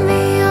give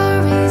me a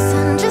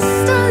reason,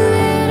 just a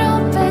little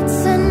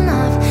bit's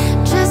enough.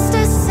 Just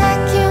a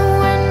second,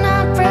 we're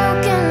not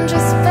broken,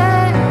 just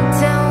bent,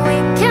 and we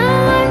can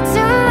learn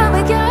to love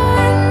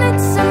again.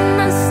 It's in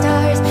the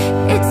stars,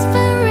 it's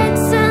been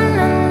written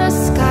in the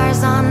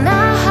scars on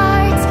our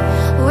hearts.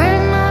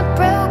 We're not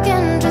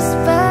broken, just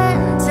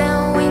bent,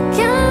 and we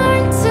can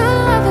learn to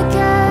love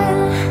again.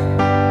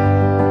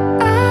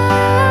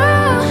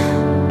 Oh,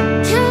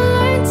 can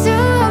learn to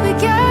love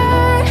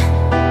again.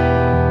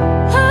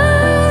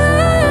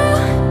 Oh,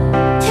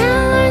 can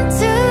learn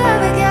to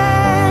love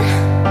again.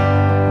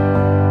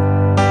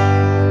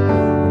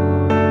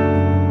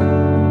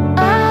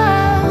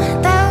 Oh,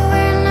 that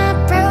we're not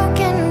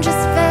broken,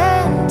 just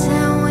bent,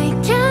 and we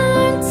can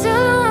learn to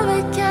love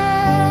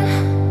again.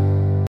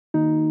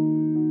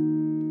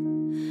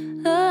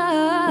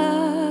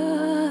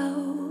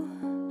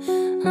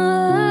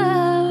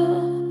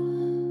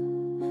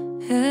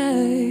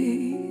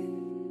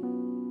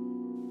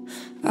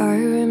 I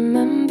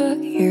remember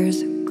years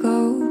ago,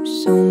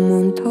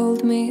 someone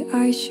told me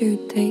I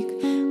should take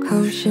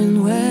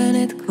caution when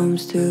it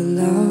comes to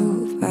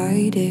love.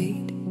 I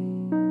did.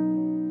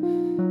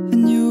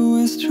 And you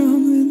were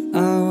strong and I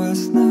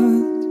was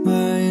not.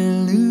 My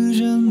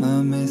illusion,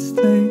 my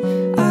mistake.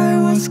 I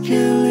was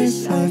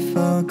careless, I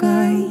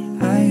forgot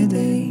I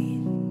did.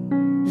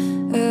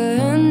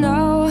 And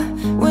now,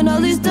 when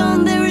all is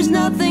done, there is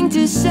nothing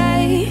to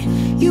say.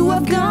 You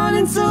have gone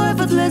and so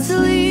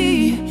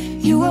effortlessly.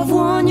 You have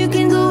won, you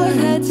can go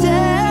ahead,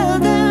 tell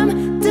them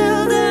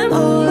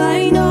all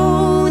I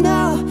know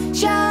now.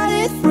 Shout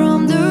it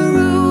from the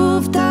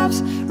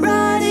rooftops,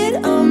 write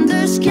it on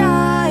the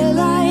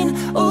skyline.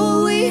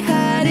 All we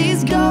had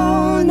is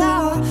gone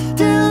now.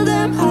 Tell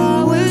them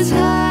I was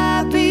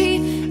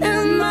happy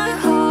and my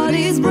heart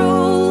is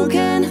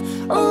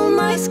broken. All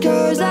my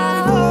scars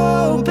are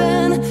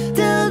open.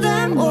 Tell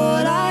them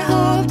what I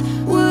hoped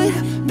would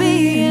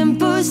be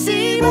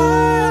impossible.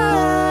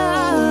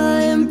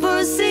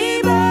 Impossible.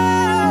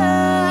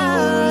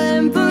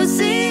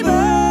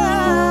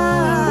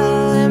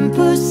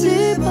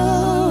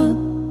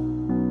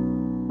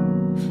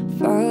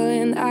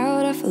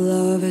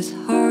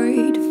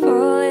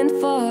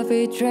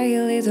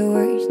 betrayal is the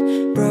worst.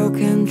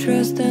 Broken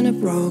trust and a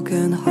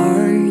broken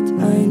heart.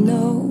 I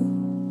know,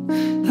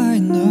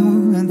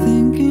 and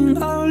thinking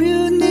all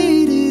you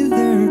need is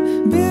there.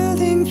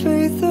 Building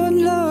faith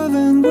on love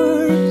and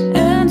words.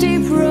 empty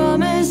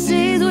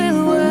promises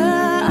will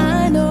wear.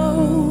 I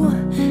know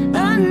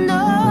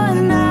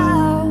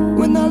now.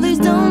 When all is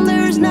done,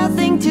 there's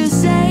nothing to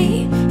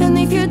say. And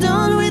if you're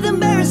done with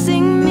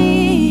embarrassing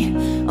me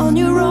on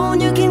your own,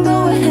 you can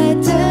go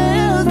ahead.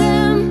 Tell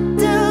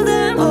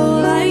them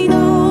all I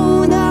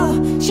know now.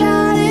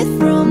 Shout it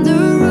from the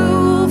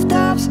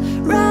rooftops,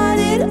 write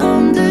it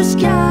on the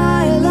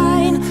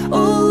skyline.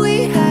 All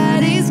we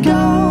had is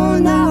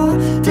gone now.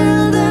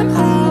 Tell them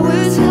I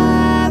was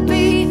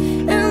happy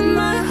and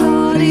my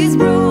heart is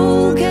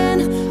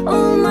broken.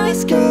 All my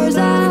scars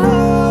are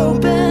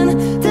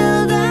open.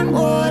 Tell them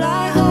what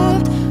I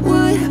hoped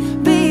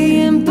would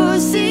be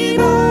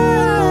impossible.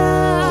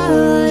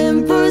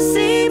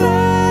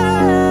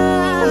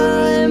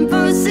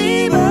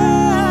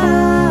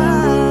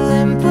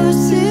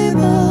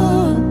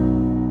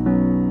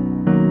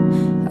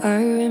 I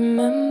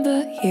remember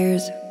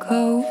years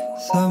ago,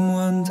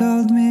 Someone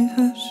told me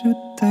I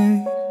should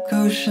take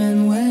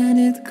caution when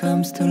it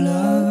comes to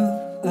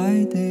love.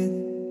 I did.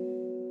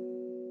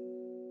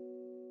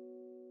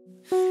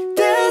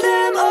 Tell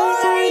them all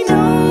I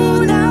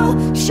know now.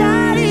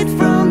 Shout it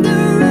from the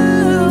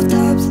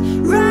rooftops,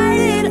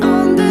 write it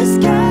on the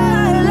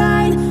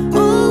skyline.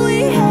 All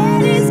we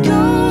had is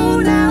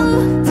gone now.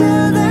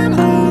 Tell them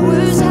I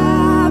was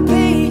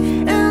happy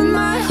and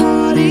my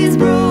heart is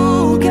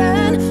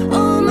broken.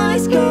 All my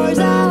scars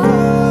are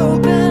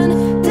open.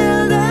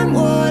 Tell them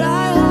what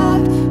I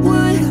hoped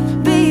would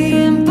be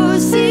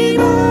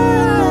impossible.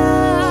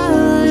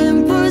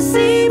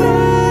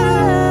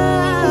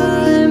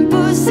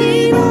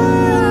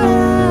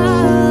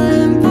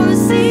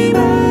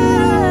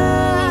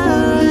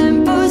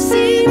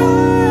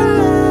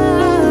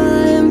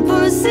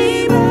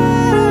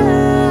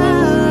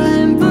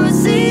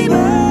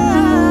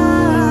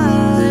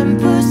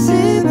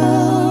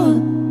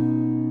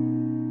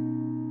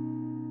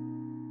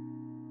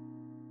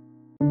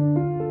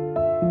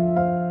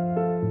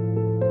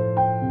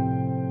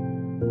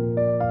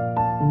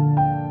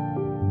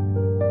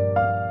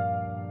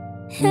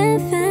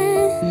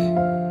 Heaven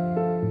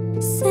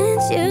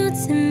sent you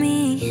to me.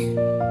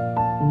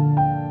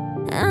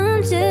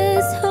 I'm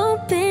just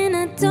hoping I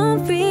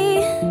don't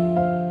repeat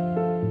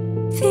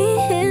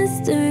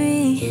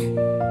history.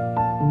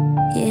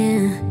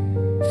 Yeah.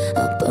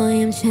 Oh boy,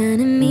 I'm trying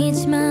to meet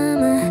your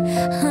mama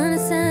on a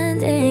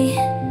Sunday,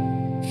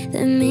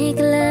 then make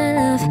a lot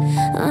of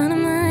on a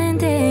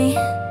Monday.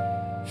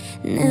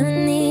 Never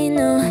need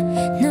no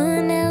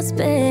one else,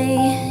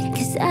 babe,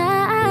 'cause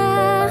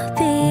I'll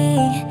be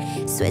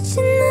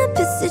switching up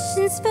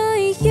positions for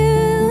you.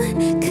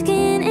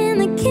 Cooking in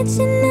the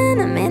kitchen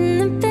and I'm in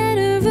the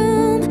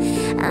bedroom.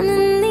 I'm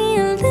in the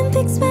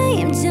Olympics where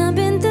I'm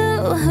jumping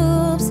through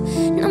hoops.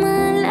 No,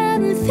 my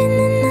love and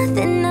feeling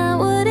nothing I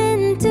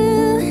wouldn't do,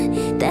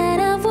 that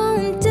I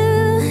won't do.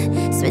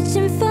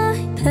 Switching for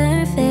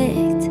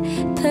perfect.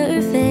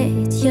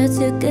 You're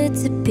too good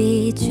to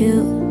be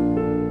true.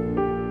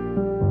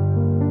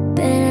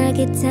 But I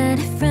get tired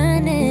of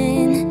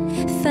running.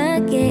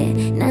 Fuck it,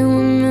 now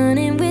I'm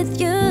running with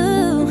you.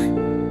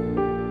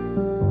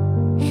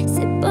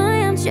 Say, boy,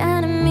 I'm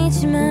trying to meet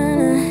your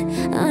mama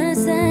on a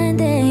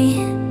Sunday,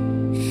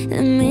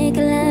 then make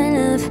a lot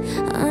of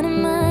on a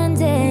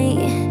Monday.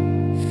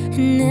 I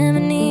never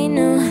need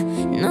no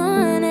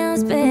one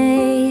else,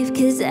 babe,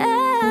 'cause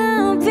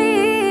I'll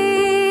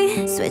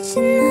be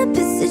switching up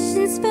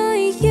positions for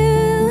you.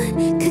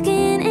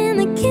 Cooking in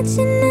the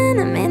kitchen and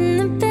I'm in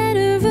the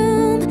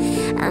bedroom.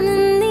 I'm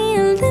in the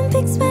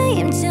Olympics where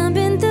I'm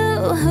jumping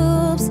through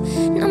hoops.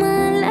 No,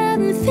 my love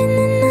and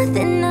feeling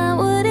nothing I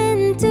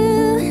wouldn't do,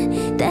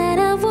 that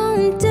I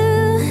won't do.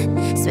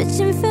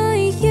 Switching for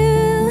you.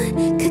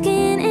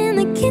 Cooking in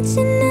the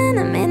kitchen and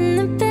I'm in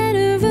the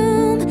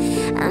bedroom.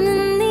 I'm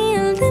in the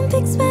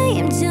Olympics where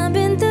I'm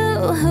jumping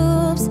through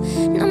hoops.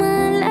 No,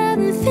 my love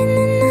and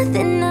feeling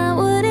nothing I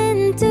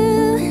wouldn't do,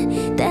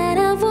 that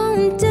I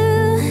won't do.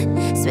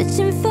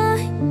 Switching for.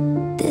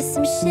 There's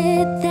some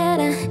shit that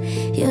I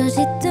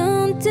usually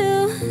don't do,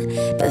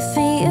 but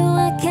for you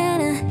I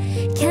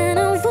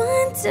kinda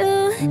want to.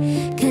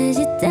 'Cause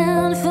you're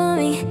down for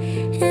me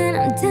and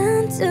I'm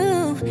down too.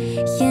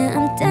 Yeah,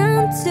 I'm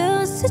down too.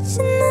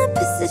 Switching up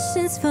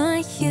positions for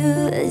you.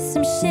 There's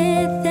some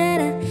shit that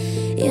I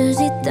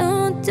usually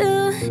don't do,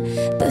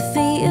 but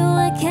for you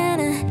I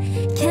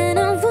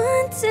kinda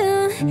want to.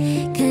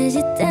 'Cause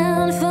you're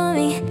down for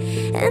me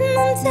and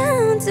I'm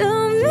down to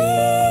me.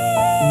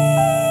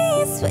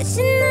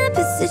 Switching up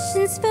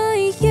positions for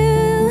you.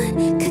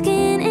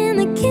 Cooking in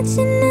the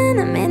kitchen and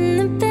I'm in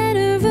the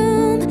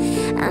bedroom.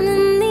 I'm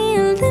in the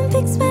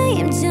Olympics where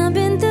I'm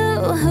jumping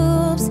through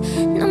hoops.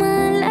 No,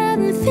 my love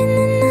and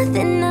feeling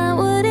nothing I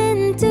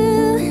wouldn't do.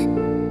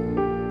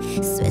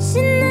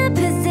 Switching up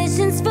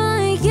positions for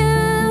you.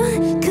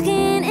 Cooking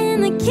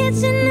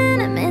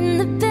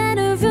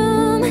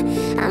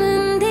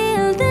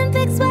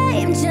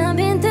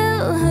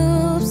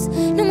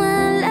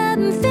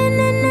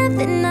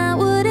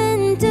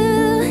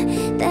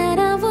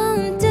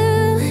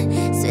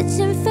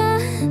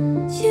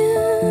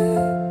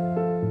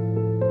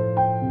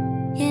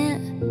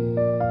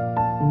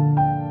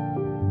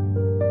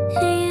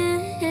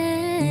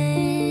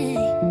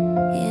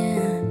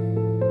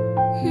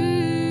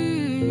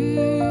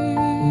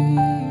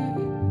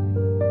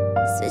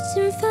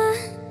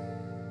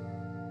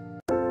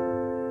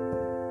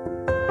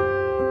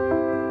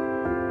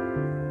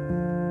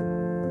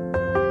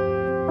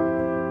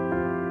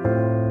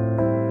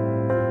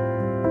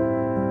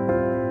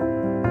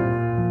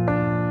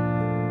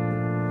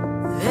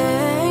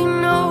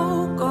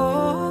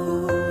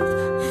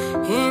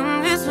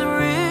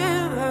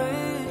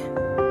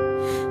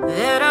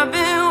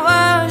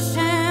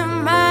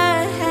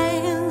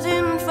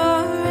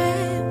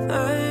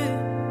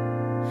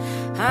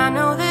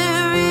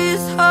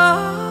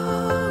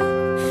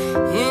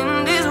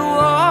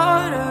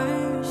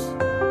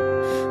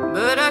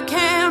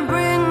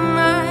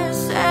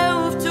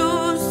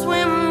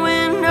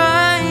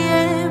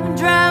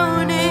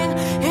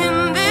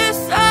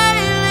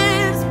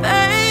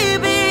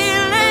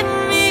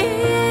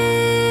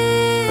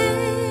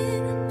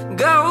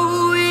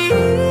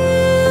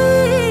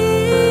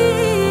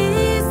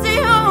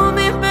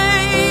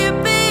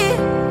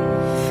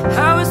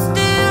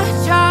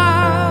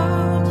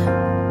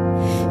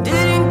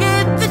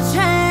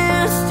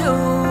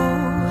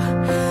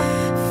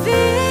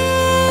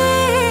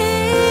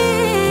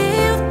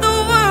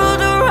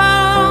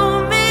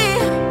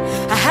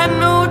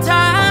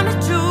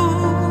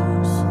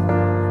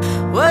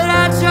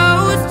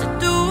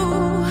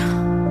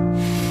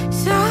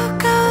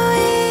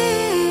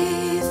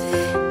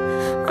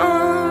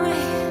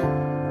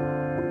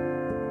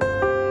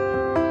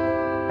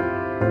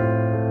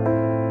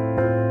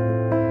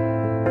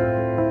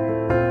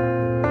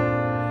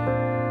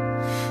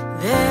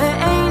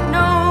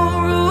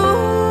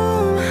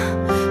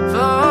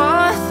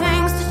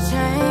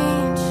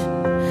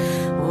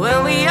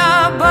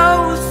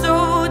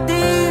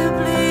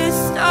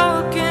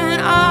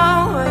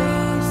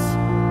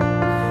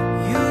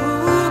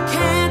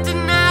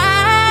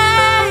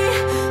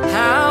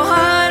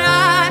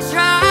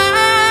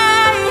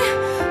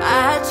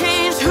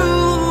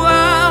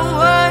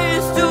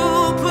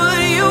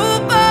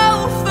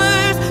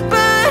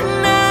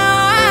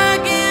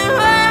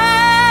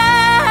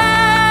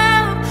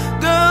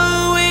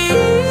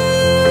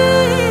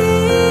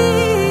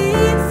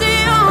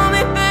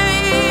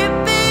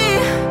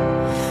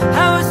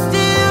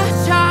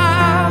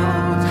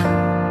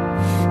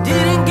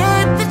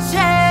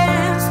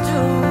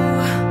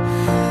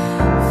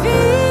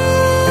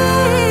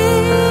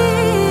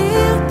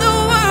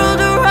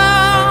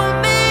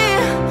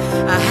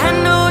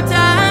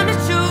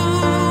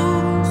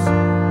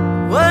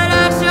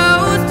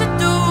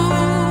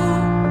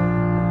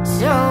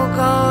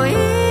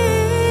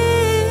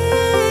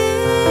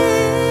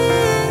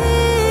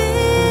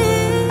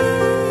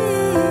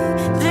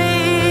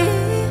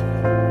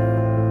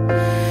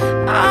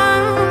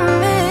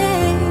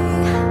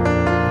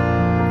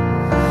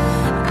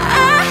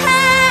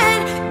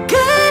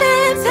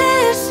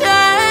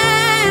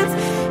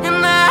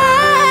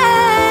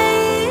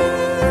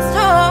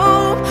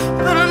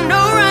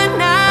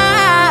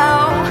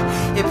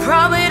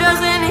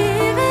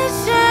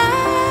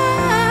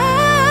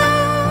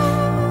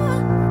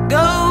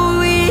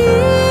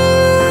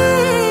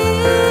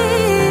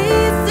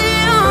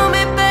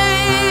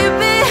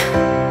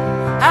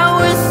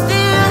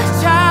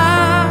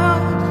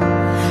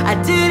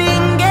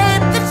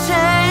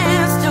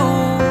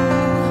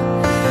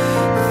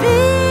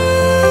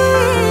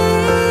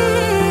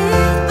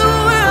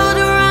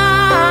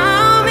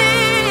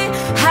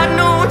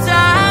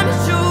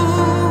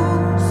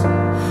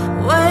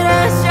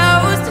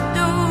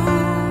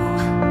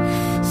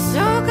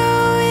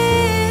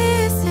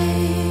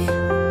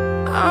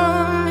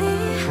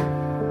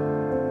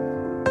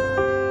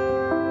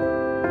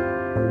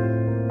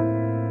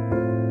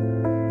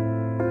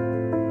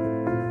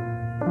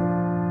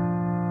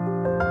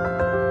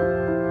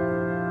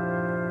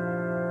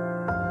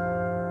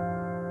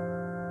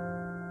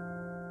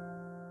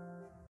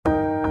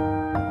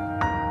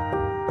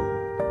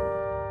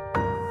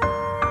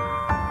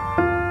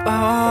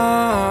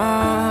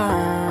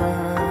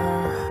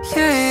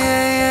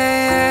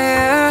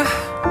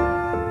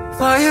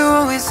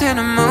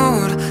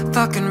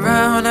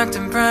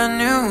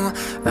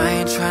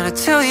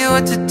to tell you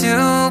what to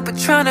do, but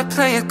trying to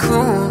play it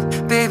cool.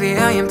 Baby,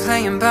 I am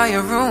playing by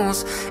your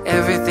rules.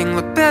 Everything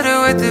look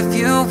better with a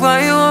view.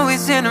 Why you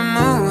always in a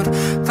mood?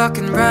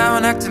 Fucking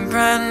around, acting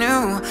brand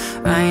new.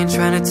 I ain't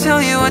trying to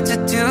tell you what to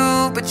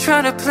do, but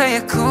try to play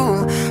it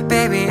cool.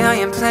 Baby, I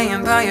am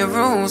playing by your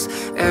rules.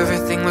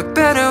 Everything look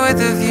better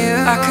with a view.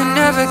 I can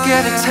never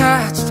get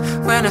attached.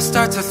 When I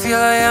start to feel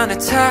I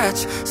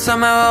unattached,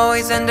 somehow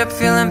always end up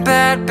feeling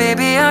bad.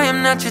 Baby, I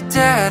am not your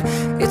dad.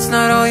 It's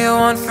not all you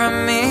want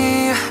from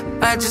me,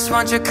 I just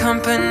want your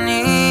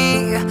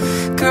company.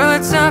 Girl,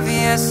 it's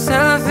obvious,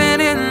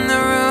 elephant in the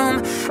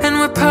room, and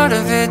we're part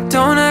of it.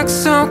 Don't act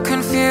so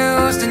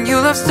confused, and you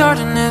love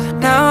starting it.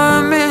 Now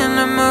I'm in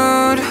a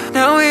mood.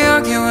 Now we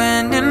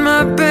arguing in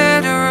my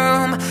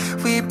bedroom.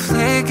 We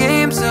play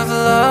games of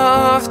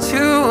love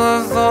to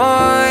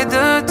avoid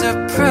the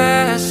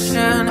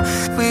depression.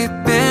 We've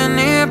been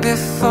here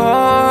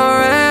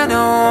before, and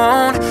I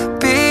won't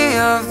be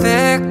a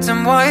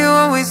victim. Why you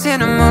always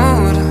in a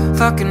mood?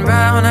 Fucking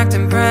round,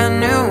 acting brand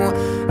new.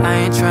 I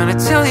ain't trying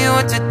to tell you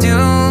what to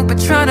do, but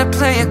try to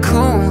play it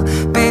cool.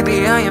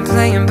 Baby, I am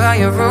playing by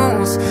your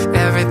rules.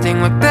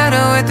 Everything look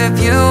better with a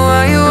view.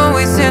 Why you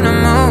always in a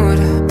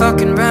mood?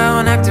 Fucking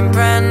round, acting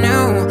brand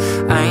new.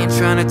 I ain't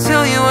trying to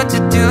tell you what to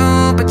do,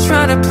 but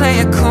try to play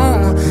it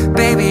cool.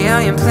 Baby,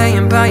 I am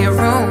playing by your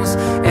rules.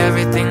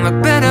 Everything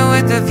look better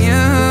with a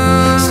view.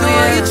 So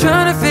why you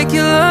trying to fake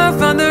your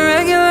love on the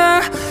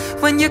regular,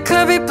 when you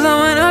could be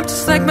blowing up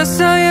just like my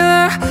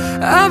cellular?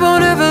 I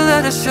won't ever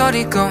let a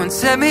shorty go and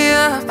set me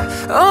up.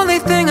 Only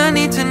thing I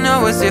need to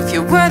know is if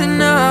you're wet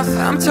enough.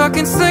 I'm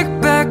talking slick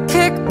back,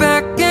 kick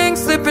back, gang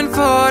slipping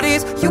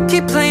 40s. You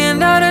keep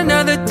playing out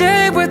another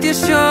day with your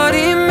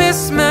shorty.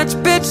 Mismatch,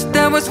 bitch,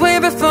 that was way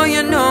before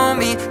you know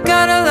me.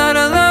 Got a lot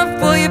of love,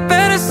 well you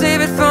better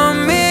save it for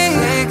me.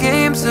 Play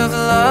games of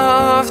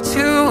love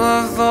to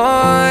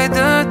avoid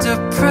the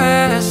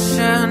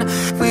depression.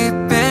 We've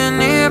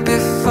been here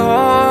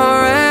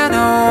before, and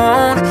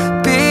I won't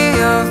be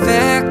a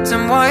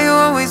victim. Why you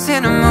always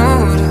in a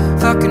mood?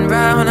 Fucking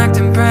round,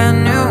 acting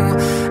brand new.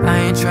 I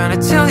ain't trying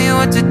to tell you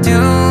what to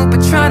do,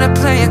 but try to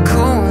play it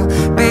cool.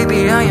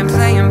 Baby, I am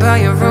playing by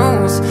your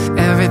rules.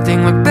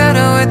 Everything look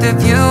better with a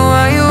view.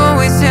 Why you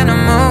always in a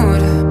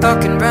mood?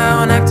 Fucking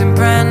round, acting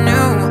brand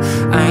new.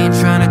 I ain't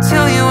trying to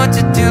tell you what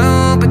to do,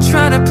 but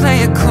try to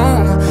play it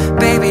cool.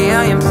 Baby,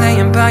 I am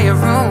playing by your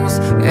rules.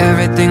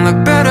 Everything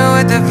look better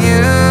with a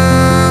view,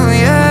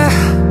 yeah.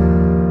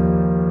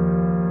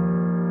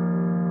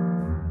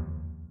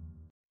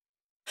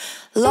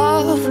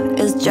 Love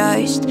is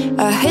just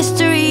a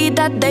history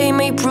that they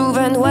may prove,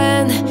 and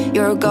when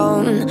you're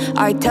gone,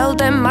 I tell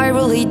them my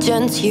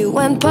religion's you.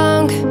 And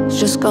punk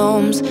just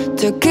comes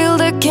to kill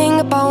the king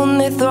upon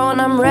the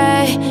throne. I'm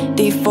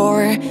ready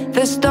for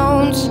the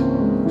stones.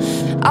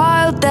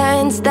 I'll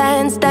dance,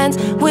 dance, dance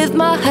with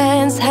my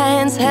hands,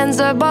 hands, hands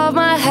above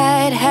my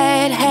head,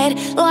 head, head.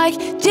 Like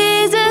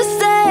Jesus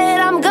said,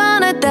 I'm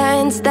gonna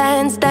dance,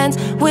 dance, dance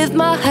with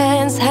my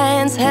hands,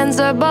 hands, hands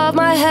above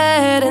my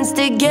head. And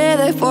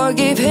together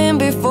forgive him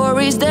before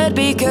he's dead,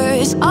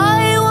 because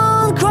I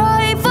won't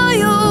cry for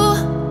you.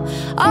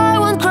 I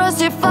won't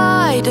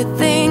crucify the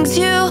things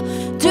you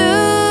do.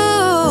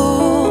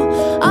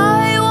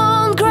 I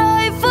won't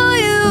cry for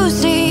you.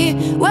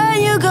 See,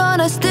 when you're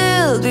gonna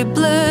still be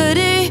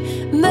bloody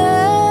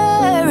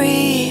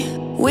Mary.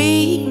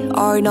 We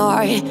are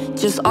not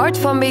just art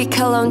from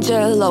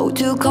Michelangelo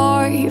to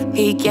carve.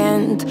 He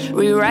can't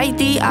rewrite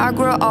the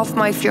aggro of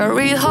my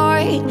fury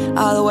heart.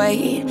 I'll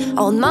wait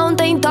on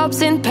mountain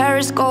tops in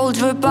Paris, quand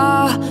je veux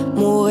pas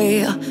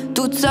mourir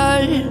toute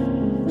seule.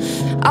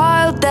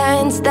 I'll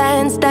dance,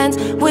 dance, dance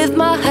with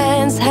my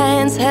hands,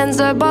 hands, hands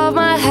above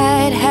my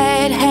head,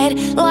 head, head.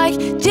 Like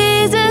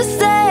Jesus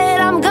said,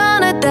 I'm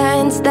gonna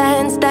dance,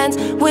 dance, dance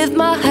with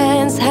my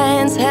hands,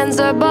 hands, hands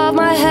above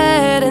my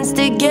head. And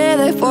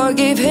together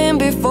forgive him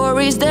before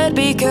he's dead,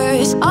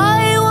 because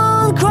I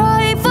won't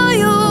cry for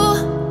you.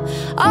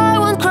 I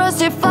won't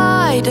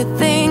crucify the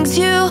things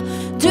you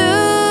do.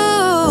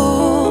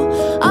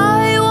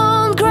 I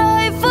won't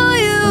cry for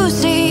you.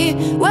 See,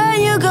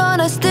 when you're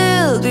gonna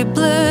still be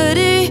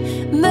bloody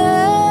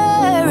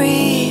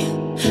Mary.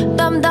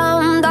 Dum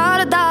dum da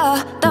da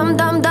da, dum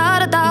dum da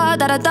da da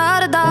da da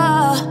da da.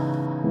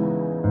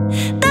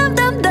 Dum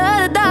dum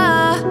da da da,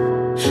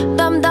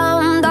 dum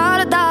dum da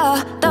da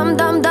da, dum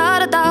dum da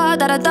da da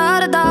da da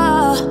da da.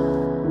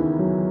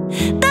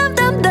 Dum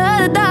dum da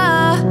da da.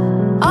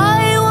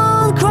 I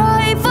won't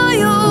cry for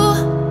you.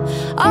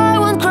 I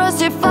won't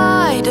crucify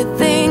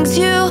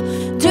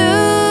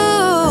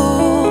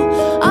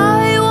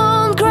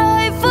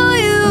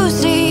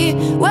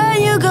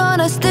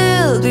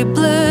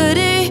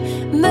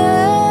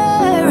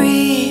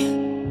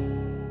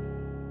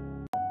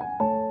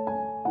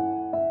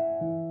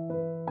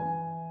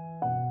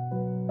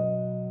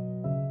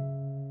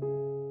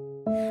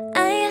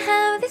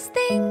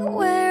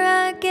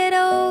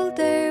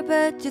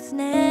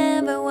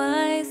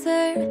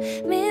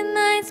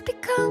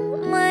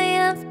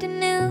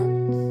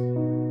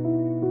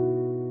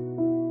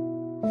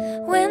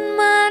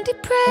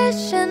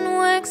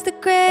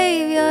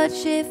God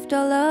shift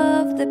all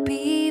of the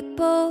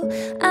people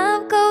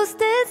I've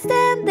ghosted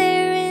stand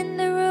there in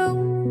the room.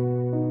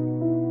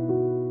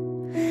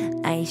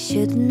 I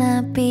should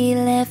not be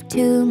left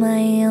to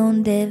my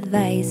own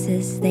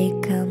devices. They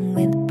come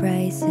with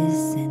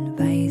prices and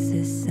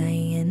vices.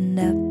 I end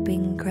up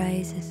in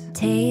crisis.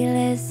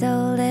 Tale as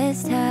old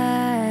as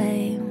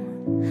time.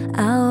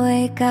 I'll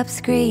wake up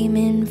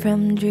screaming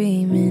from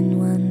dreaming.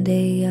 One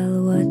day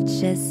I'll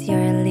watch as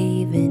you're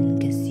leaving,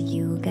 'cause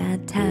you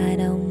got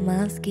tired of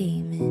my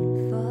scheming.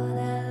 For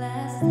the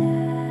last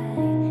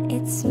time,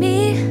 it's me.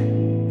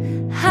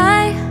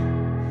 Hi,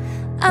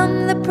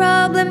 I'm the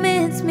problem,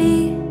 it's me.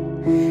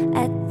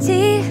 At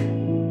tea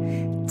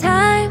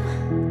time,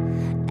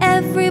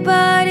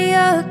 everybody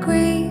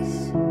agrees.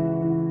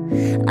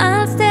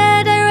 I'll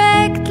stare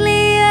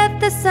directly at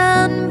the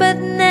sun, but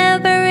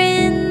never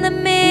in the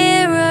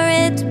mirror.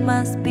 It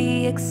must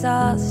be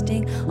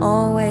exhausting,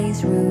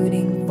 always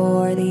rooting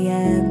for the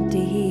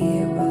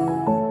anti-hero.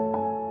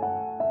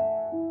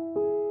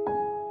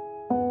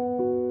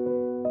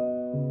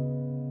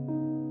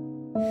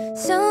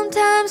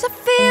 Sometimes I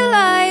feel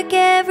like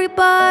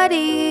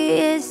everybody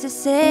is a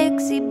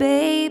sexy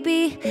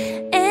baby,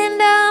 and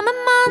I'm a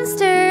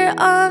monster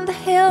on the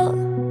hill.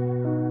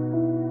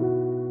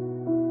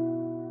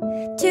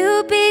 Too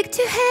big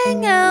to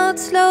hang out,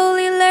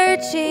 slowly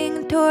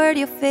lurching toward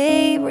your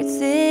favorite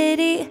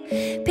city.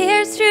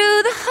 Pierced through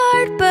the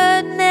heart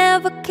but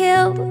never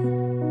killed.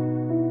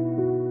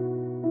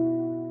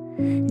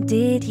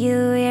 Did you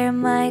hear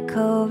my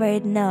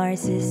covert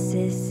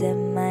narcissism?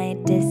 My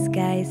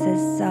disguise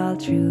as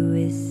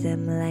altruism,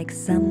 like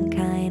some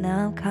kind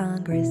of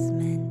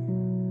congressman.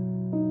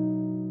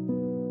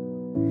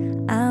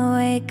 I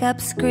wake up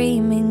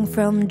screaming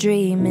from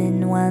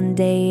dreaming. One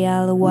day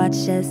I'll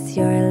watch as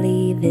you're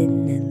leaving,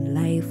 and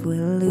life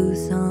will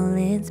lose all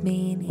its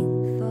meaning.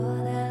 For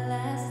the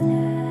last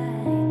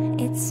time,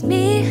 it's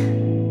me.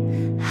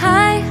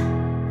 Hi,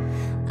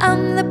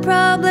 I'm the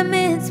problem,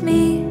 it's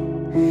me.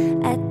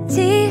 At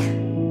tea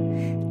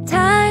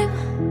time,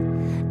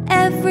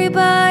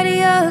 everybody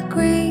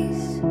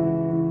agrees.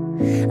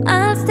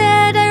 I'll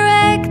stare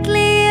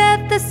directly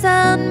at the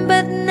sun,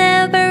 but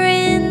never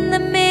in the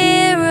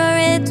mirror.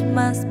 It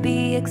must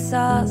be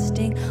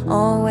exhausting,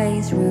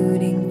 always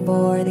rooting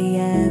for the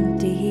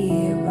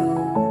anti-hero.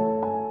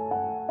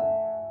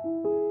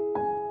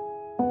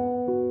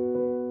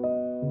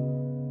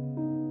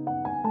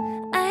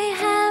 I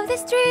have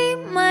this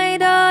dream, my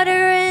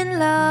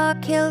daughter-in-law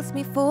kills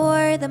me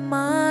for the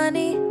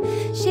money.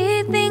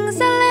 She thinks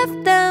I left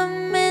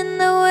them in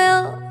the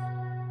will.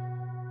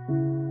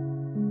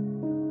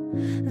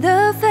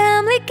 The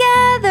family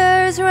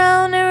gathers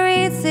round and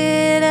reads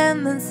it,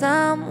 and then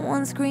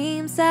someone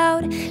screams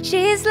out,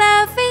 she's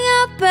laughing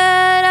up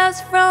at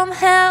us from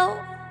hell.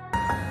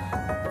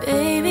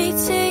 Baby,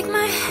 take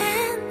my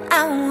hand,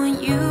 I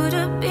want you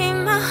to be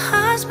my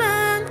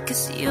husband,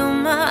 'cause you're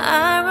my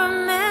Iron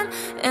Man,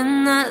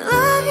 and I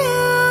love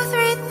you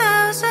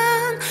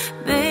 3000.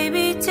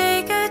 Baby,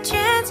 take a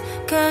chance,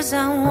 'cause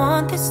I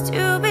want this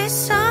to be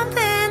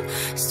something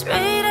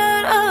straight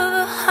out of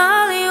a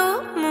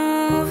Hollywood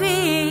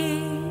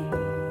movie.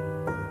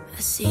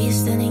 I see you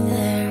standing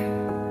there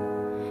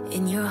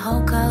in your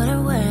Hulk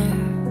outerwear,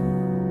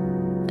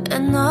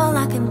 and all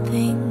I can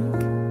think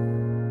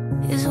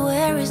is,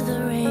 where is the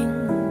ring?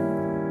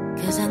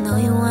 'Cause I know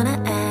you wanna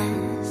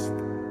ask,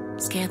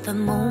 scared the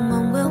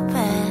moment will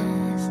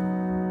pass.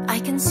 I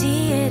can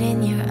see it in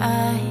your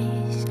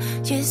eyes,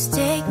 just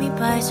take me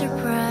by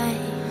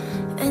surprise.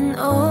 And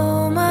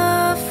all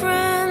my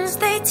friends,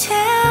 they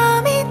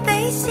tell me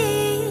they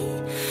see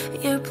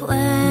you're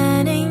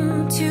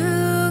planning to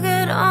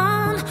get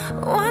on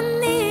one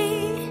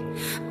knee.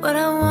 But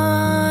I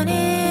want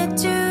it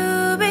to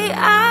be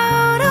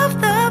out of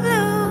the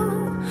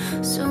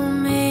blue, so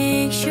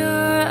make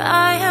sure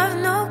I have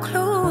no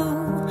clue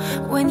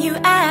when you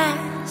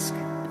ask.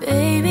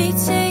 Baby,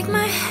 take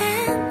my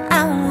hand,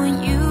 I want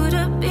you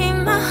to be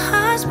my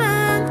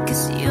husband,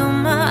 'cause you're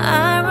my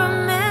Iron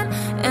Man,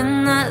 and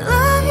I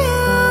love you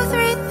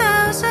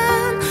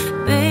 3000.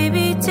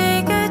 Baby,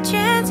 take a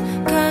chance,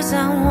 'cause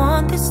I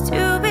want this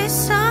to be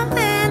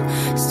something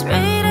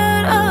straight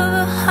out of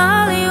a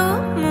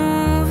Hollywood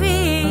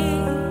movie.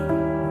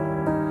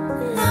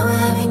 Now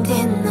we're having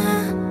dinner,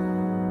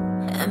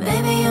 and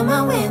baby, you're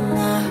my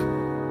winner.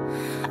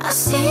 I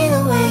see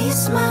the way you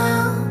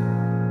smile,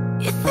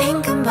 you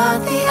think about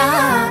the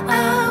hour.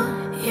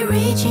 You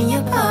reach in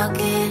your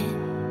pocket,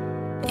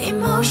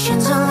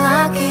 emotions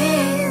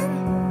unlocking,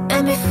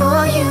 and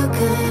before you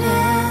could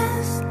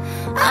ask,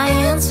 I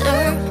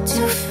answered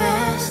too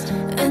fast.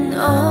 And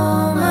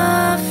all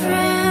my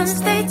friends,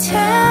 they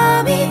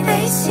tell me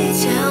they see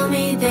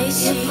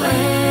you're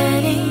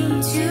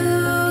planning to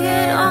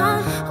get on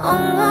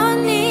one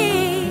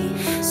knee.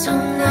 So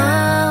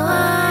now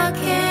I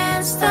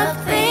can't stop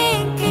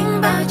thinking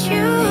about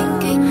you.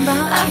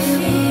 I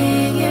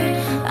figured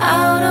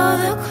out all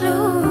the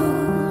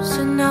clues,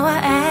 so now I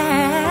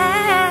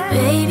ask.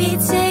 Baby,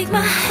 take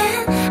my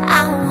hand,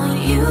 I want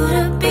you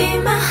to be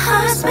my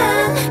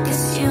husband,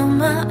 'cause you're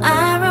my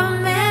Iron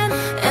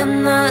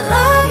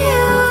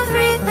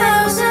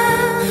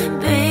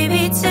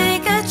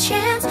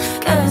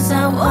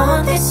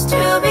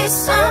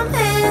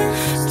something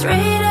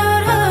straight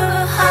out of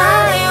a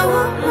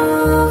Hollywood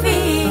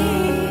movie.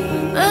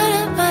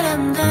 But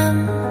I'm dumb.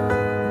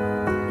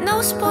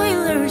 No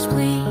spoilers,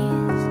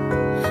 please.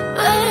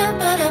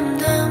 But I'm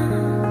dumb.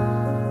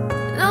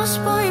 No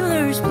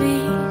spoilers,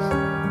 please.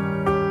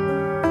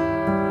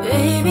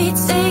 Baby,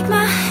 take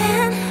my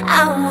hand.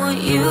 I want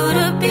you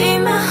to be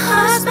my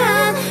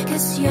husband,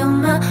 'cause you're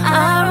my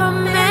Iron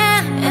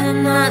Man,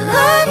 and I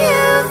love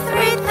you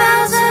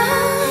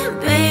 3000.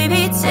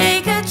 Baby,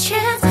 take a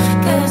chance,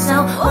 'cause I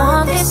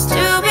want this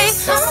to be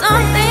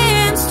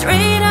something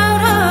straight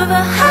out of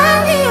a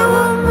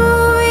Hollywood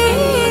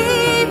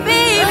movie,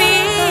 baby.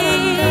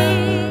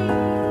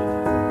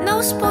 No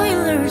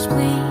spoilers,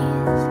 please.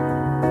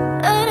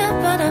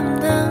 But I'm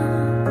dumb.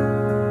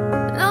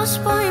 No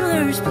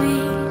spoilers,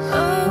 please.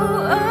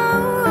 Oh,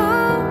 oh,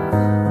 oh.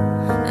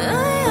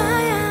 Ay,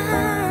 ay,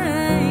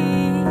 ay.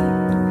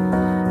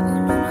 Oh,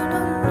 no, no,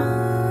 no, no.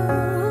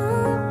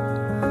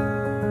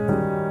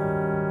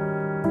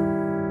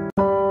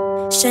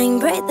 Shine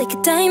bright like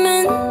a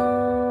diamond.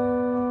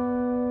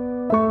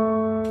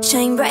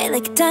 Shine bright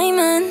like a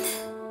diamond.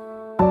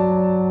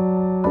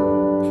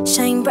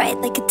 Shine bright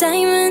like a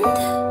diamond.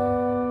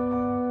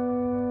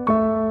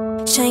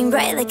 Shine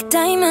bright like a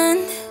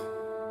diamond.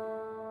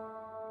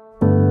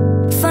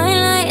 Fine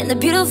light in the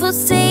beautiful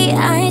sea.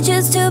 I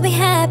choose to be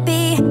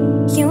happy.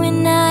 You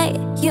and I,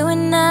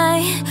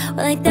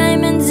 we're like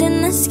diamonds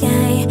in the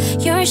sky.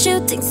 You're a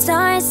shooting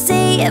star, I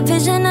see a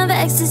vision of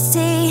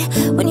ecstasy.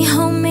 When you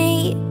hold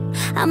me,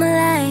 I'm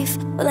alive.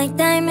 We're like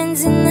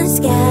diamonds in the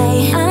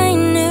sky. I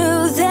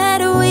knew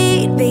that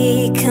we'd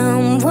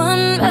become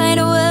one right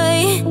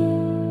away.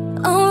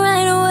 Oh,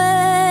 right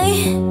away.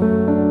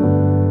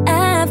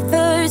 At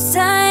first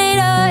sight,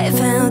 I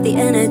found the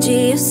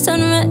energy of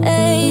sun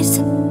rays.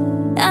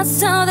 I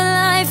saw the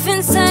life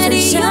inside of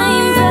you.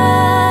 Shine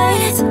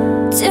bright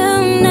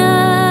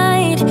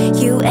tonight,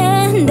 you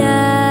and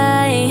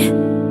I.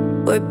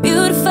 We're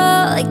beautiful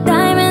like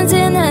diamonds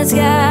in the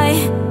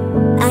sky.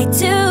 I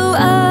do,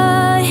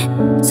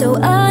 so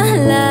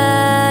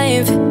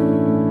alive.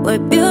 We're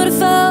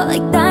beautiful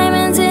like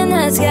diamonds in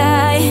the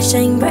sky.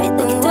 Shine bright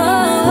like a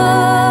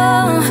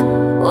diamond.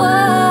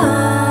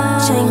 Whoa.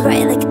 Shine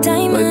bright like a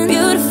diamond. We're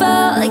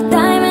beautiful like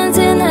diamonds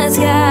in the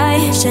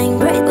sky. Shine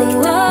bright like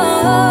a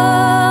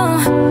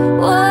diamond.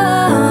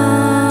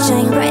 Whoa.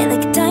 Shine bright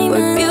like a diamond.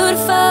 We're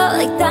beautiful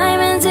like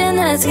diamonds in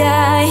the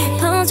sky.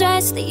 Palms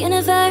rise to the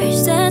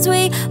universe as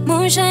we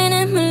moonshine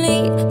and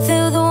believe.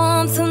 Feel the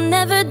warmth, we'll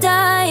never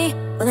die.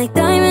 We're like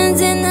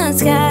diamonds in the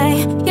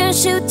sky. You're a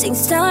shooting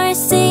star, I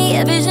see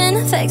a vision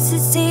of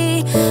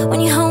ecstasy. When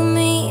you hold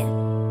me,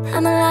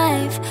 I'm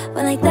alive.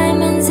 We're like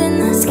diamonds in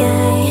the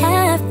sky.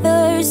 At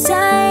first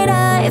sight,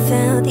 I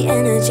felt the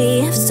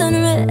energy of sun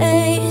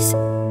rays.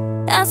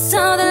 I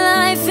saw the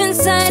life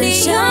inside of you.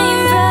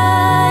 Shine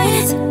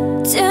bright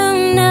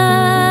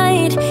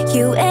tonight,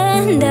 you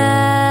and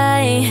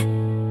I.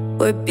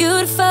 We're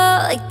beautiful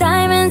like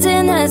diamonds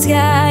in the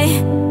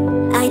sky.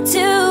 I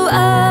do,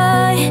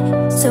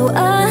 so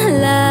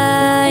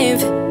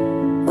alive.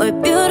 We're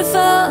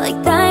beautiful like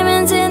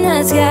diamonds in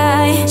the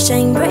sky.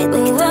 Shine bright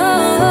like a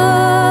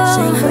diamond.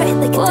 Shine bright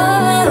like a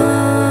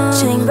diamond.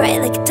 Shine bright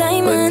like a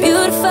diamond. We're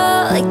beautiful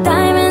like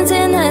diamonds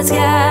in the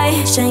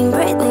sky. Shine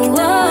bright like a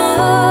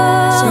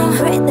diamond. Shine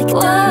bright like a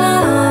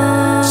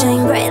diamond.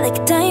 Shine bright like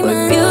a diamond.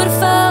 We're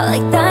beautiful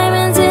like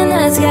diamonds in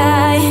the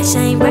sky.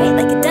 Shine bright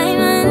like a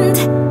diamond.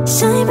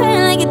 Shine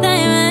bright like a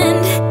diamond.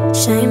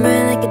 Shine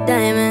bright like a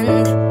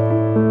diamond.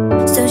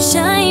 So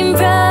shine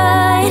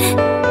bright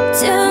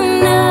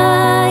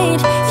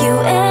tonight, you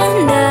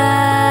and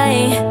I.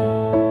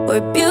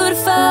 We're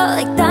beautiful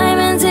like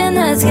diamonds in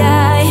the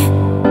sky.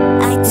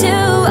 I do,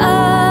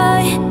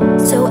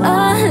 so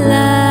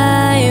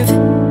alive.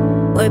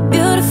 We're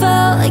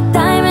beautiful like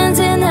diamonds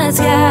in the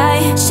sky.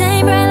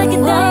 Shine bright like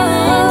a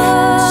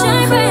diamond.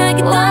 Shine bright like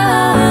a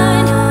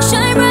diamond.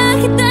 Shine bright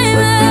like a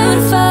diamond.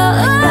 Beautiful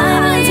like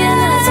diamonds in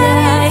the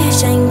sky.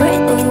 Shine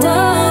bright like a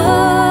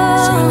diamond.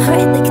 Shine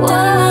bright like a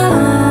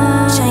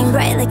diamond. Shine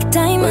bright like a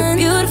diamond. We're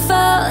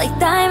beautiful like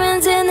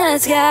diamonds in the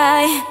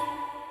sky.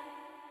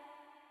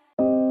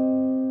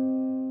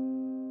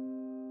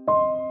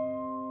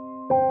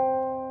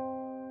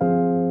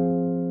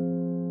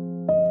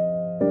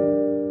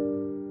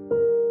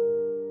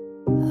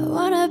 I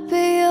wanna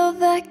be your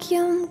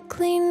vacuum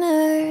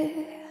cleaner,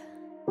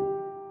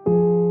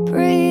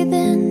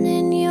 breathing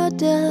in your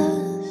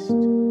dust.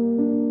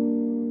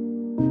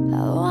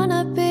 I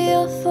wanna be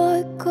your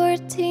Ford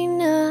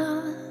Cortina.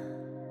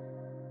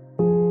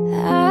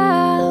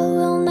 I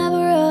will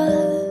never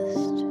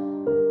rust.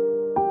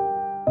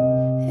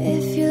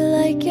 If you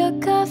like your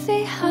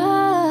coffee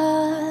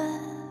hot,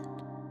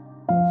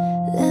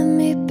 let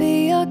me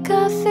be your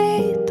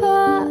coffee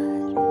pot.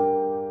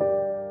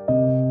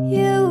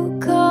 You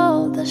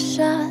call the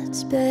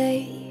shots,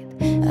 babe.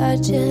 I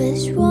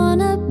just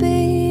wanna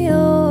be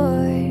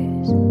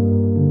yours.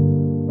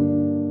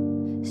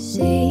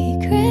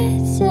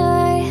 Secrets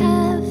I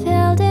have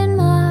held in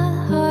my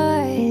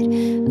heart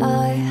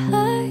are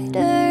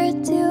harder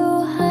to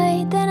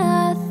hide than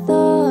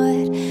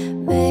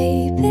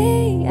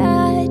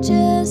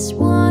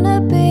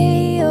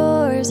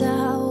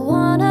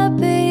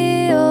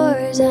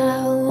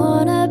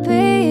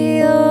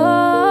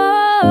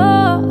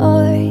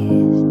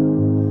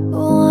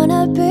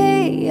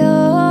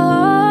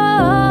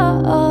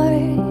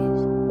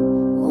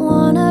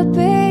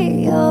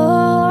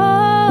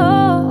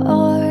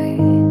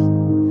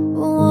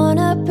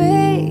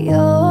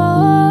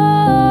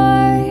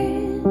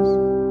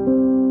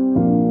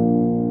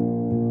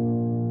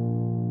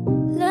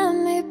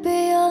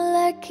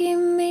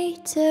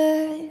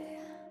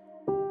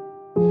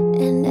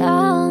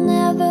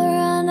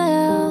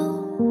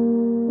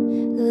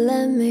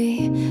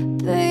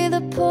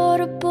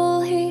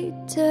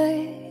heater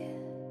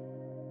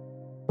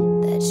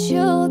that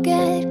you'll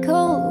get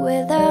cold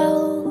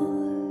without.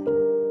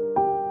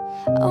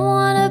 I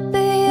wanna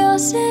be your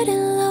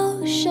setting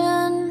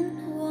lotion,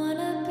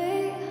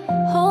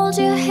 hold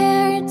your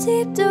hair in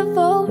deep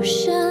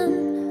devotion.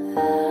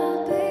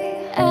 I'll be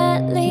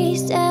at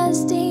least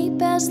as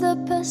deep as the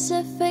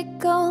Pacific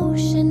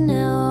Ocean.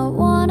 Now I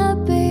wanna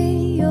be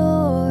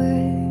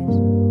yours.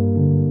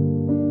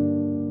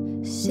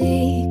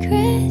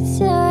 Secrets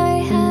I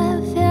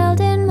have held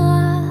in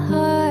my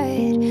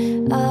heart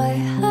are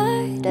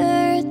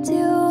harder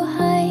to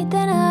hide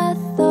than I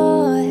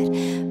thought.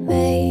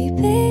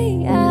 Maybe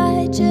I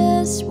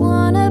just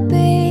wanna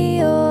be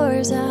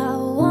yours. I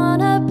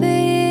wanna be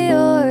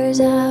yours.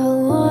 I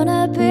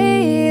wanna be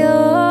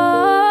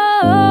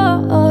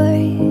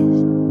yours.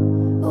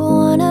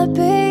 Wanna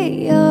be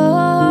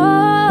yours.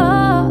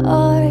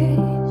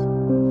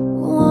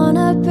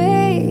 Wanna be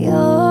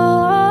yours.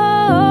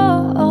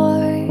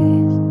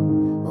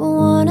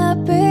 Wanna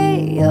be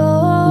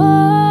yours.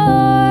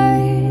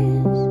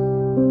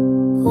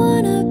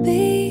 Wanna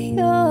be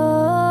yours.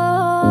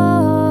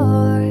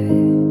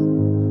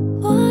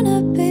 Wanna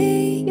be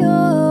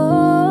yours.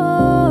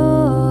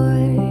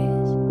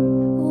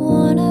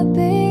 Wanna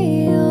be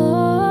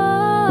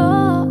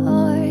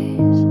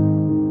yours.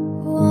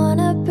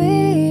 Wanna be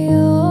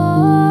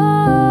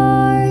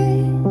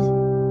yours.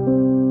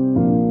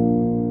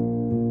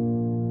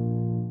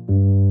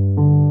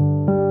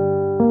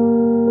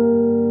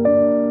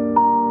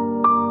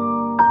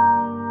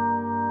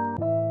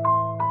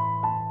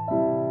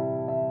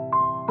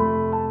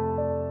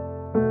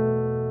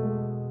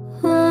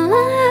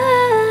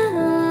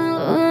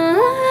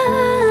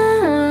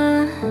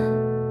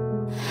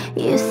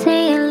 You say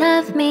you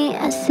love me,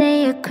 I say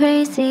you're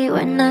crazy.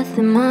 We're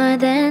nothing more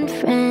than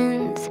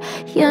friends.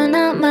 You're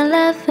not my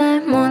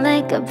lover, more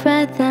like a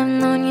brother. I've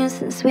known you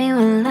since we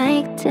were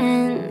like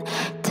 10.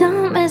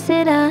 Don't mess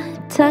it up,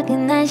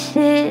 talking that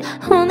shit.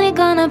 Only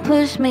gonna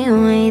push me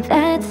away,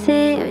 that's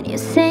it. When you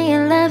say you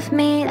love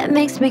me, that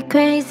makes me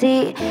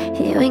crazy.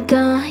 Here we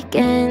go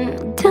again.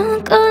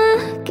 Don't go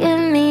look at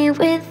me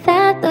with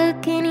that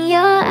look in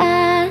your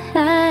eye.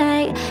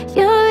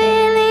 You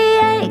really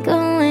ain't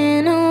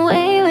going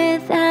away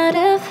without a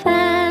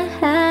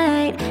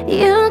fight.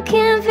 You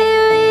can't be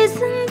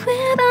reasoned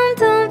with, I'm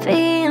done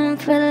being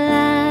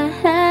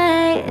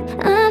polite.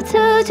 I've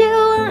told you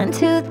 1,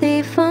 2,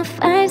 3, 4,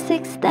 5,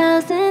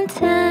 6,000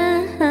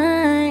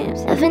 times.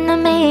 Haven't I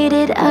made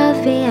it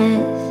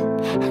obvious?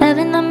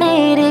 Haven't I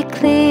made it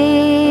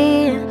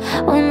clear?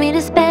 Want me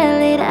to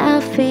spell it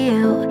out for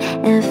you?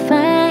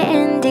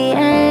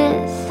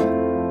 F-I-N-D-S.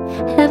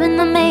 Haven't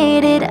I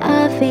made it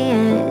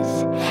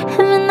obvious?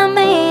 Haven't I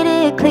made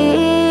it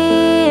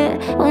clear?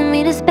 Want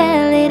me to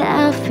spell it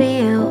out for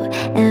you?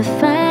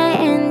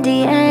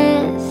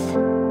 F-I-N-D-S.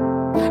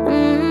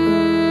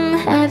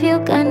 Have you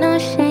got no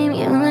shame?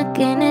 You're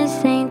looking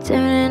insane,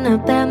 turning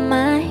up at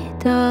my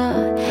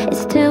door.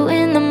 It's 2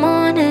 in the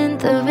morning,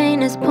 the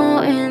rain is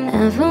pouring.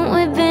 Haven't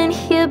we been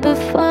here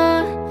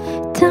before?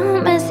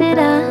 Don't mess it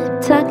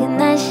up, talking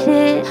that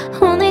shit.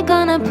 Only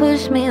gonna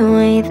push me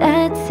away,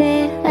 that's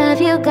it.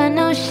 Have you got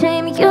no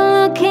shame? You're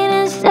looking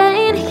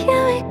insane.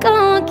 Here we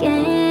go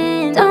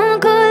again. Don't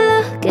go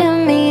look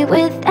at me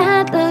with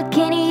that look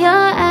in your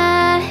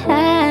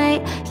eye.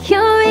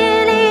 You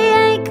really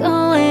ain't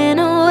going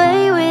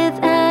away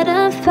without a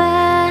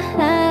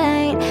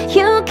fight.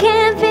 You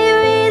can't be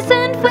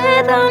reasoned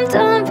with, I'm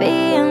done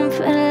being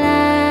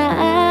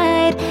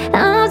polite.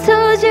 I've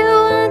told you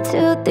 1,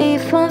 2, 3,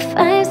 4,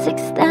 5,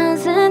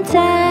 6,000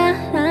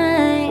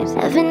 times.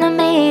 Haven't I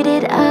made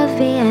it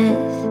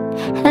obvious?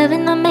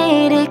 Haven't I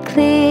made it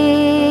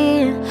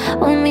clear?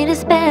 Want me to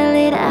spell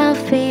it out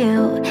for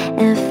you?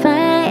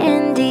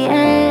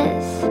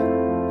 F-I-N-D-S.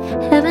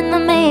 Haven't I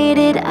made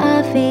it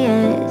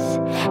obvious?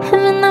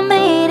 Haven't I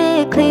made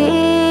it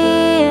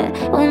clear?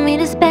 Want me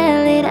to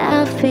spell it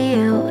out for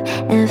you?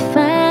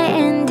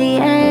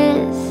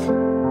 F-I-N-D-S.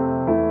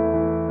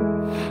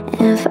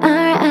 F-R-I-E-N-D-S.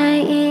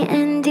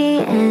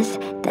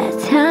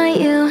 That's how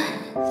you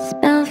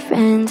spell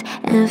friends.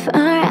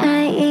 F-R-I-E-N-D-S.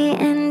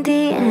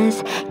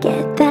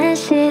 Get that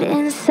shit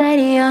inside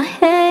of your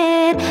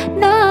head.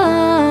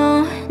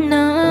 No,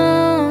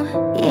 no,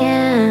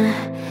 yeah.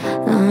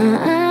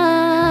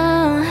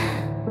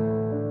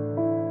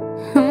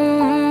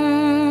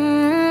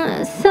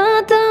 So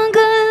don't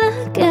go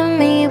look at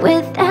me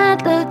with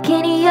that look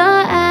in your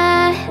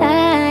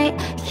eye.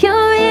 You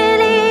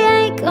really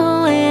ain't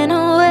going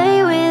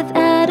away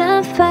without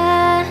a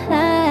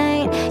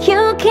fight.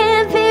 You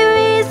can't be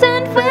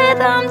reasoned with,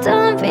 I'm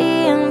done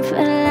being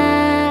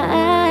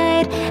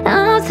polite.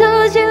 I've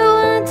told you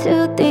 1,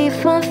 2, 3,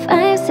 4,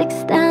 5,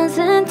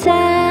 6,000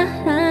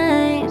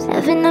 times.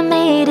 Haven't I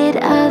made it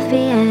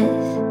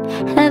obvious?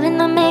 Haven't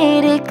I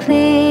made it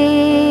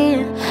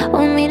clear?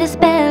 Want me to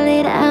spell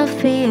it out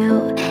for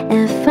you?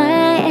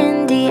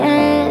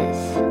 F-I-N-D-S.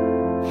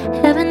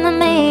 Haven't I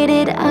made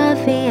it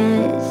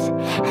obvious?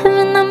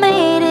 Haven't I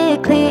made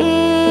it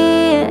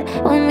clear?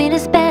 Want me to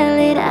spell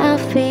it out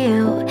for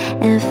you?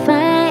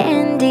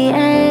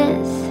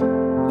 F-I-N-D-S.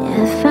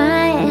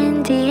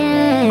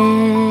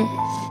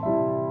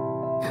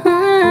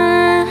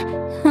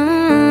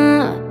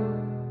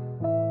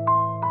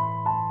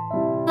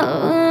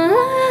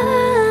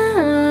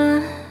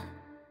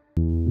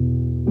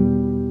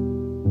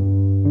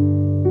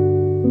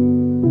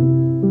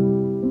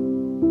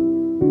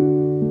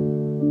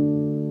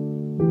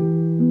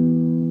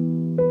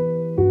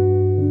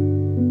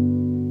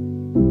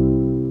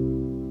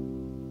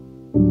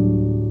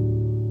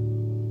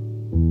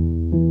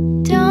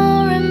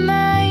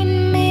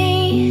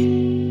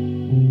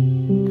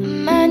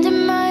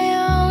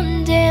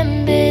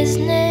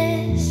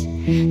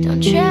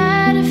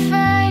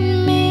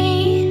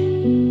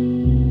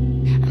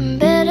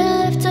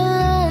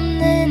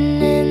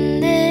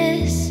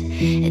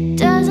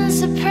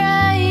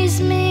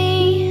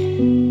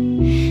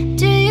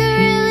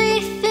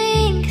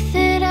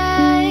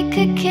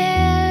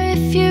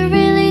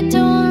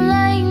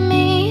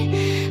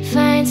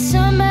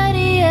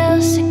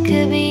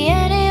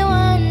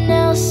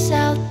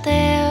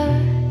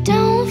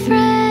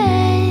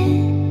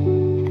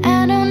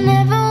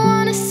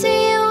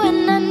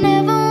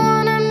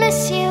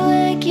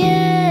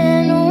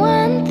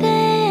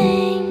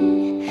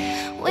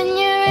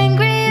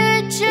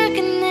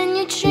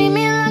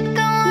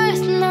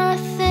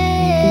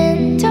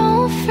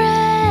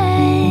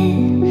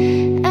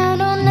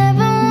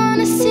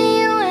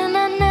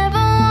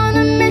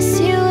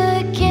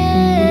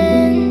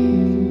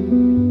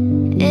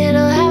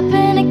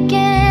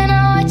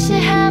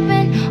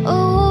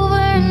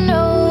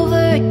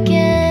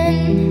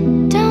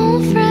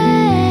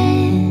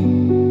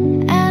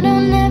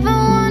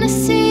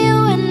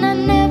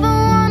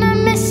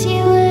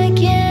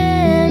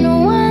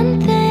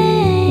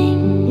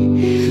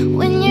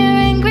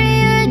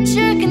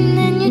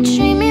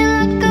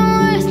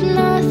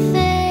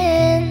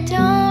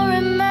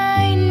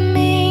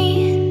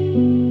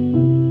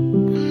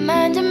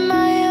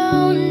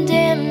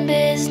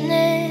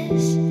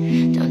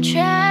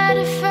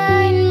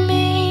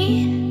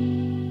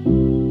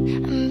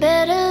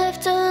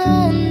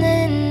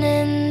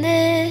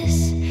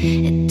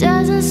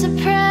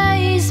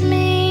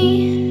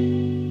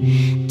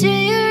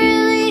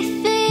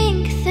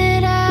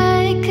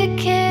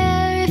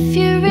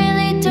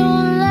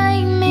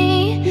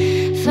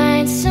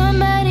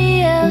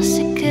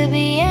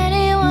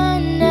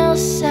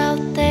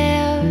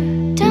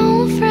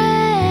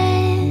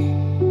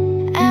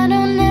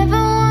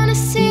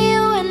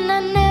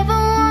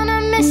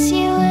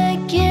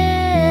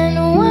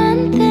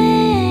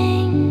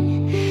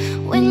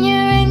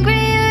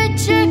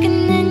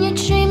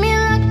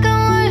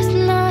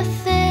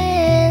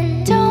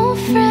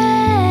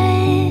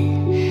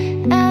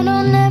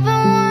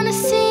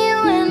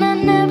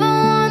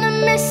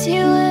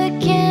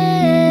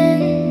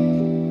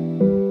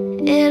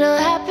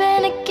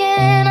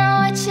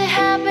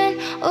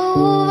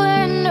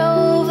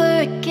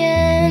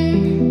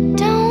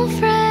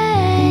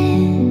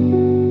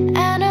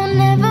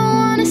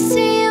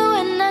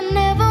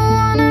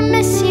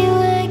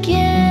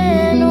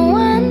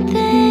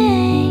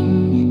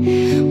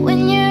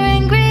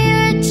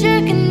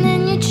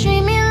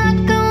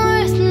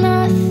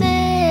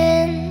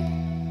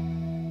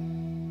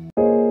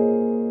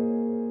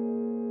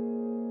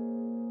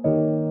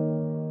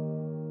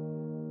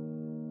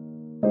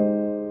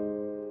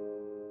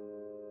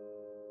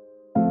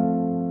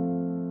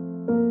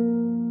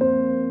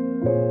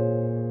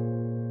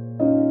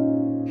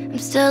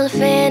 still a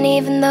fan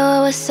even though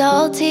I was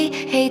salty.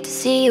 Hate to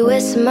see you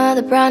with some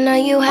other bro, know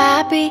you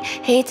happy.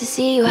 Hate to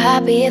see you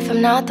happy if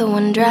I'm not the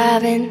one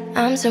driving.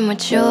 I'm so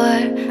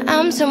mature,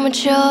 I'm so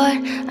mature,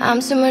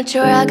 I'm so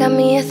mature. I got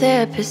me a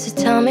therapist to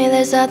tell me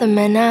there's other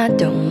men I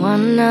don't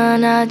want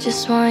none. I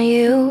just want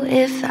you.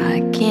 If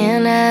I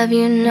can't have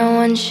you, no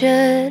one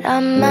should. I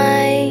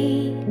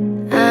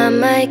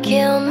might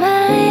kill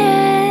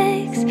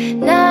my ex.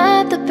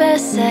 Not the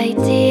best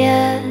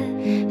idea.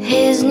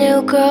 His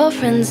new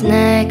girlfriend's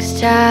next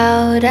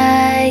child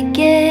I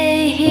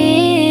get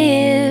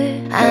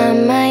here. I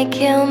might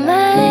kill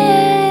my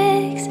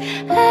ex.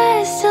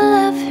 I still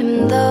love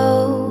him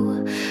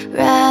though.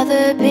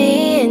 Rather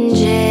be in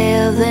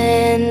jail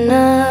than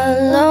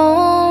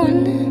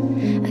alone.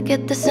 I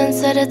get the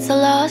sense that it's a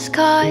lost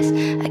cause.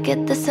 I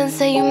get the sense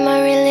that you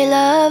might really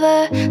love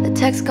her. The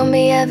text gon'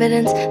 be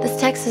evidence. This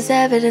text is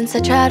evidence.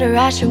 I try to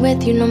ration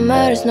with you. No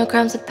murders, no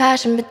crimes of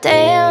passion. But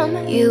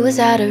damn, you was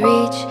out of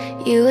reach.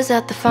 You was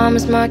at the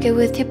farmer's market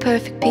with your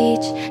perfect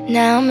peach.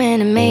 Now I'm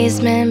in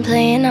amazement,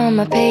 playing on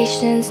my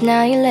patience.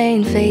 Now you're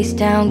laying face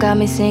down, got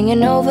me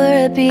singing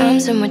over a beat. I'm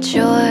so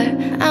mature,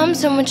 I'm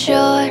so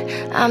mature,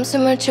 I'm so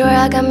mature.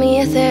 I got me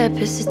a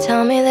therapist to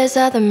tell me there's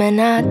other men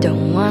I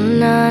don't want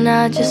none.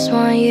 I just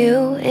want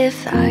you.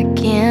 If I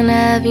can't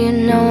have you,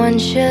 no one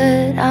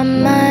should. I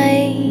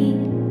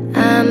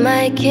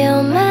might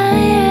kill my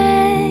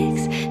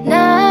ex.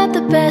 Not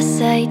the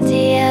best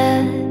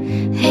idea.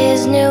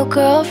 His new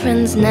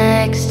girlfriend's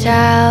next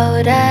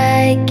child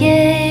I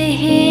get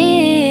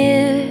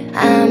here.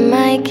 I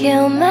might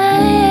kill my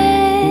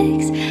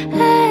ex.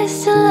 I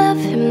still love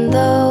him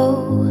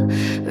though.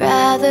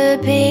 Rather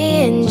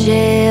be in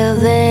jail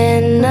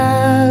than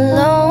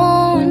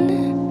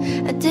alone.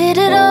 I did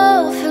it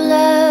all for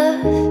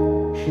love.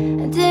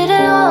 I did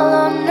it all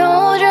on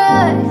no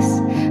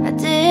drugs. I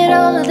did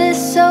all of this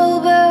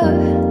sober.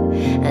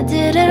 I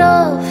did it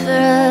all for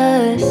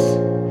us.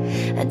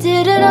 I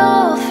did it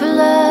all for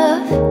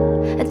love.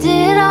 I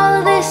did all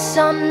of this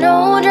on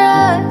no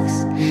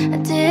drugs. I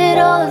did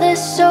all of this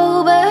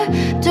sober.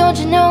 Don't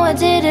you know I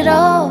did it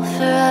all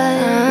for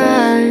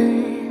us?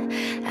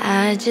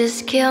 I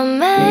just killed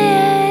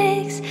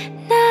my ex.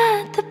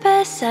 Not the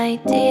best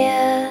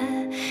idea.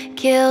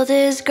 Killed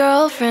his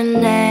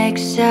girlfriend,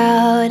 next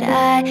child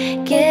I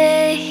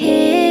get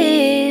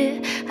here.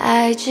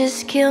 I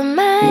just killed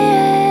my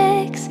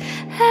ex.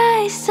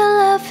 I still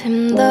love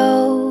him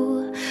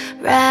though.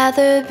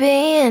 Rather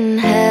be in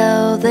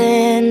hell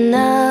than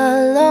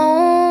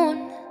alone.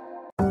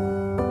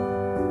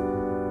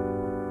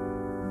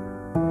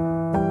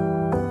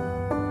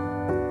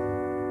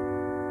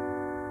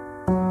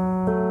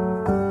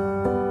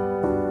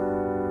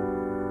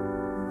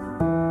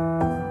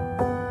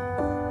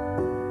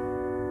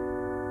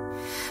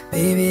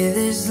 Baby,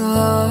 this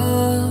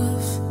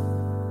love,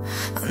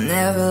 I'll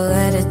never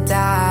let it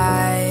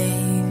die.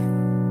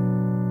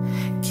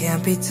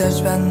 Can't be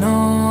touched by no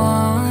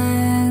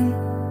one.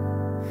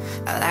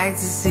 I like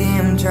to see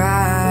him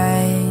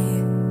try.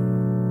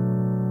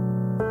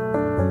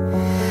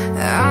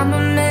 I'm a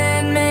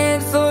man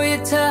made for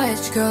your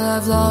touch. Girl,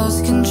 I've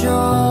lost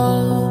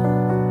control.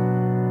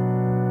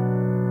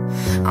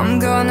 I'm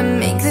gonna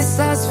make this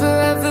last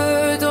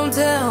forever. Don't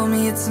tell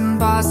me it's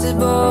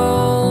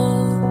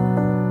impossible.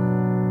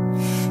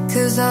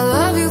 'Cause I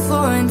love you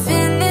for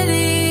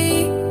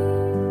infinity.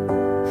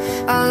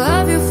 I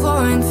love you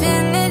for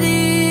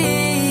infinity.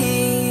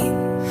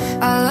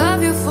 I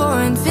love you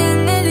for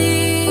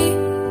infinity.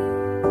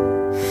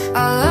 I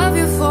love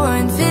you for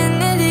infinity.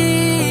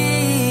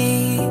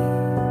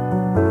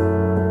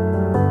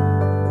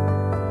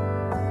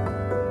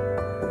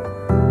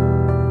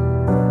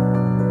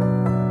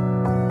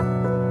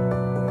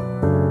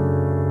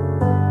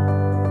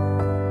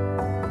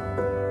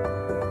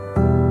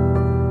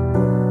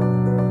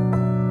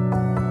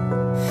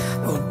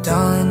 Oh,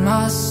 darling,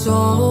 my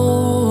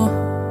soul,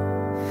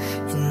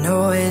 you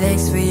know it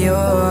aches for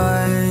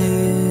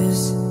yours,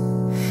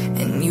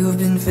 and you've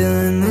been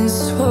filling this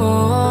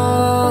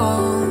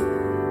hole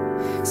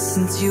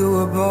since you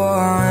were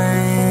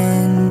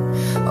born.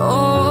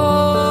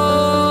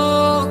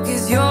 Oh,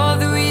 'cause you're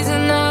the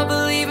reason I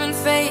believe in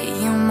fate.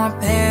 You're my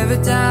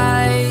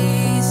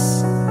paradise,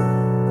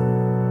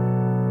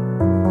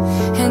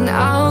 and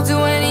I'll do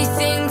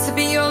anything to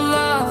be your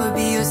lover,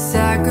 be your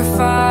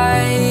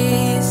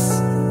sacrifice.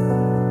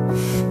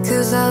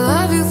 'Cause I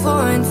love you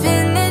for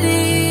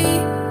infinity.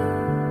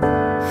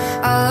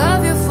 I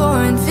love you for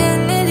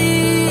infinity.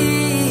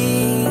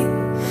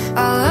 I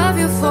love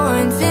you for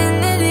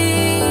infinity.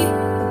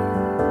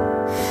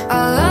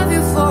 I love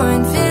you for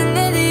infinity.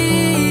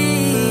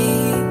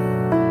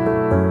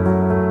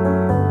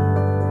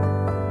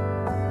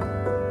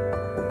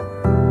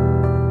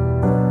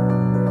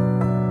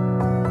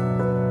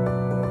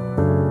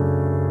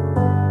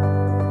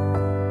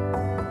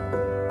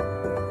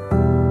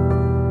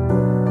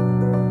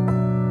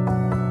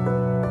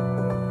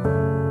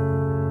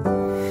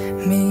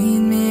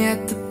 Meet me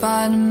at the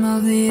bottom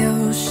of the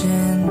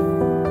ocean,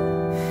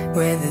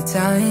 where the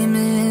time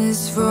is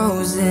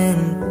frozen,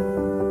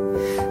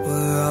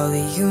 where all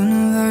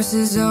universe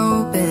is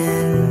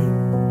open.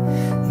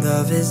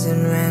 Love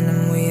isn't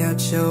random, we are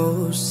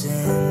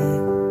chosen.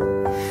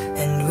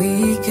 And we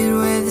could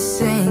wear the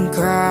same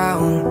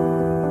crown.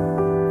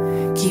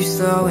 Keep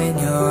slowing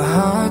your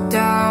heart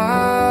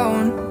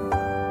down.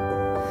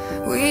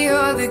 We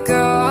are the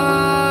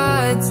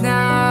gods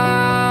now.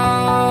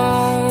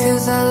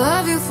 'Cause I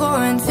love you for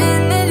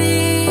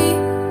infinity.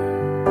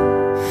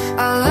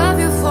 I love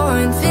you for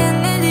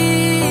infinity.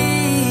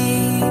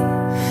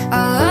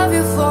 I love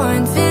you for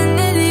infinity.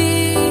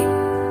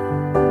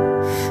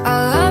 I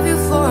love you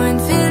for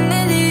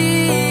infinity.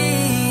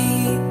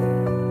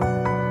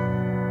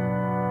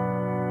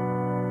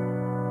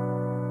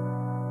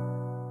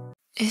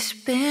 It's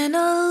been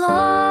a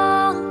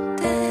long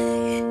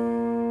day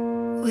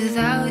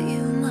without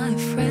you, my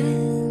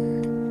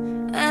friend,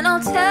 and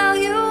I'll tell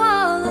you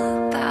all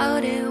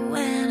about it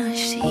when I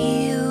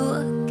see you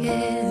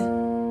again.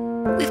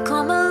 We've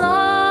come a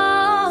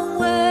long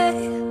way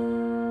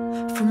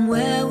from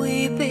where we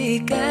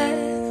began.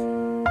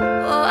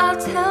 Oh,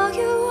 I'll tell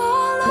you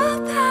all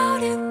about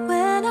it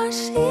when I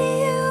see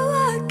you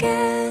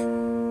again.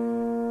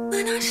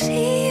 When I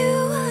see you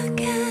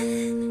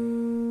again.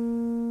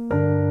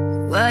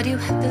 Why do you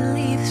have to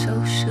leave so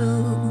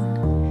soon?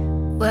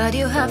 Why do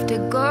you have to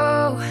go?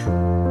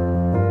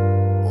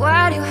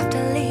 Why do you have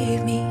to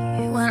leave me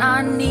when I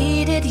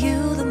needed you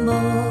the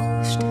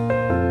most?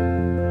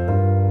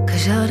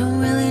 'Cause I don't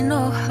really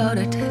know how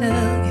to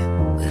tell you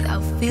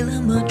without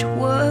feeling much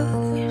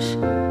worse.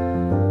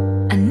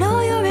 I know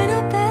you're in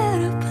a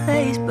better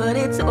place, but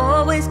it's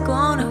always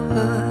gonna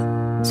hurt.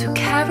 So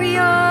carry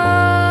on.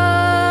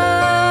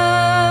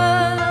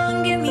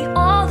 Give me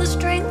all the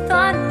strength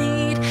I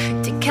need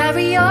to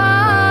carry on.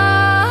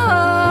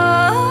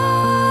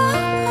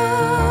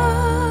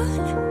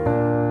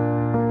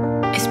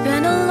 It's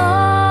been a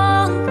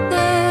long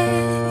day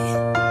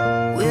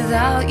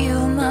without you,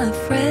 my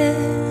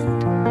friend,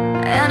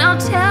 and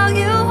I'll tell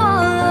you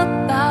all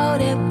about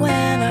it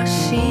when I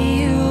see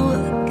you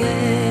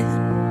again.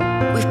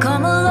 We've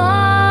come a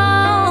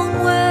long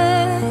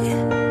way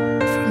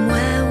from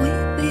where we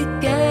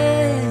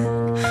began.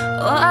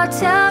 Oh, I'll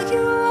tell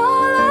you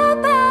all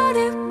about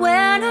it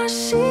when I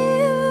see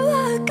you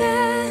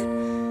again.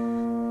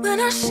 When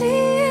I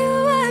see you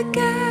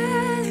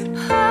again.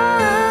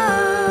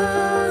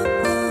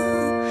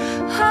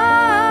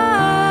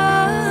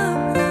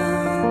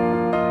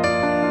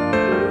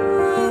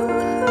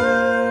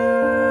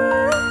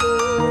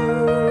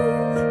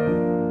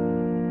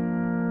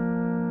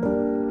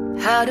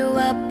 How do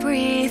I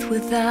breathe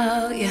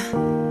without you?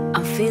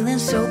 I'm feeling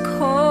so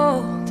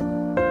cold.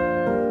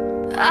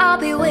 I'll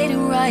be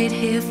waiting right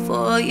here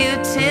for you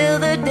till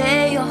the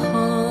day you're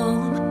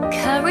home.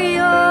 Carry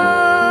on.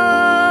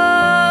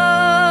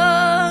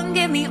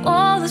 Give me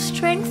all the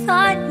strength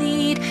I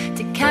need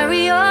to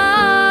carry on.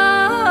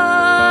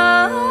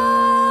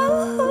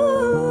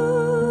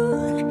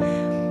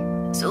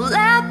 So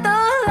let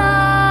the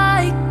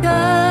light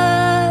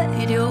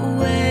guide your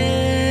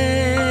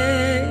way.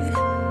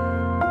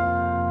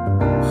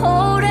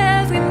 Hold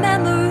every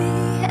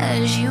memory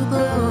as you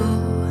go.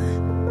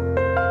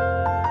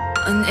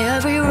 And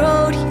every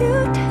road you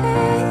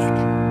take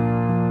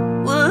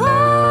will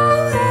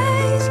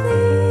always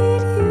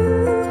lead you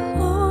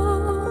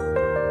home.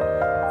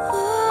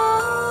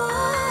 Oh,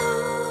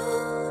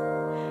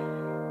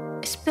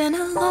 it's been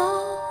a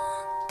long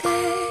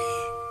day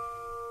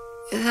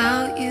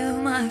without you,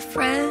 my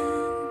friend,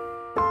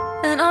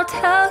 and I'll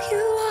tell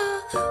you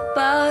all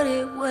about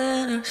it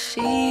when I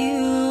see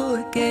you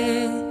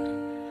again.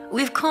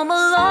 We've come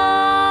a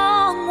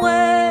long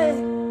way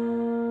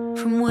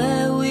from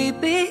where we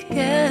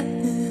began.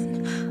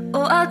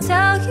 Oh, I'll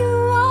tell you